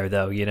live there,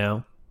 though. You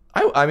know,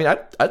 I mean,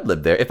 I'd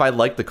live there if I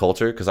like the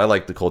culture, because I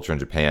like the culture in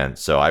Japan.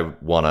 So I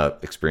want to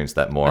experience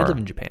that more. I live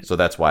in Japan. So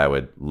that's why I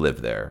would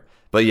live there.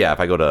 But yeah, if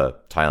I go to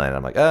Thailand,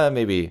 I'm like,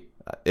 maybe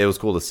it was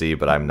cool to see,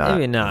 but I'm not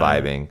Maybe not.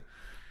 vibing.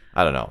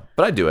 I don't know.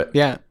 But I'd do it.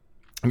 Yeah.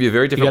 It'd be a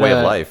very different way of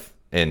gotta- life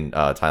in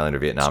Thailand or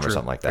Vietnam or true.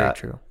 something like Very that.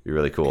 true. Be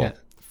really cool. Yeah.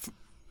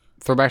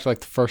 Throw back to like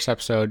the first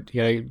episode.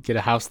 You gotta get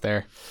a house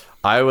there.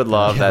 I would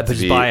love that to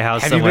just be buy a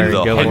house Have you somewhere been-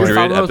 and go have you for it.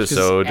 followed- followed those? 'Cause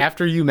episode.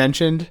 After you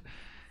mentioned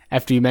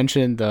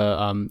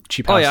the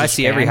cheap Oh house. yeah, in I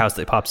see every Japan. house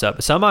that pops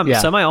up. Some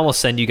Yeah. I almost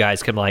send you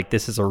guys. Come like,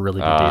 this is a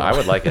really good deal. I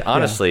would like it.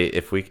 Honestly,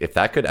 if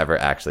that could ever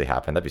actually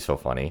happen, that'd be so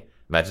funny.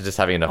 Imagine just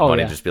having enough Oh,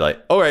 money yeah. to just be like,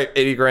 all right,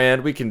 80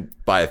 grand, we can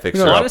buy a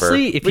fixer upper.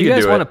 Honestly, if We you can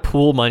guys do want to it.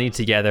 pool money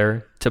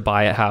together to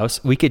buy a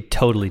house, we could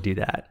totally do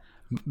that.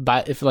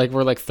 But if like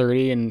we're like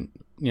 30 and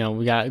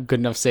we got good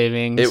enough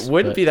savings, It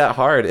wouldn't but- be that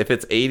hard if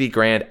it's 80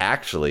 grand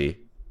actually.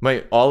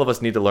 All of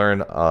us need to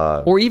learn.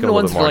 Or even get a little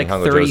ones bit for more like in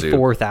Hango Jozu.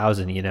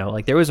 34,000.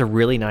 Like there was a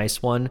really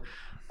nice one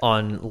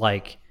on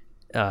like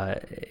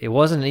it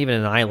wasn't even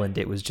an island.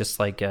 It was just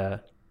like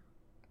a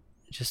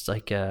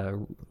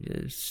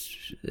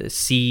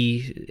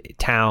sea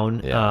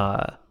town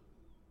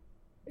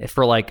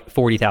for like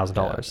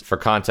 $40,000. For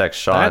context,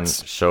 Sean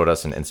That's- showed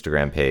us an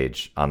Instagram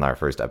page on our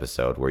first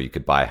episode where you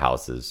could buy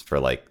houses for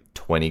like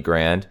 20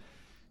 grand.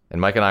 And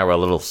Mike and I were a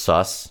little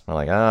sus. We're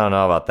like, I don't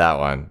know about that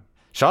one.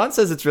 Sean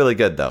says it's really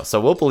good though, so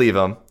we'll believe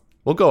him.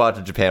 We'll go out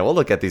to Japan. We'll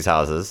look at these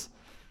houses.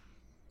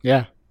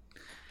 Yeah.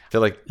 I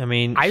feel like I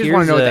mean, I just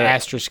want to know what the here's a-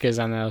 asterisk is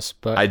on those.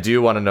 But I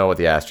do want to know what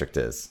the asterisk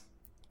is.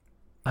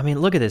 I mean,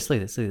 look at this.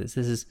 Look at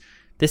this.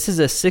 This is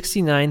a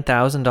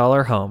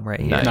 $69,000 home right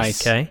here.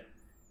 Nice. Okay.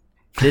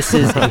 This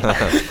is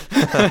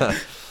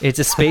it's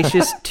a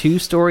spacious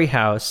 2-story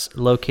house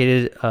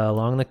located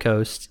along the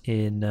coast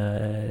in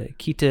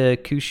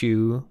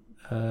Kitakyushu,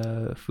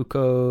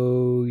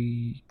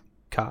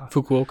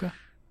 Fukuoka.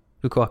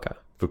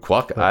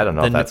 Fukuoka? I don't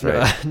know if that's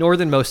right.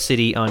 Northernmost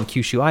city on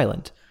Kyushu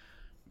Island.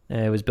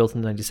 It was built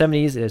in the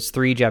 1970s. It has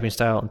 3 Japanese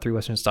style and 3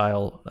 Western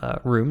style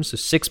rooms, so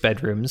 6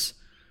 bedrooms.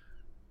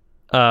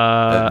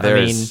 I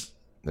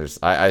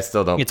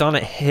still don't. it's on a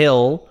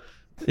hill.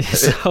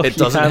 So It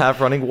doesn't have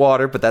running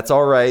water, but that's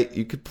all right.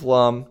 You could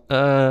plumb.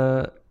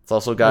 It's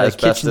also got the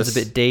kitchen's asbestos.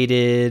 a bit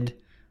dated,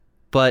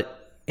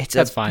 but it's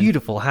That's a fine.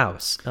 beautiful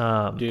house.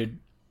 dude,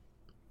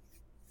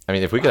 I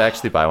mean, if we could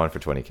actually buy one for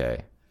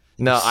 20K.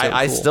 No,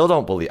 I cool. still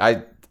don't believe.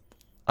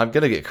 I'm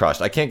gonna get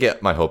crushed. I can't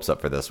get my hopes up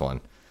for this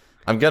one.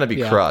 I'm gonna be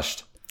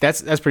crushed.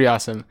 that's pretty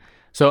awesome.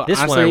 So This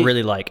honestly, one I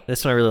really like.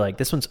 This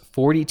one's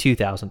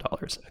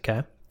 $42,000.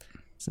 Okay,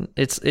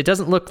 it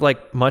doesn't look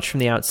like much from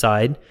the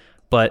outside,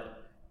 but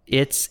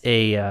it's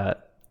a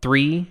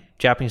 3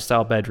 Japanese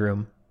style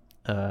bedroom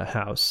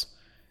house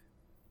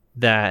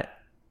that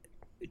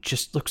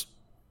just looks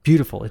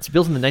beautiful. It's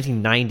built in the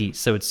 1990s,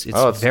 so it's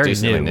very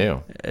decently new,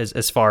 new.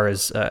 as far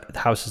as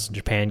houses in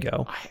Japan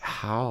go.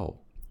 How?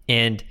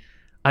 And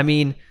I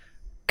mean,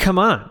 come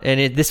on!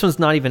 And this one's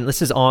not even.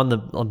 This is on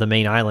the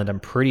main island. I'm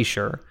pretty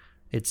sure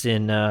it's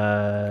in.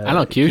 I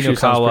know Kyushu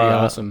sounds pretty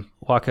awesome.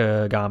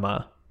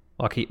 Wakayama.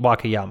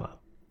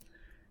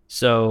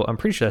 So I'm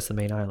pretty sure that's the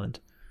main island,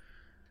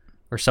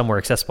 or somewhere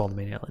accessible on the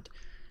main island.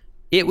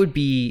 It would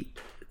be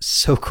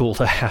so cool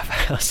to have a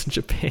house in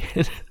Japan.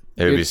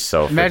 It would be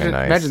so freaking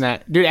nice. Imagine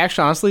that, dude.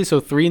 Actually, honestly, so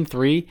 3 and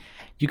 3,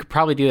 you could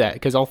probably do that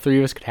because all 3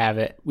 of us could have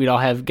it. We'd all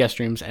have guest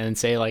rooms, and then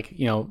say like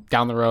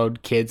down the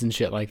road, kids and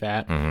shit like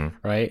that,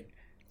 right?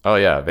 Oh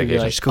yeah, vacation.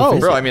 like, go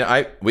visit. Bro, I mean,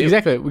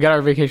 Exactly. We got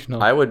our vacation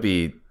home. I'd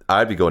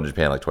be going to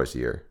Japan like twice a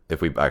year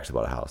if we actually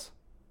bought a house.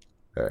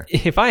 There.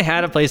 If I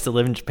had a place to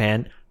live in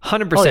Japan,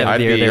 100% I'd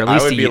would be there at I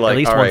least, would be like, at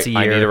least all once right, a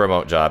I need a year.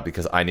 remote job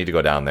because I need to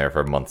go down there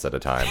for months at a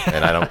time,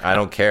 and I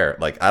don't care.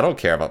 Like, I don't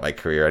care about my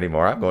career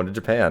anymore. I'm going to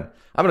Japan.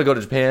 I'm going to go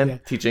to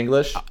Japan, teach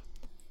English,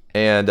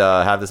 and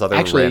have this other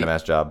Actually- random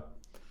ass job.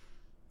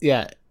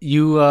 Yeah.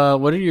 You.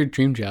 What are your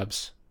dream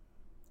jobs?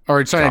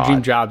 Or sorry, not God.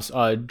 dream jobs.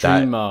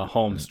 Dream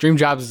homes. Dream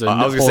jobs is a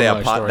I was whole gonna say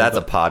other story, that's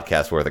a but-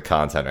 podcast worth of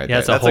content right Yeah, there.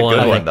 that's a That's a whole good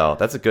other one thing. though.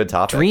 That's a good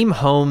topic. Dream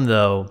home,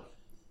 though.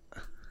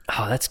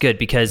 Oh, that's good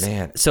because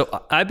Man.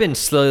 so I've been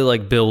slowly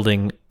like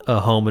building a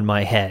home in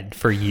my head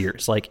for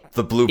years. Like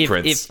The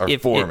blueprints are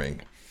if-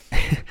 forming.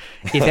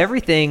 if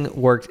everything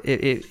worked,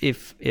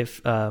 if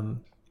I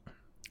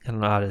don't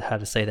know how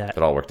to say that.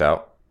 It all worked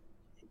out.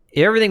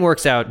 If everything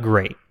works out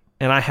great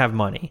and I have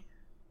money,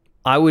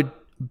 I would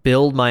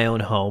build my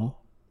own home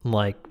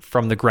like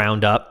from the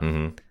ground up,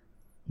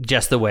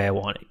 just the way I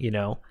want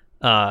it,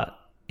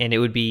 and it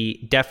would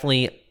be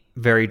definitely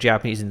very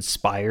Japanese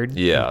inspired.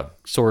 Yeah.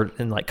 Sort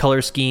in like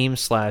color scheme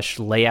 /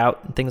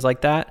 layout and things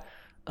like that.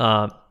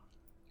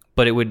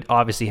 But it would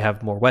obviously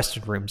have more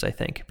Western rooms, I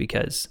think,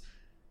 because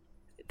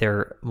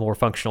they're more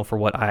functional for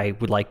what I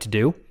would like to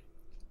do.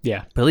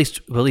 Yeah. But at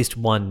least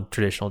one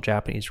traditional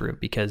Japanese room,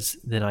 because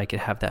then I could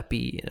have that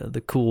be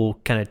the cool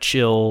kind of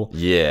chill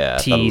Yeah.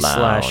 the tea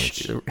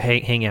lounge. /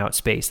 hangout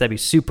space. That'd be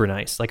super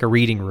nice. Like a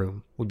reading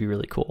room would be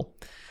really cool.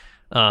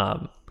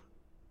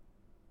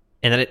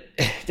 and then it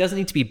doesn't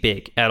need to be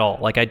big at all.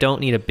 Like I don't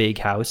need a big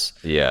house.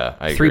 Yeah,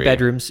 I agree. 3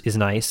 bedrooms is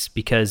nice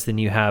because then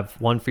you have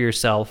one for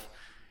yourself,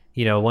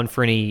 one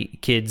for any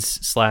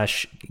kids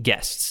 /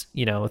 guests.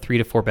 3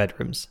 to 4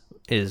 bedrooms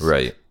is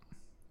Right.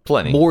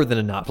 Plenty. more than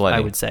enough, Plenty. I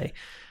would say.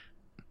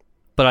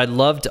 But I'd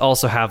love to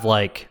also have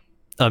like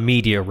a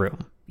media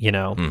room.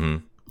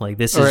 Like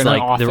this Or is an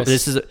like office.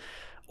 this is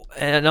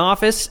an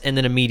office and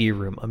then a media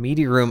room. A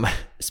media room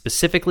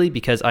specifically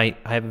because I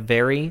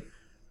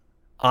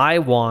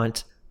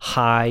want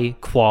high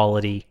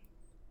quality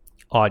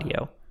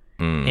audio.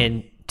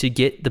 And to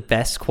get the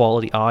best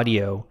quality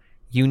audio,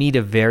 you need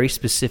a very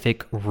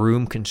specific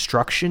room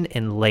construction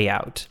and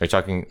layout. Are you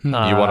talking,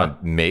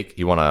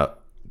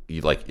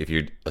 if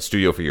you're a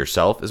studio for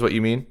yourself is what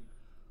you mean?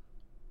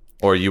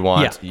 Or you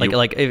want... Yeah,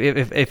 like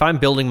if I'm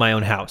building my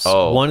own house,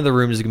 one of the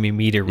rooms is going to be a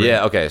media room.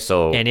 Yeah, okay,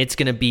 so... And it's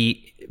going to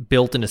be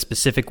built in a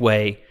specific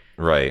way.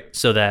 Right.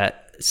 So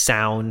that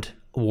sound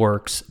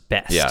works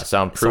best. Yeah,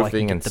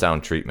 soundproofing So and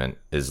sound treatment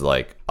is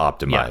like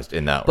optimized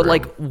in that But room.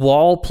 like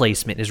wall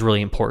placement is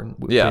really important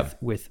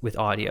with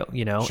audio,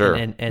 Sure.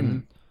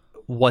 And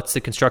what's the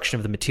construction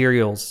of the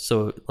materials?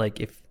 So like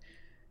if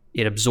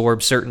it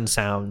absorbs certain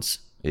sounds,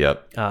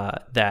 Yep.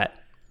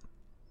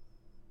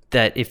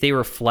 that if they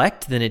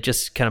reflect, then it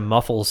just kind of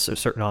muffles a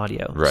certain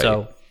audio. Right.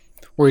 So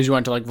Whereas you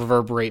want to like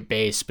reverberate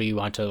bass, but you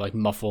want to like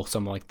muffle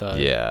some like the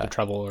Yeah.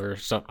 treble or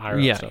some higher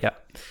yeah, stuff.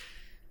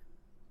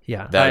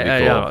 yeah.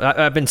 That'd be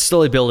cool. I've been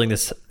slowly building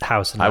this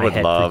house in my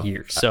head for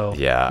years. So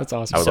Yeah. That's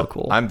awesome. I would So love-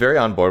 cool. I'm very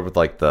on board with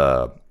like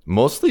the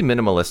mostly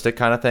minimalistic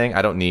kind of thing.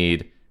 I don't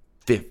need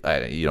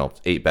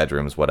 8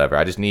 bedrooms, whatever.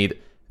 I just need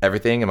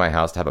everything in my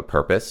house to have a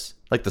purpose.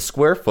 Like the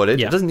square footage,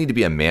 Yeah. it doesn't need to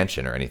be a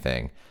mansion or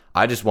anything.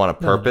 I just want a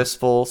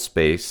purposeful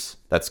space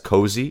that's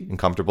cozy and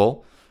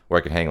comfortable where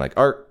I can hang like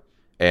art,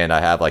 and I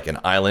have like an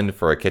island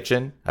for a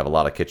kitchen. I have a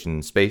lot of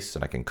kitchen space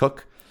and I can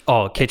cook.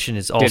 kitchen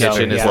is also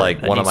Kitchen is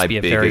like that one of needs my to be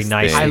a very biggest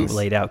nicely things.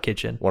 laid out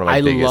kitchen. One of my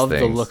I biggest love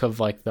things. the look of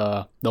like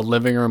the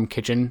living room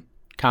kitchen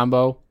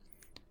combo.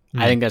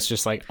 I think that's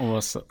just like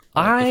almost. Like, if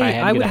had to I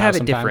get would a have house it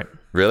sometime. different.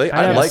 Really? I'd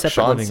I have a like separate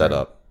Sean's living room.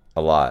 setup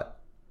a lot.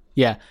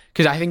 Yeah,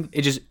 because I think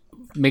it just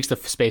makes the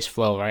space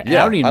flow, right? And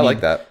Yeah, don't even I like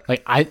need- that.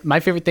 Like my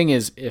favorite thing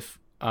is if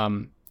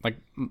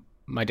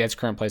my dad's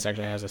current place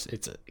actually has this.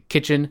 It's a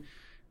kitchen,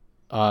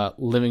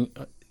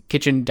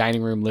 kitchen,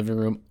 dining room, living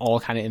room, all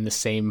kind of in the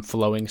same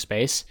flowing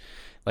space.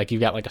 Like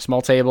you've got like a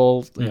small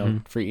table,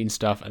 for eating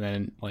stuff, and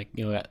then like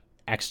that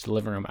access to the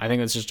living room. I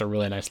think that's just a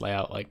really nice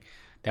layout. Like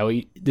that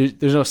way,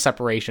 there's no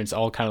separation. It's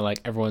all kind of like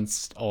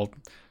everyone's all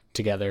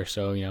together.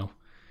 So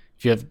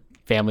if you have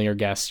family or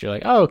guests, you're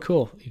like, oh,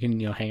 cool. You can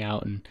hang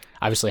out and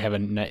obviously have a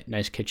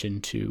nice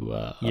kitchen to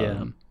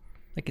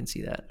I can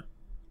see that.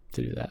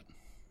 to do that.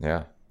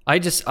 Yeah.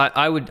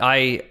 I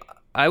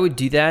would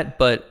do that,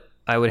 but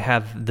I would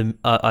have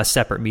a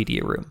separate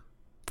media room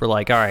for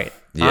like, all right,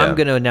 Yeah. I'm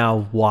gonna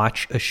now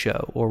watch a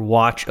show or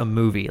watch a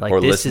movie. Like Or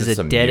this listen is to a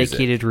some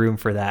dedicated room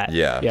for that.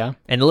 Yeah. Yeah.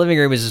 And the living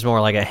room is just more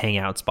like a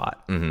hangout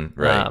spot.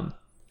 Right.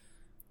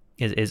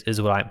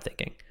 Is what I'm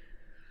thinking.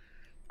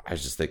 I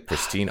just think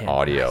pristine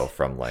audio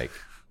from like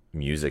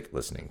music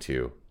listening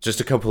to just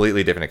a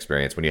completely different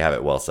experience when you have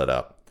it well set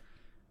up.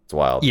 It's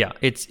wild. Yeah,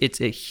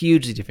 it's a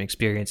hugely different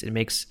experience. It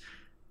makes,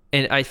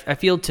 and I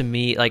feel to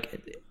me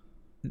like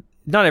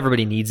not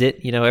everybody needs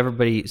it.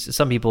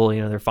 Some people,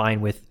 they're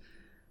fine with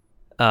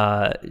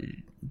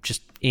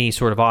just any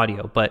sort of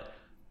audio. But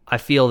I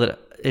feel that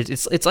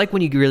it's like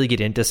when you really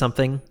get into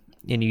something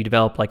and you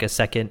develop like a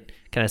second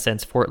kind of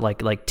sense for it,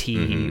 like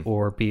tea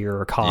or beer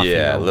or coffee,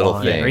 Yeah, or little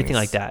wine, things. or anything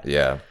like that.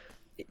 Yeah.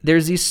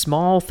 There's these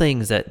small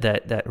things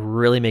that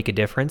really make a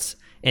difference,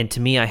 and to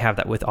me, I have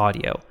that with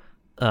audio,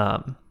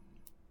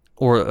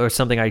 or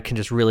something I can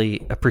just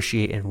really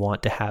appreciate and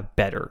want to have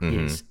better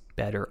is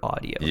better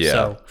audio. Yeah,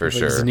 So, for Like,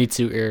 sure. Just need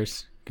 2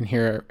 ears. Can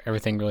hear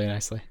everything really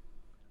nicely.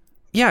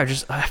 yeah,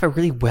 I have a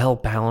really well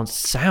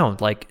balanced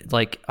sound. Like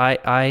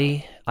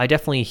I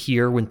definitely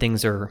hear when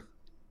things are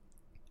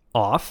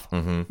off,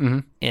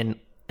 and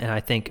I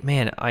think,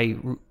 man,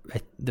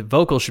 the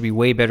vocals should be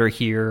way better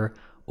here,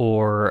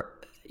 or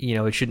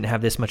it shouldn't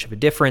have this much of a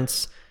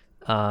difference.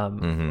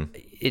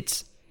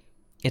 It's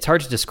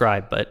hard to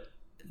describe, but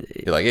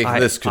You're like, hey,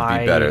 this could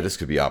be better. This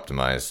could be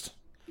optimized.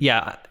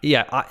 yeah.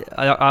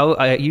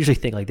 I usually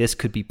think like this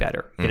could be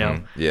better.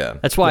 Yeah.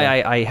 That's why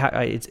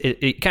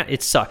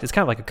it sucked. It's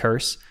kind of like a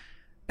curse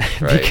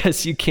Right.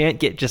 because you can't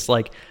get just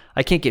like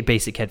I can't get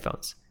basic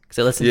headphones because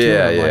I listen to Yeah, it.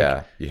 And I'm like,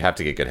 yeah. You have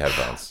to get good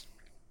headphones.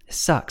 it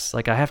sucks.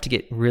 Like I have to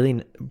get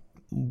really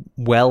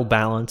well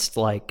balanced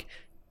like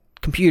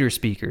computer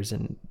speakers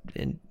and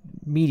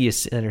media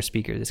center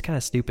speakers. It's kind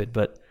of stupid,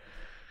 but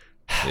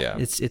Yeah.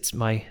 it's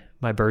my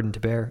burden to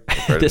bear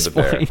Burden at this to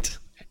bear. point.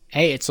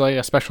 Hey, it's like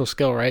a special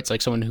skill, right? It's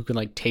like someone who can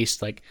like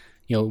taste like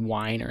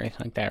wine or anything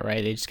like that,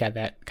 right? They just got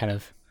that kind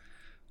of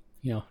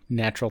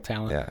natural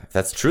talent. Yeah.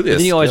 That's truly a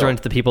Then you always skill. run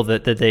into the people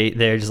that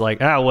they're just like,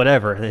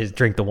 whatever, they just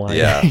drink the wine.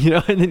 Yeah.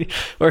 and then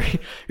or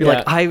you're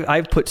Yeah. like,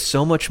 I've put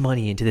so much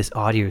money into this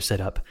audio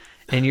setup,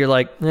 and you're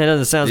like, that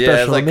doesn't sound Yeah,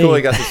 special it's like to cool. me.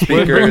 You got some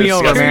speakers. Bring me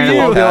over, got some man.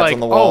 wall I'll be pads like, on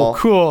the wall. oh,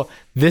 cool.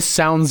 This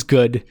sounds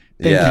good.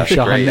 Thank Yeah, you,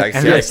 Sean. great. I And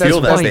see- I that's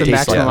feel that probably they the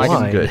taste maximum I like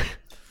can wine. do. good.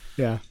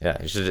 Yeah.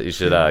 Yeah, you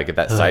should get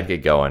that side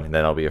gig going, and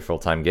then it'll be a full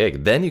time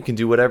gig. Then you can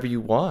do whatever you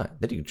want.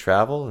 Then you can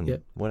travel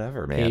and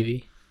whatever, man.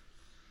 Maybe.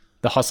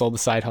 The hustle, the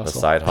side hustle. The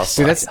side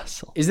hustle.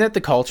 Dude, isn't that the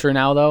culture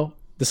now, though?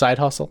 The side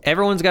hustle?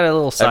 Everyone's got a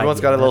little side. Everyone's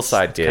gig. got a little That's-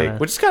 side that's gig, kinda-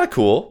 which is kind of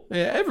cool.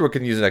 Yeah, everyone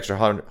can use an extra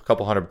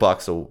couple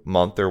 $100 a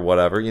month or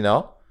whatever. You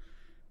know,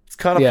 it's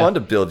kind of Yeah. fun to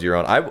build your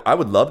own. I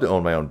would love to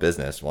own my own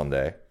business one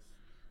day.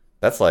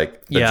 That's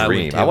like the Yeah, I would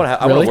dream. too. I want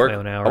to. I Really? want to work. My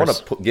own I want hours.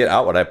 to get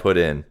out what I put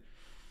in,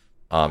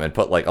 and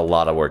put like a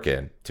lot of work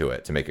into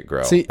it to make it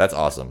grow. See- That's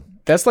awesome.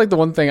 That's like the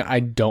one thing I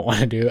don't want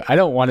to do. I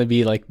don't want to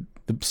be like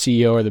the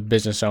CEO or the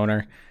business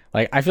owner.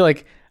 Like, I feel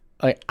like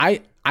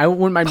I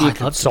wouldn't mind being a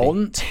I'd love to be.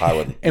 consultant. I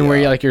would. And where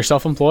you're like you're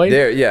self-employed.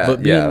 There, yeah,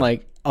 But being yeah.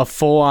 like a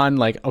full-on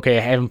like, okay,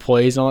 I have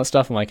employees and all that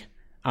stuff. I'm like,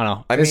 I don't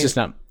know. I It's mean, just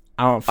not.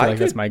 I don't feel I like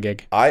that's could- my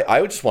gig.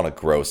 I would just want to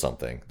grow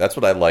something. That's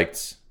what I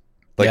liked.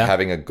 Like Yeah.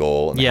 having a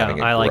goal and Yeah, having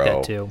it I like that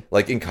grow. too.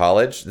 Like in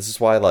college, this is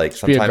why like be a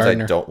sometimes I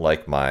gardener. don't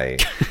like I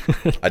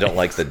don't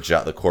like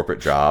the corporate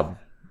job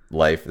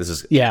life. This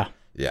is Yeah.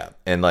 yeah.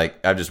 And like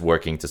I'm just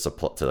working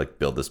to like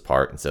build this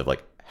part instead of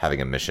like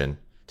having a mission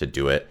to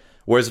do it.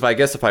 Whereas if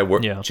I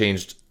Yeah.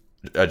 changed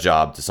a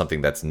job to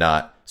something that's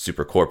not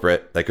super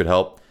corporate, that could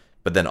help.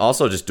 But then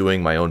also just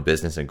doing my own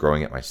business and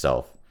growing it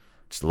myself.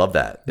 Just love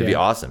that. It'd be Yeah.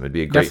 awesome. It'd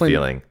be a great Definitely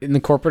feeling. in the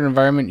corporate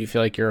environment, you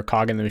feel like you're a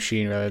cog in the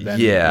machine rather than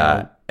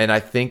Yeah, and I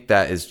think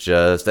that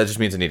just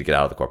means I need to get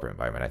out of the corporate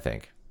environment. I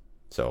think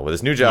so. With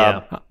this new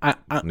job,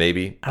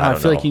 maybe I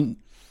don't feel know. like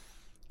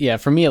yeah,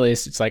 for me at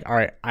least, it's like, all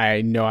right,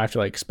 I know I have to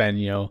like spend,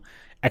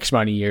 X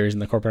amount of years in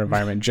the corporate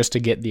environment just to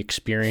get the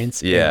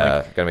experience. and, yeah,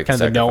 like, gotta make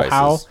kind of the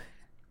know-how. sacrifices.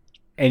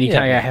 And you Yeah.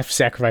 kind of have to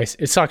sacrifice.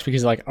 It sucks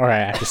because like, all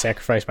right, I have to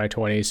sacrifice my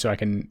 20s so I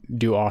can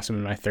do awesome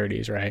in my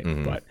 30s, right?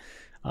 Mm-hmm. But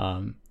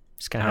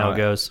It's kind of how it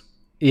goes.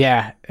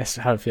 yeah, that's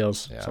how it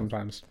feels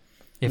sometimes.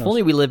 If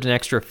only we lived an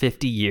extra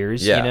 50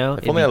 years, Yeah,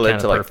 if only I lived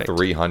to like perfect.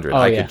 300, Oh,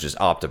 I yeah. could just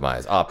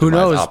optimize. Who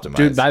knows, optimize.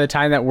 dude? By the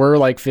time that we're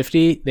like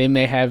 50, they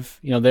may have,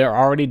 they're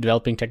already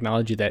developing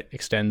technology that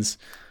extends,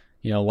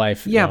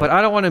 life. Yeah, but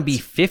I don't want to be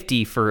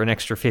 50 for an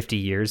extra 50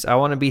 years. I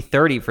want to be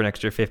 30 for an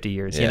extra 50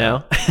 years, you Yeah.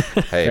 know?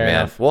 Hey Fair man,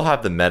 enough. we'll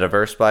have the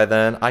metaverse by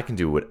then. I can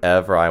do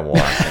whatever I want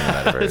in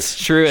the metaverse. It's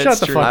true. Shut It's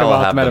the true. fuck I will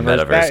about have the the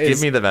metaverse. metaverse. That Give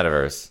is- me the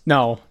metaverse.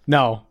 No.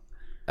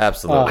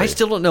 Absolutely. I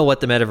still don't know what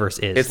the metaverse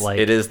is.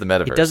 It is the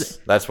metaverse.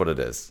 doesn't- That's what it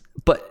is.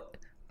 But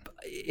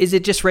is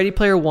it just Ready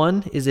Player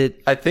One? Is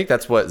it? I think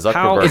that's what Zuckerberg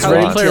How- It's how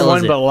Ready wants. Player detailed One,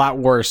 is it? but a lot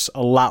worse,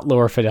 a lot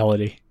lower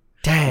fidelity.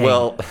 Dang.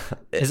 Well, so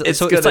it's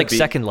it's like be,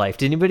 Second Life.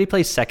 Did anybody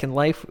play Second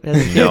Life?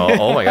 No.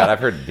 Oh my god, I've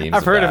heard memes.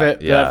 I've heard of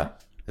that. it, Yeah.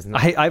 Isn't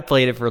it? I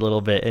played it for a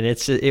little bit, and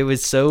it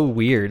was so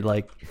weird.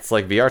 Like It's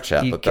like VR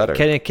chat, you but better.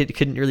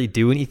 couldn't really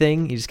do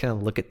anything. You just kind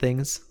of look at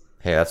things.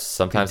 Hey,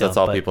 sometimes Good that's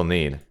all dump, but- people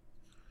need.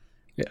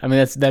 Yeah, I mean,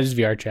 that is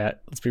VR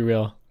chat. Let's be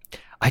real.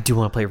 I do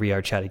want to play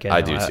VR chat again.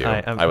 I though. do too. I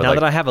I would now like-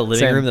 that I have a living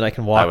Same. room that I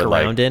can I walk would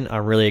like- around in,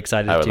 I'm really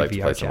excited I to would do like to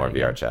VR play chat some more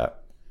again. VR chat.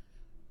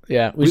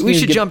 Yeah, We just need to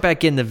should get- jump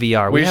back in the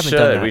VR. We, We haven't should.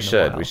 done that We in a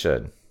should. while. We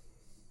should.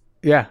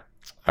 Yeah,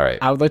 All right.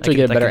 I would like I to can-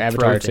 get a I better can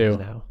throw avatar things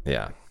too. now.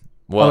 Yeah.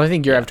 Well, Well, I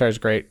think your avatar is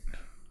great.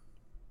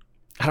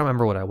 I don't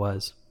remember what I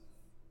was.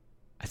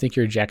 I think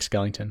you're Jack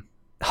Skellington.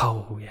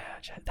 Oh yeah,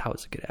 that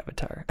was a good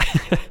avatar.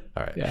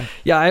 all right. Yeah,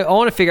 Yeah, I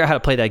want to figure out how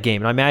to play that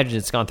game, and I imagine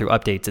it's gone through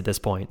updates at this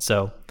point.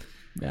 So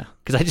yeah,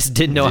 because I just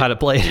didn't know how to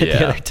play it the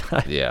Yeah. other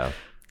time. Yeah.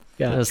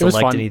 yeah. I It was select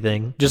fun.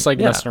 anything. Just like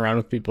Yeah. messing around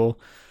with people,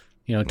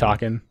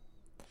 talking.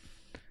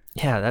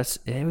 Yeah,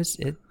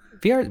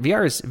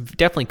 VR is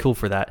definitely cool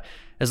for that.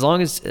 As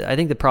long as I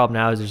think the problem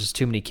now is there's just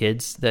too many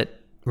kids that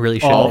really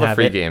shouldn't All the have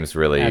free it. games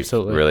really,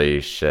 Absolutely.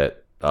 really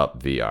shit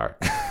up VR.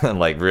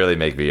 Like really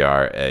make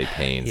VR a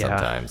pain Yeah.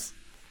 sometimes.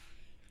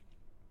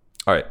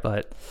 All right.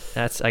 But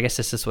I guess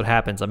that's just what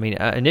happens. I mean,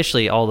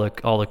 initially all the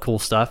cool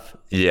stuff,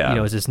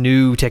 Yeah. is this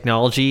new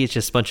technology. It's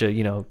just a bunch of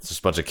It's just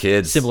a bunch of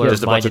kids. similar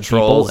just a bunch minded of people,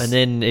 trolls. and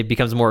then it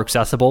becomes more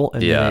accessible,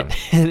 and Yeah.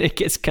 then it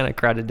gets kind of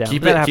crowded down.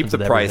 keep But that it, keep happens the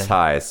with price everything.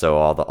 high so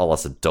all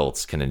us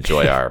adults can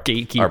enjoy our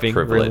Gatekeeping, our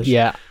privilege. really.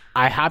 Yeah,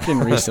 I hopped in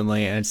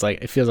recently, and it's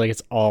like it feels like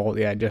it's all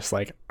just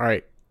like all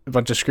right, a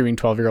bunch of screaming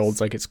 12-year-olds,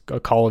 like it's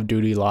a Call of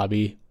Duty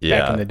lobby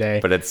Yeah, back in the day.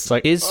 but it's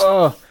like Is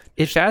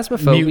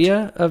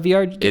Phasmophobia a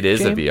VR? it is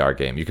game? a VR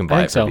game. You can I buy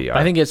think it for so. VR.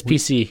 I think it's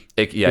PC.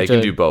 you it's can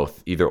a- do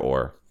both, either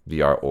or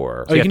VR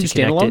or. Oh, you have can to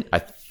do connect standalone. it? I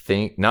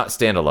think not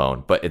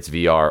standalone, but it's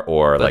VR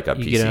or like a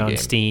You PC get it on game.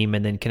 Steam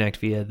and then connect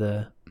via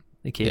the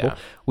cable. Yeah.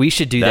 We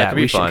should do That that. could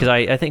be We should fun. because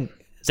I think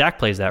Zach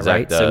plays that, Zach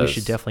right? So we does.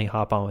 should definitely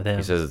hop on with him.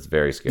 He says it's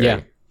very scary. Yeah.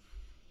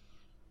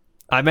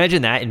 I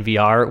imagine that in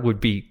VR would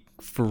be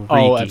freaky.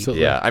 Oh,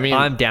 absolutely. Yeah, I mean,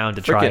 I'm down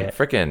to try it.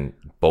 Freaking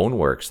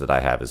Boneworks that I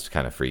have is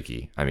kind of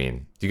freaky. I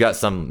mean, you got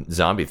some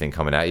zombie thing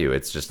coming at you.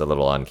 It's just a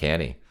little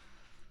uncanny.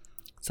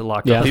 It's a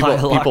lot, Yeah. a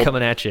lot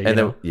coming at you. And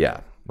you then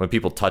know? when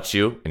people touch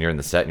you and you're in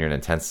the set and you're in an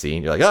intense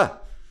scene, you're like,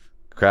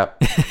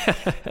 crap.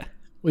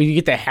 Well, you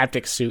get that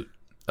haptic suit.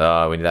 We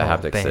need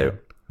that haptic bam. suit.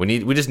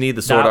 We just need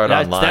the Sword Art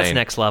that's Online.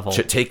 next level.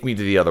 Take me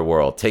to the other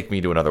world. Take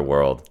me to another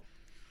world.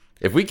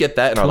 If we get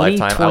that in our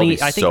lifetime, I'll be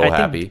so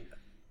happy.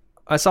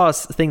 I saw a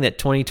thing that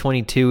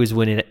 2022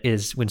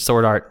 is when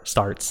Sword Art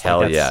starts.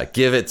 Hell yeah,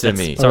 give it to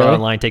me. Sword Art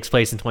Online takes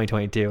place in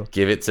 2022.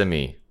 Give it to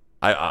me.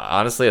 I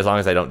honestly, as long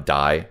as I don't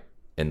die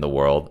in the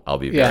world, I'll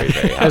be very,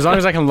 very happy. As long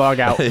as I can log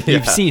out.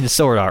 You've seen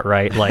Sword Art,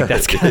 right? Like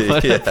that's kind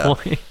of the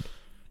point.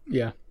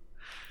 Yeah.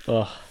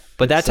 Ugh.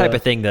 But that type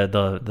of thing,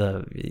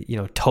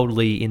 the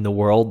totally in the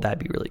world, that'd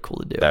be really cool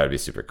to do. That would be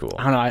super cool.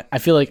 I don't know. I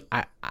feel like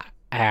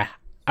I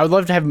would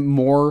love to have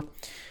more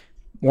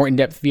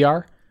in-depth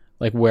VR,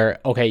 like where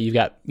you've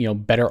got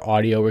better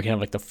audio where you can have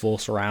like the full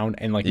surround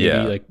and like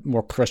maybe like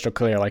more crystal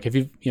clear. Like if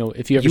you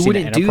ever seen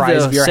an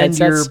Enterprise VR send headsets,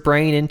 your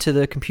brain into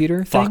the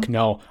computer thing? Fuck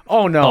no.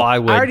 Oh no. I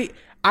would.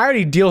 I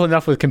already deal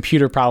enough with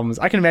computer problems.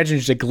 I can imagine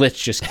just a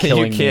glitch just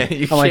killing me.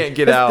 You can't like,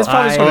 get out. That's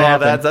probably what's going to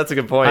happen. That's a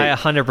good point. I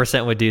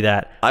 100% would do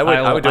that. I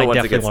would do it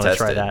once it gets want to tested.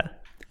 try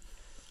that.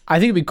 I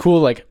think it'd be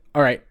cool. Like,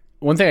 all right,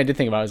 one thing I did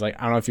think about is like,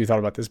 I don't know if you thought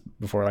about this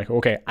before. Like,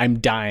 okay, I'm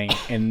dying,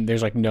 and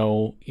there's like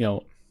no,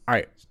 all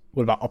right,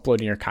 what about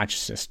uploading your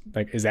consciousness?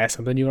 Like, is that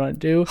something you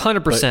want to do?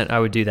 100%, I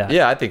would do that.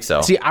 Yeah, I think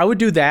so. See, I would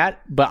do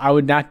that, but I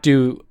would not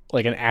do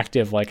like an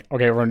active, like,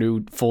 okay, we're gonna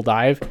do full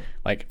dive.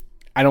 Like,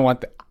 I don't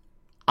want that.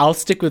 I'll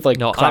stick with like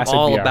classic I'm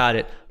all VR. about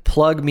it.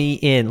 Plug me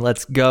in.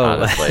 Let's go.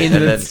 Honestly. And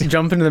then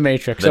Jump into the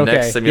Matrix. the okay.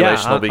 next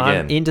simulation will begin.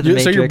 I'm into the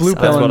Matrix. So you're blue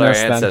That's pilling what our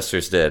this then.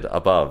 ancestors did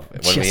above when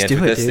we Just entered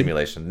do it, this dude.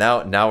 simulation.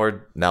 Now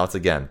it's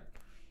again.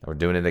 We're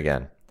doing it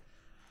again.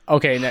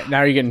 Okay,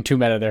 now you're getting too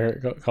meta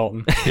there,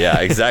 Colton. Yeah,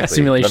 exactly.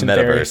 Simulation the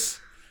theory. metaverse.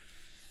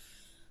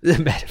 The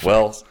metaverse.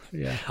 Well,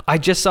 Yeah. I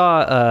just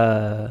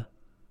saw.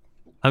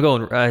 I'm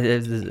going.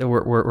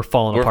 We're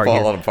falling apart. We're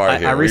falling apart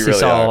here. I We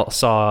recently really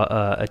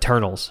saw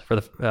Eternals for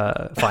the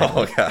final.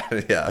 oh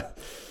god, yeah.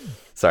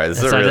 Sorry, this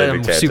is a So really I'm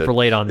big tangent. super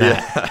late on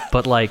that,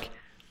 but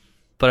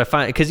I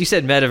find because you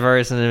said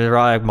metaverse and then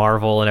like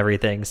Marvel and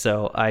everything,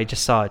 so I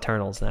just saw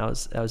Eternals and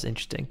that was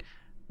interesting.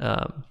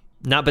 But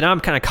now I'm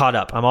kind of caught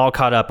up. I'm all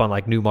caught up on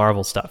like new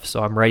Marvel stuff,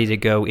 so I'm ready to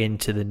go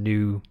into the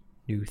new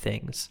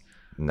things.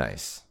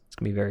 Nice. It's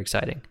gonna be very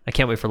exciting. I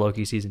can't wait for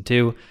Loki season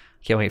 2.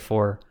 Can't wait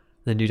for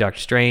the new Doctor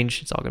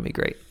Strange. It's all gonna be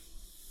great.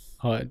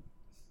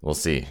 We'll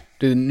see.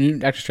 Dude, the new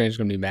Doctor Strange is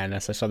gonna be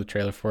madness. I saw the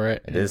trailer for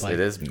it. It is. Like, it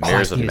is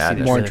Mirrors of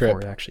Madness. More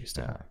trip. Actually,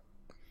 still. Yeah.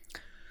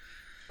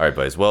 All right,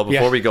 buddies. Well,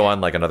 before we go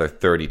on like another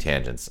 30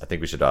 tangents, I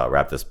think we should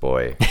wrap this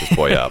boy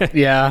up.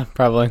 Yeah,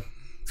 probably.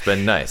 It's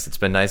been nice. It's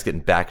been nice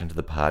getting back into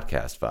the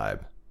podcast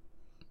vibe.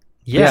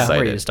 Yeah, Excited. I'm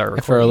ready to start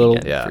recording For a little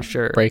again, for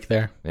sure. break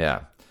there.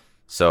 Yeah.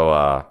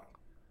 So,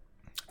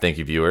 thank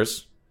you,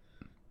 viewers.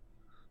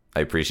 I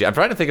appreciate. I'm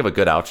trying to think of a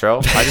good outro.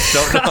 I just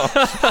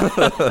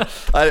don't know.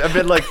 I've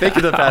been like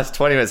thinking the past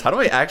 20 minutes. How do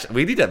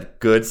we need a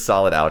good,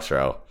 solid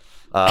outro.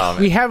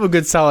 We have a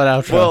good solid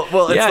outro.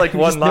 Well, it's Yeah, like you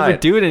one just never line.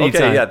 do it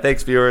anytime. Okay, yeah.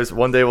 Thanks, viewers.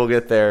 One day we'll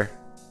get there.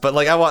 But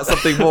like, I want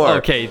something more.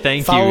 Okay,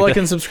 thank follow, you. like,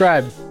 and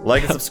subscribe.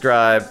 Like and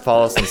subscribe.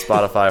 Follow us on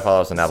Spotify.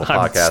 Follow us on Apple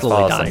I'm Podcasts. slowly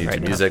Follow us on dying YouTube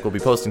right now. Music. We'll be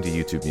posting to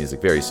YouTube Music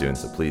very soon,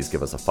 so please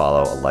give us a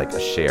follow, a like, a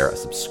share, a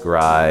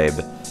subscribe.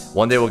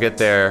 One day we'll get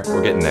there.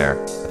 We're getting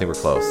there. I think we're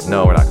close.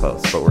 No, we're not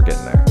close, but we're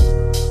getting there.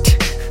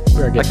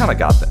 I kind of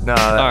got that. No,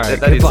 All right,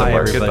 that needs some goodbye,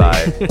 work.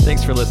 everybody. Goodbye.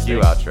 Thanks for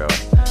listening. Cue outro.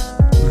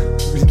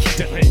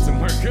 Definitely need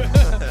some work.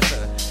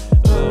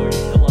 Oh,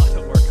 yeah.